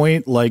one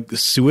point, like,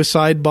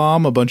 suicide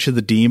bomb a bunch of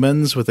the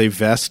demons with a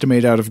vest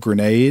made out of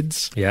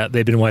grenades. Yeah,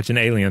 they've been watching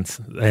Aliens.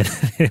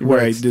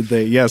 Right, did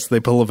they? Yes,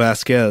 they pull a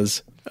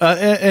Vasquez.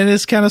 And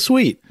it's kind of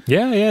sweet.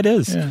 Yeah, it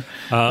is. Yeah.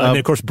 And then,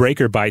 of course,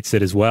 Breaker bites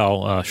it as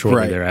well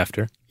shortly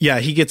thereafter. Yeah,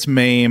 he gets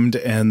maimed,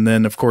 and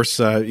then, of course,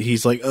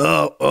 he's like,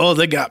 oh,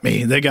 they got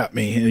me.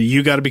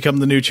 You got to become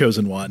the new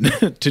chosen one,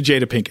 to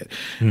Jada Pinkett.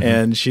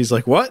 And she's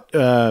like, what?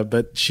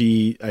 But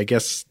she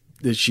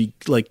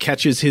like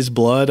catches his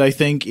blood, I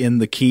think, in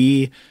the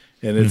key.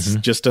 And it's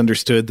just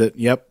understood that,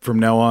 yep, from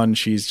now on,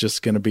 she's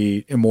just going to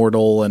be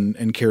immortal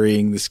and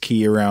carrying this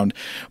key around.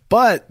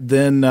 But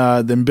then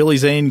Billy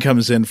Zane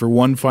comes in for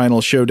one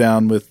final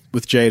showdown with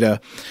Jada.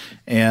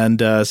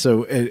 And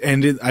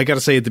I got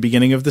to say, at the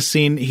beginning of the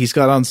scene, he's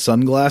got on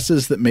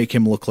sunglasses that make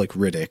him look like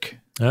Riddick.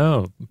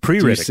 Oh,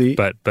 pre-Riddick,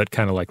 but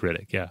kind of like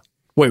Riddick, yeah.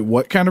 Wait,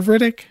 what kind of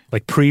Riddick?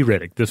 Like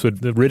pre-Riddick.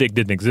 The Riddick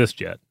didn't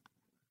exist yet,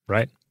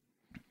 right?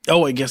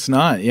 Oh, I guess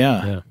not,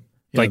 yeah.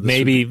 Like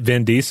maybe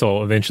Vin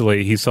Diesel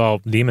eventually, he saw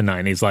Demon Knight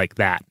and he's like,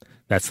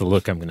 that's the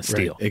look I'm going to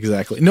steal. Right,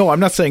 exactly. No,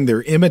 I'm not saying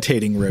they're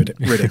imitating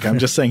Riddick. I'm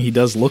just saying he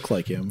does look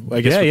like him.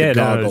 I guess with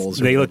the goggles.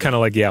 They look kind of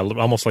like,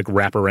 almost like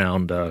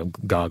wraparound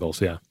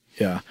goggles, yeah.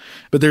 Yeah.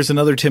 But there's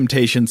another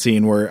temptation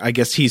scene where I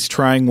guess he's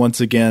trying once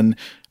again.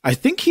 I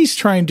think he's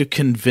trying to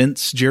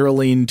convince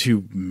Geraldine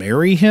to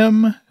marry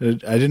him.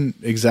 I didn't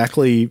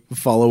exactly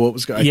follow what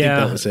was going on. I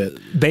think that was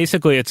it.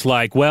 Basically, it's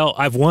like, well,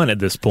 I've won at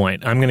this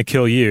point. I'm going to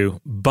kill you,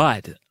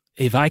 but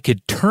if I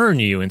could turn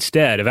you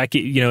instead,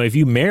 if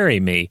you marry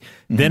me,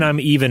 then I'm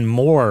even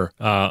more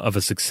of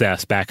a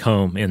success back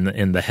home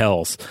in the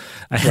hells.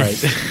 Right.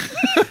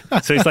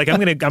 So he's like, I'm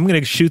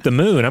gonna shoot the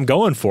moon. I'm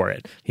going for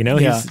it.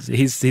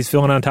 He's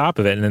feeling on top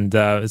of it,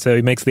 and so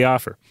he makes the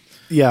offer.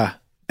 Yeah.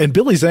 And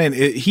Billy Zane,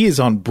 he is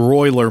on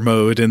broiler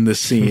mode in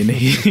this scene.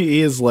 He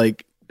is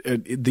like,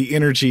 the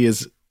energy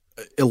is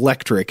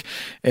electric,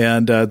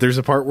 and there's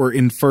a part where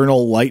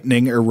infernal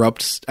lightning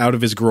erupts out of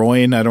his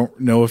groin. I don't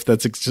know if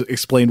that's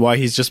explained why.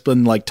 He's just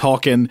been like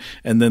talking,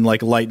 and then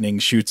like lightning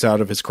shoots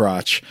out of his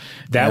crotch.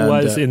 That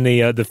was in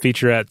the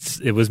featurettes.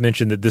 It was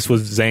mentioned that this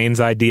was Zane's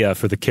idea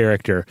for the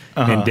character,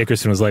 and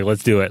Dickerson was like,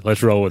 "Let's do it.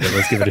 Let's roll with it.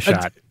 Let's give it a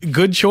shot."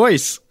 Good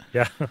choice.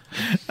 Yeah.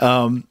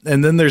 And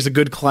then there's a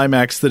good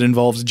climax that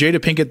involves Jada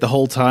Pinkett the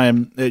whole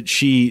time.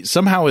 She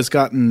somehow has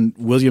gotten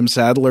William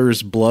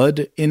Sadler's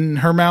blood in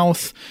her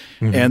mouth.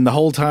 Mm-hmm. And the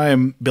whole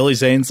time, Billy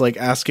Zane's like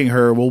asking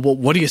her, well,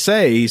 what do you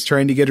say? He's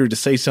trying to get her to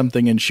say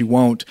something and she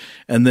won't.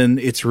 And then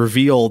it's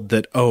revealed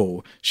that,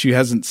 she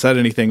hasn't said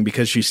anything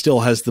because she still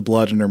has the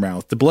blood in her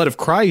mouth. The blood of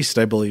Christ,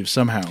 I believe,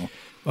 somehow.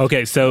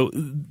 Okay, so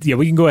yeah,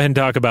 we can go ahead and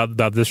talk about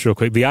this real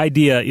quick. The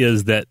idea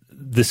is that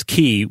this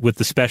key with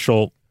the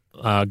special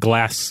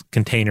glass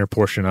container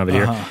portion of it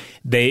here,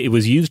 it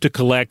was used to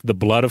collect the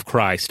blood of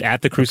Christ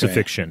at the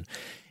crucifixion.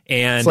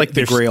 And it's like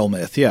the Grail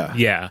myth, yeah.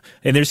 Yeah,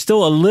 and there's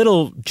still a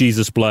little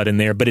Jesus blood in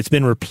there, but it's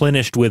been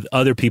replenished with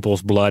other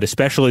people's blood,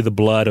 especially the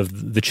blood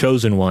of the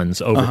chosen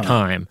ones over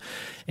time.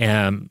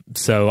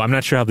 So I'm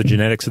not sure how the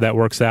genetics of that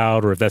works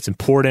out, or if that's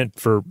important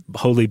for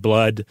holy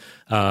blood,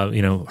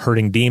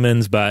 hurting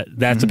demons, but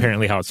that's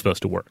apparently how it's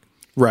supposed to work.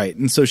 Right,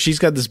 and so she's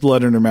got this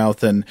blood in her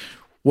mouth, and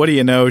what do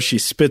you know? She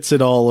spits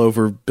it all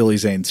over Billy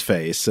Zane's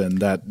face, and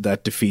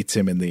that defeats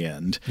him in the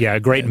end. Yeah,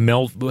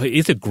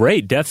 it's a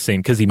great death scene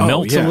because he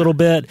melts a little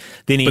bit.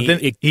 Then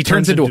he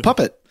turns into a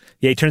puppet.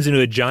 Yeah, he turns into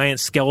a giant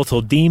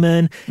skeletal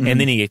demon, and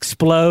then he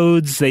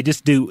explodes. They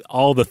just do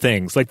all the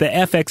things. Like the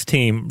FX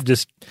team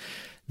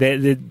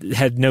they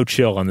had no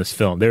chill on this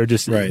film. They were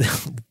just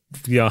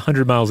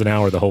 100 miles an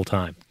hour the whole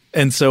time.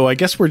 And so I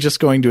guess we're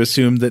just going to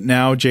assume that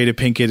now Jada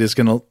Pinkett is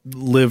going to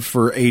live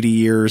for 80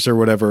 years or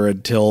whatever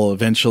until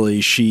eventually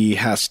she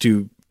has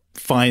to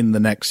find the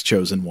next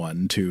chosen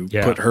one to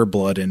put her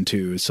blood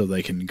into so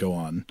they can go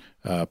on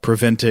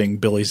preventing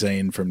Billy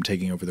Zane from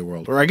taking over the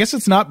world. Or I guess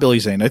it's not Billy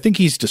Zane. I think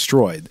he's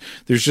destroyed.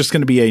 There's just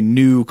going to be a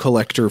new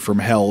collector from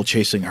hell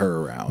chasing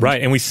her around.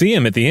 Right, and we see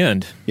him at the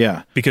end.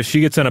 Yeah. Because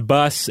she gets on a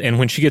bus, and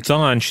when she gets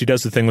on, she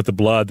does the thing with the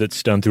blood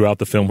that's done throughout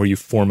the film where you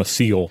form a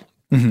seal.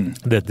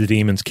 Mm-hmm. That the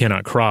demons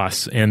cannot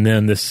cross, and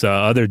then this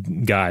other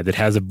guy that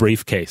has a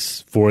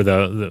briefcase for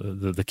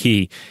the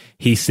key,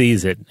 he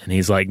sees it and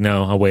he's like,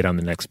 "No, I'll wait on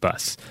the next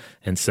bus."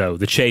 And so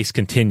the chase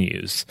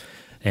continues,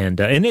 and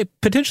it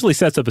potentially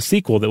sets up a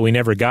sequel that we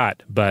never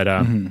got. But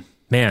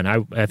man,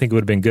 I think it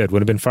would have been good.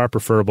 Would have been far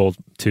preferable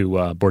to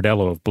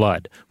Bordello of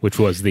Blood, which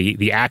was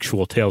the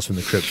actual Tales from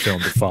the Crypt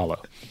film to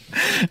follow.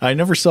 I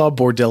never saw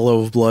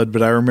Bordello of Blood,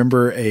 but I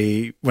remember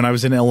when I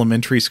was in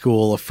elementary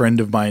school, a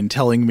friend of mine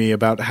telling me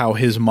about how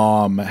his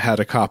mom had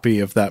a copy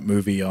of that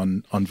movie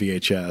on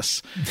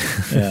VHS.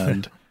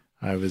 And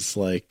I was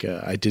like,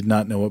 I did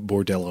not know what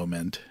Bordello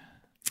meant.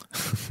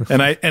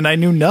 And I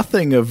knew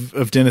nothing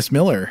of Dennis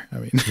Miller. I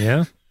mean,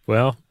 yeah,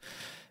 well,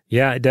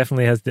 yeah, it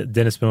definitely has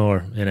Dennis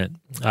Miller in it.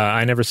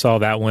 I never saw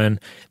that one.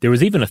 There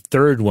was even a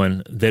third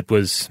one that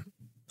was,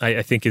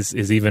 I think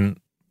is even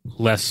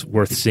less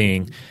worth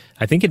seeing.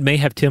 I think it may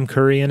have Tim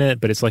Curry in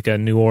it, but it's like a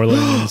New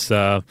Orleans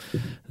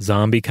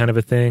zombie kind of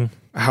a thing.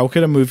 How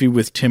could a movie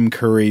with Tim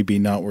Curry be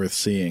not worth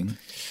seeing?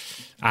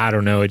 I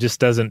don't know. It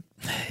just doesn't.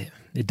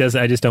 It does.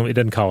 It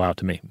doesn't call out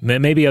to me.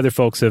 Maybe other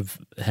folks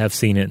have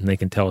seen it and they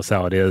can tell us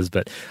how it is.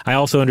 But I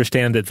also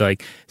understand that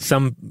like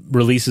some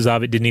releases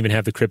of it didn't even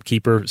have the Crypt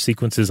Keeper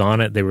sequences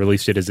on it. They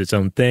released it as its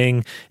own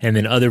thing, and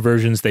then other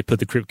versions they put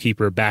the Crypt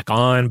Keeper back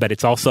on. But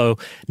it's also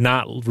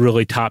not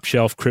really top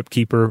shelf Crypt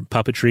Keeper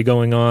puppetry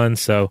going on.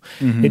 So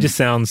it just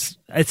sounds.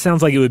 It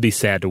sounds like it would be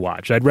sad to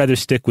watch. I'd rather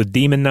stick with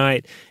Demon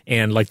Knight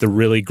and like the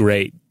really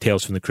great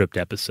Tales from the Crypt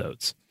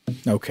episodes.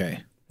 Okay.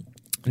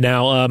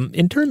 Now,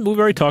 in turn, we've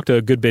already talked a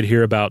good bit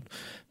here about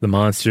the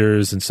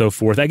monsters and so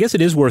forth. I guess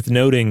it is worth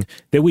noting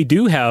that we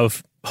do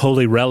have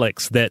holy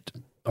relics that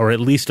are at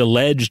least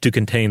alleged to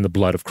contain the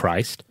blood of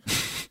Christ.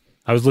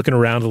 I was looking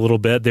around a little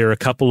bit. There are a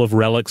couple of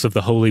relics of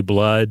the holy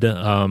blood.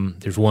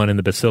 There's one in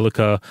the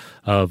Basilica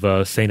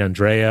of St.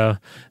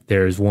 Andrea.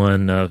 There's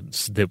one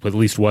that at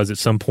least was at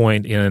some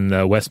point in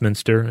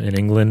Westminster in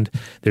England.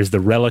 There's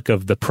the relic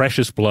of the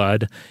precious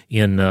blood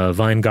in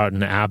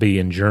Weingarten Abbey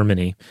in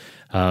Germany.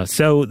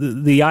 So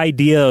the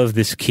idea of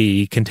this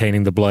key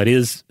containing the blood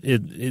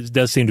it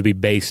does seem to be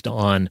based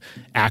on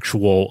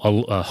actual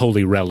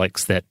holy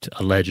relics that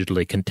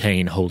allegedly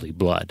contain holy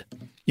blood.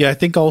 Yeah, I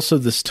think also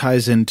this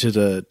ties into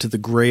the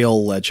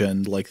Grail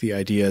legend, like the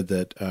idea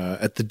that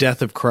at the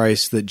death of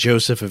Christ, that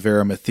Joseph of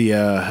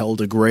Arimathea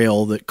held a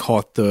Grail that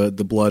caught the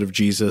blood of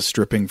Jesus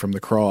dripping from the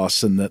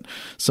cross, and that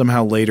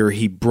somehow later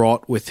he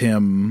brought with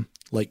him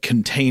like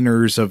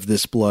containers of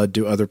this blood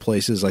to other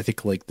places. I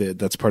think like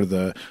that's part of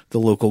the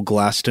local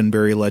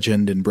Glastonbury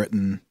legend in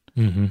Britain.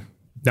 Mm-hmm.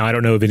 Now, I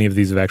don't know if any of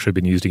these have actually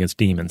been used against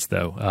demons,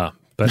 though,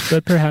 but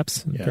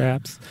perhaps,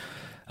 perhaps.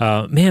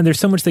 Man, there's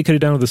so much they could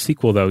have done with the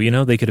sequel, though. You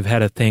know, they could have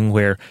had a thing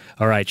where,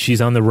 all right, she's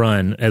on the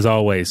run, as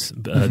always.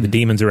 The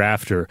demons are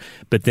after her.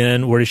 But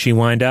then where does she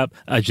wind up?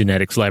 A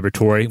genetics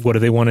laboratory. What do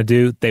they want to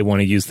do? They want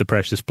to use the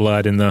precious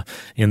blood in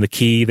the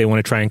key. They want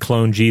to try and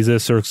clone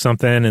Jesus or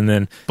something, and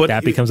then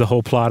that becomes a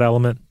whole plot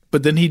element.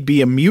 But then he'd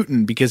be a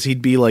mutant because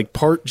he'd be like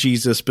part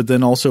Jesus, but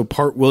then also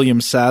part William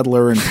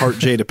Sadler and part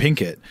Jada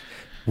Pinkett.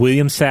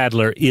 William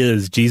Sadler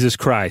is Jesus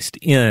Christ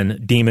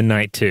in Demon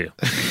Knight 2.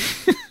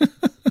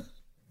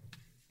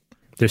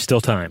 There's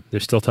still time.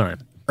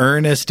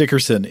 Ernest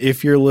Dickerson,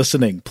 if you're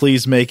listening,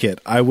 please make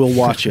it. I will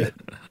watch it.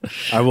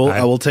 I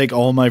will take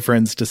all my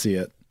friends to see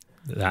it.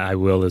 I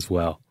will as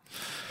well.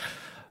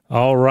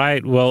 All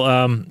right.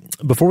 Well,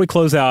 before we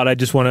close out, I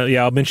just want to,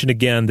 I'll mention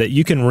again that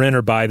you can rent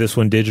or buy this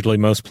one digitally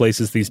most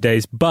places these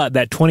days, but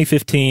that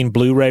 2015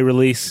 Blu-ray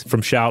release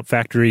from Shout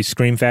Factory,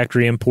 Scream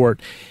Factory import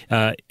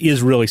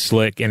is really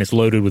slick, and it's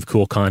loaded with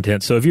cool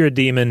content. So if you're a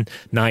Demon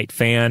Knight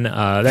fan,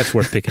 that's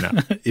worth picking up.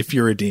 If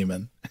you're a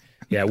demon.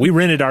 Yeah, we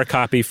rented our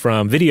copy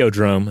from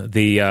Videodrome,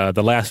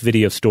 the last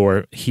video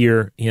store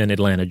here in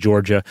Atlanta,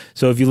 Georgia.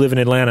 So if you live in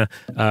Atlanta,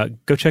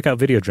 go check out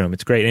Videodrome.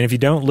 It's great. And if you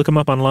don't, look them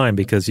up online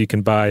because you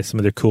can buy some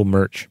of their cool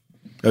merch.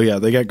 Oh, yeah,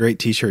 they got great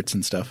T-shirts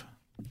and stuff.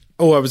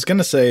 Oh, I was going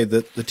to say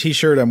that the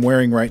T-shirt I'm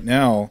wearing right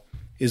now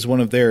is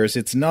one of theirs.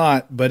 It's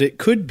not, but it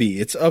could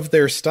be. It's of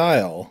their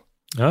style.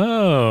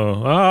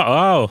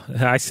 Oh,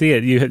 I see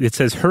it. It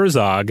says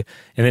Herzog,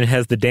 and then it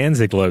has the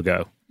Danzig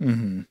logo.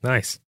 Mm-hmm.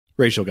 Nice.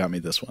 Rachel got me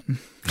this one.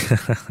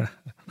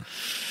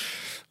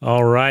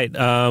 All right.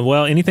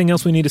 Well, anything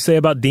else we need to say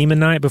about Demon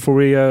Knight before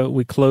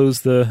we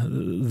close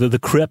the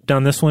crypt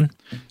on this one?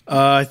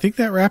 I think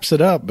that wraps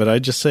it up, but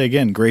I'd just say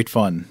again, great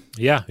fun.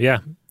 Yeah.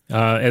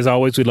 As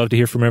always, we'd love to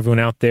hear from everyone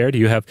out there. Do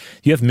you have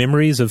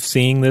memories of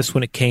seeing this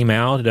when it came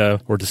out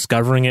or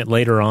discovering it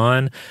later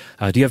on?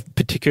 Do you have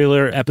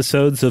particular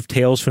episodes of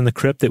Tales from the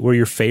Crypt that were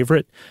your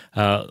favorite?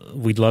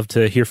 We'd love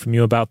to hear from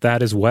you about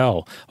that as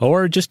well.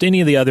 Or just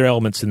any of the other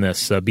elements in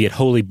this, be it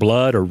Holy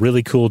Blood or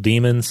really cool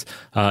demons.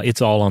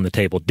 It's all on the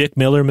table. Dick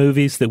Miller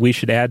movies that we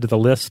should add to the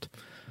list?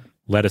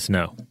 Let us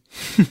know.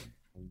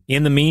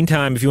 In the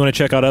meantime, if you want to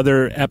check out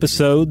other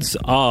episodes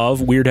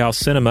of Weird House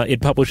Cinema, it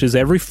publishes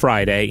every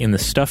Friday in the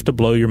Stuff to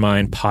Blow Your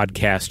Mind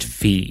podcast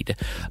feed.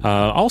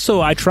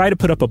 Also, I try to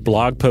put up a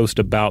blog post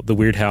about the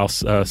Weird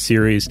House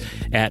series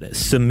at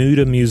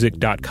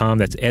semutamusic.com.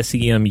 That's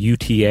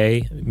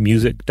SEMUTA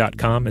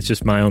music.com. It's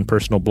just my own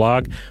personal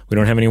blog. We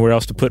don't have anywhere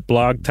else to put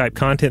blog-type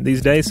content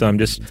these days, so I'm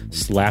just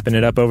slapping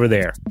it up over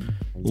there.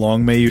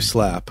 Long may you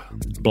slap.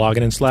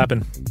 Blogging and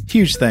slapping.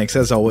 Huge thanks,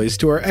 as always,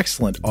 to our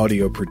excellent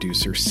audio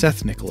producer,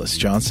 Seth Nicholas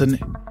Johnson.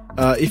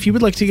 If you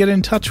would like to get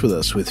in touch with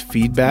us with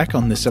feedback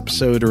on this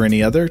episode or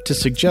any other, to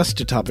suggest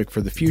a topic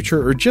for the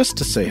future, or just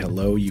to say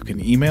hello, you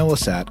can email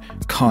us at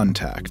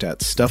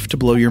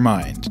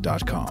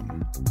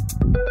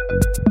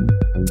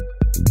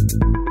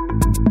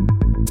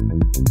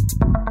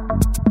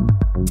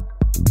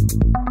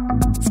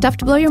Stuff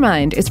to Blow Your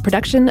Mind is a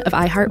production of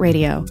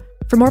iHeartRadio.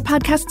 For more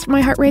podcasts from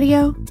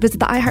iHeartRadio,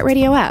 visit the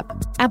iHeartRadio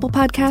app, Apple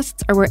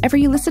Podcasts, or wherever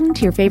you listen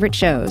to your favorite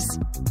shows.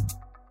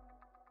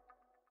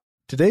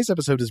 Today's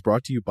episode is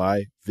brought to you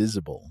by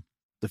Visible.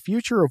 The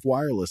future of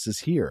wireless is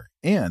here,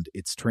 and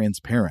it's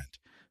transparent.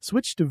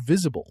 Switch to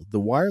Visible, the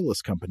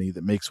wireless company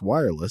that makes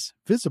wireless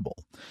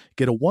visible.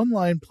 Get a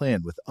one-line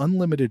plan with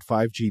unlimited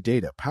 5G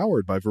data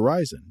powered by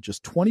Verizon,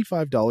 just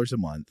 $25 a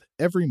month,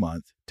 every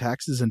month,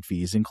 taxes and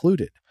fees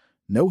included.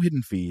 No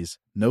hidden fees,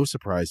 no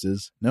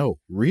surprises, no,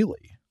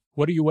 really.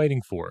 What are you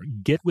waiting for?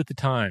 Get with the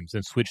times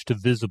and switch to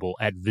Visible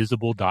at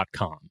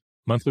Visible.com.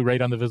 Monthly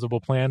rate on the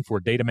Visible plan. For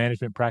data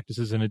management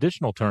practices and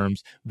additional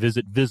terms,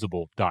 visit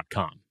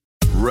Visible.com.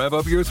 Rev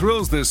up your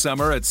thrills this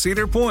summer at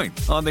Cedar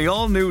Point on the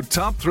all-new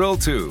Top Thrill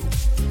 2.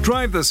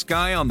 Drive the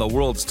sky on the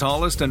world's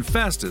tallest and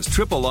fastest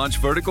triple-launch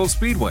vertical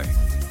speedway.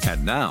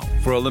 And now,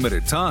 for a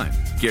limited time,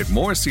 get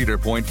more Cedar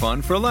Point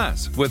fun for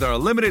less with our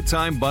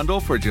limited-time bundle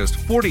for just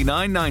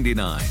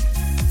 $49.99.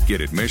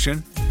 Get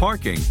admission,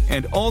 parking,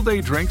 and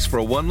all-day drinks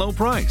for one low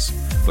price.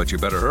 But you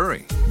better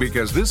hurry,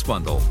 because this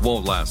bundle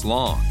won't last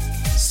long.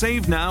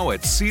 Save now at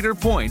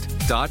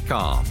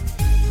cedarpoint.com.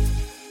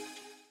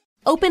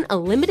 Open a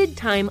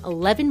limited-time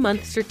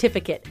 11-month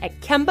certificate at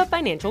Kemba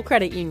Financial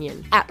Credit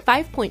Union. At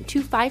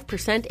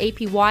 5.25%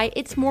 APY,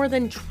 it's more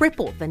than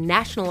triple the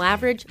national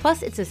average,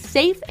 plus it's a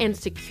safe and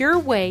secure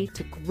way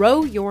to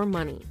grow your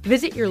money.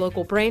 Visit your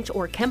local branch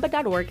or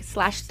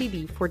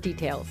kemba.org/CD for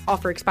details.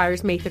 Offer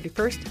expires May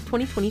 31st,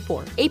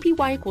 2024.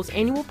 APY equals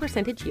annual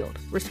percentage yield.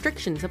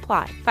 Restrictions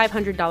apply.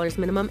 $500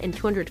 minimum and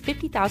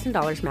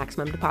 $250,000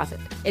 maximum deposit.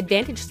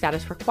 Advantage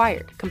status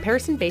required.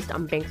 Comparison based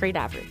on bank rate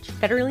average.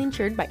 Federally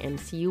insured by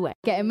NCUA.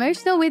 Get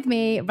emotional with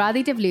me,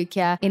 Radhi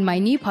Devlukia, in my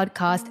new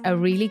podcast, A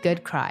Really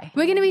Good Cry.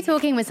 We're going to be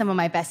talking with some of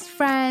my best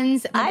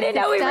friends. I didn't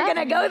know we were going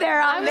to go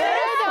there on this.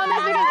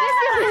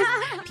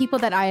 People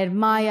that I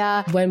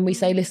admire. When we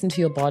say listen to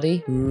your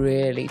body,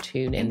 really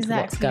tune into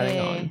what's going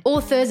on.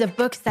 Authors of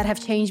books that have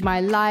changed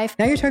my life.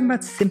 Now you're talking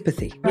about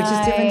sympathy, which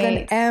is different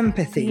than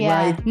empathy,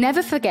 right?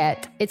 Never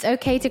forget, it's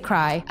okay to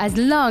cry as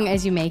long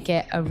as you make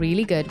it a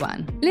really good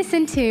one.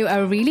 Listen to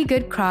A Really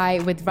Good Cry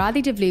with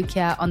Radhi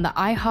Devlukia on the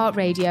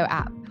iHeartRadio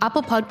app,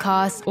 Apple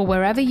Podcasts, or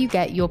wherever you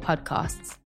get your podcasts.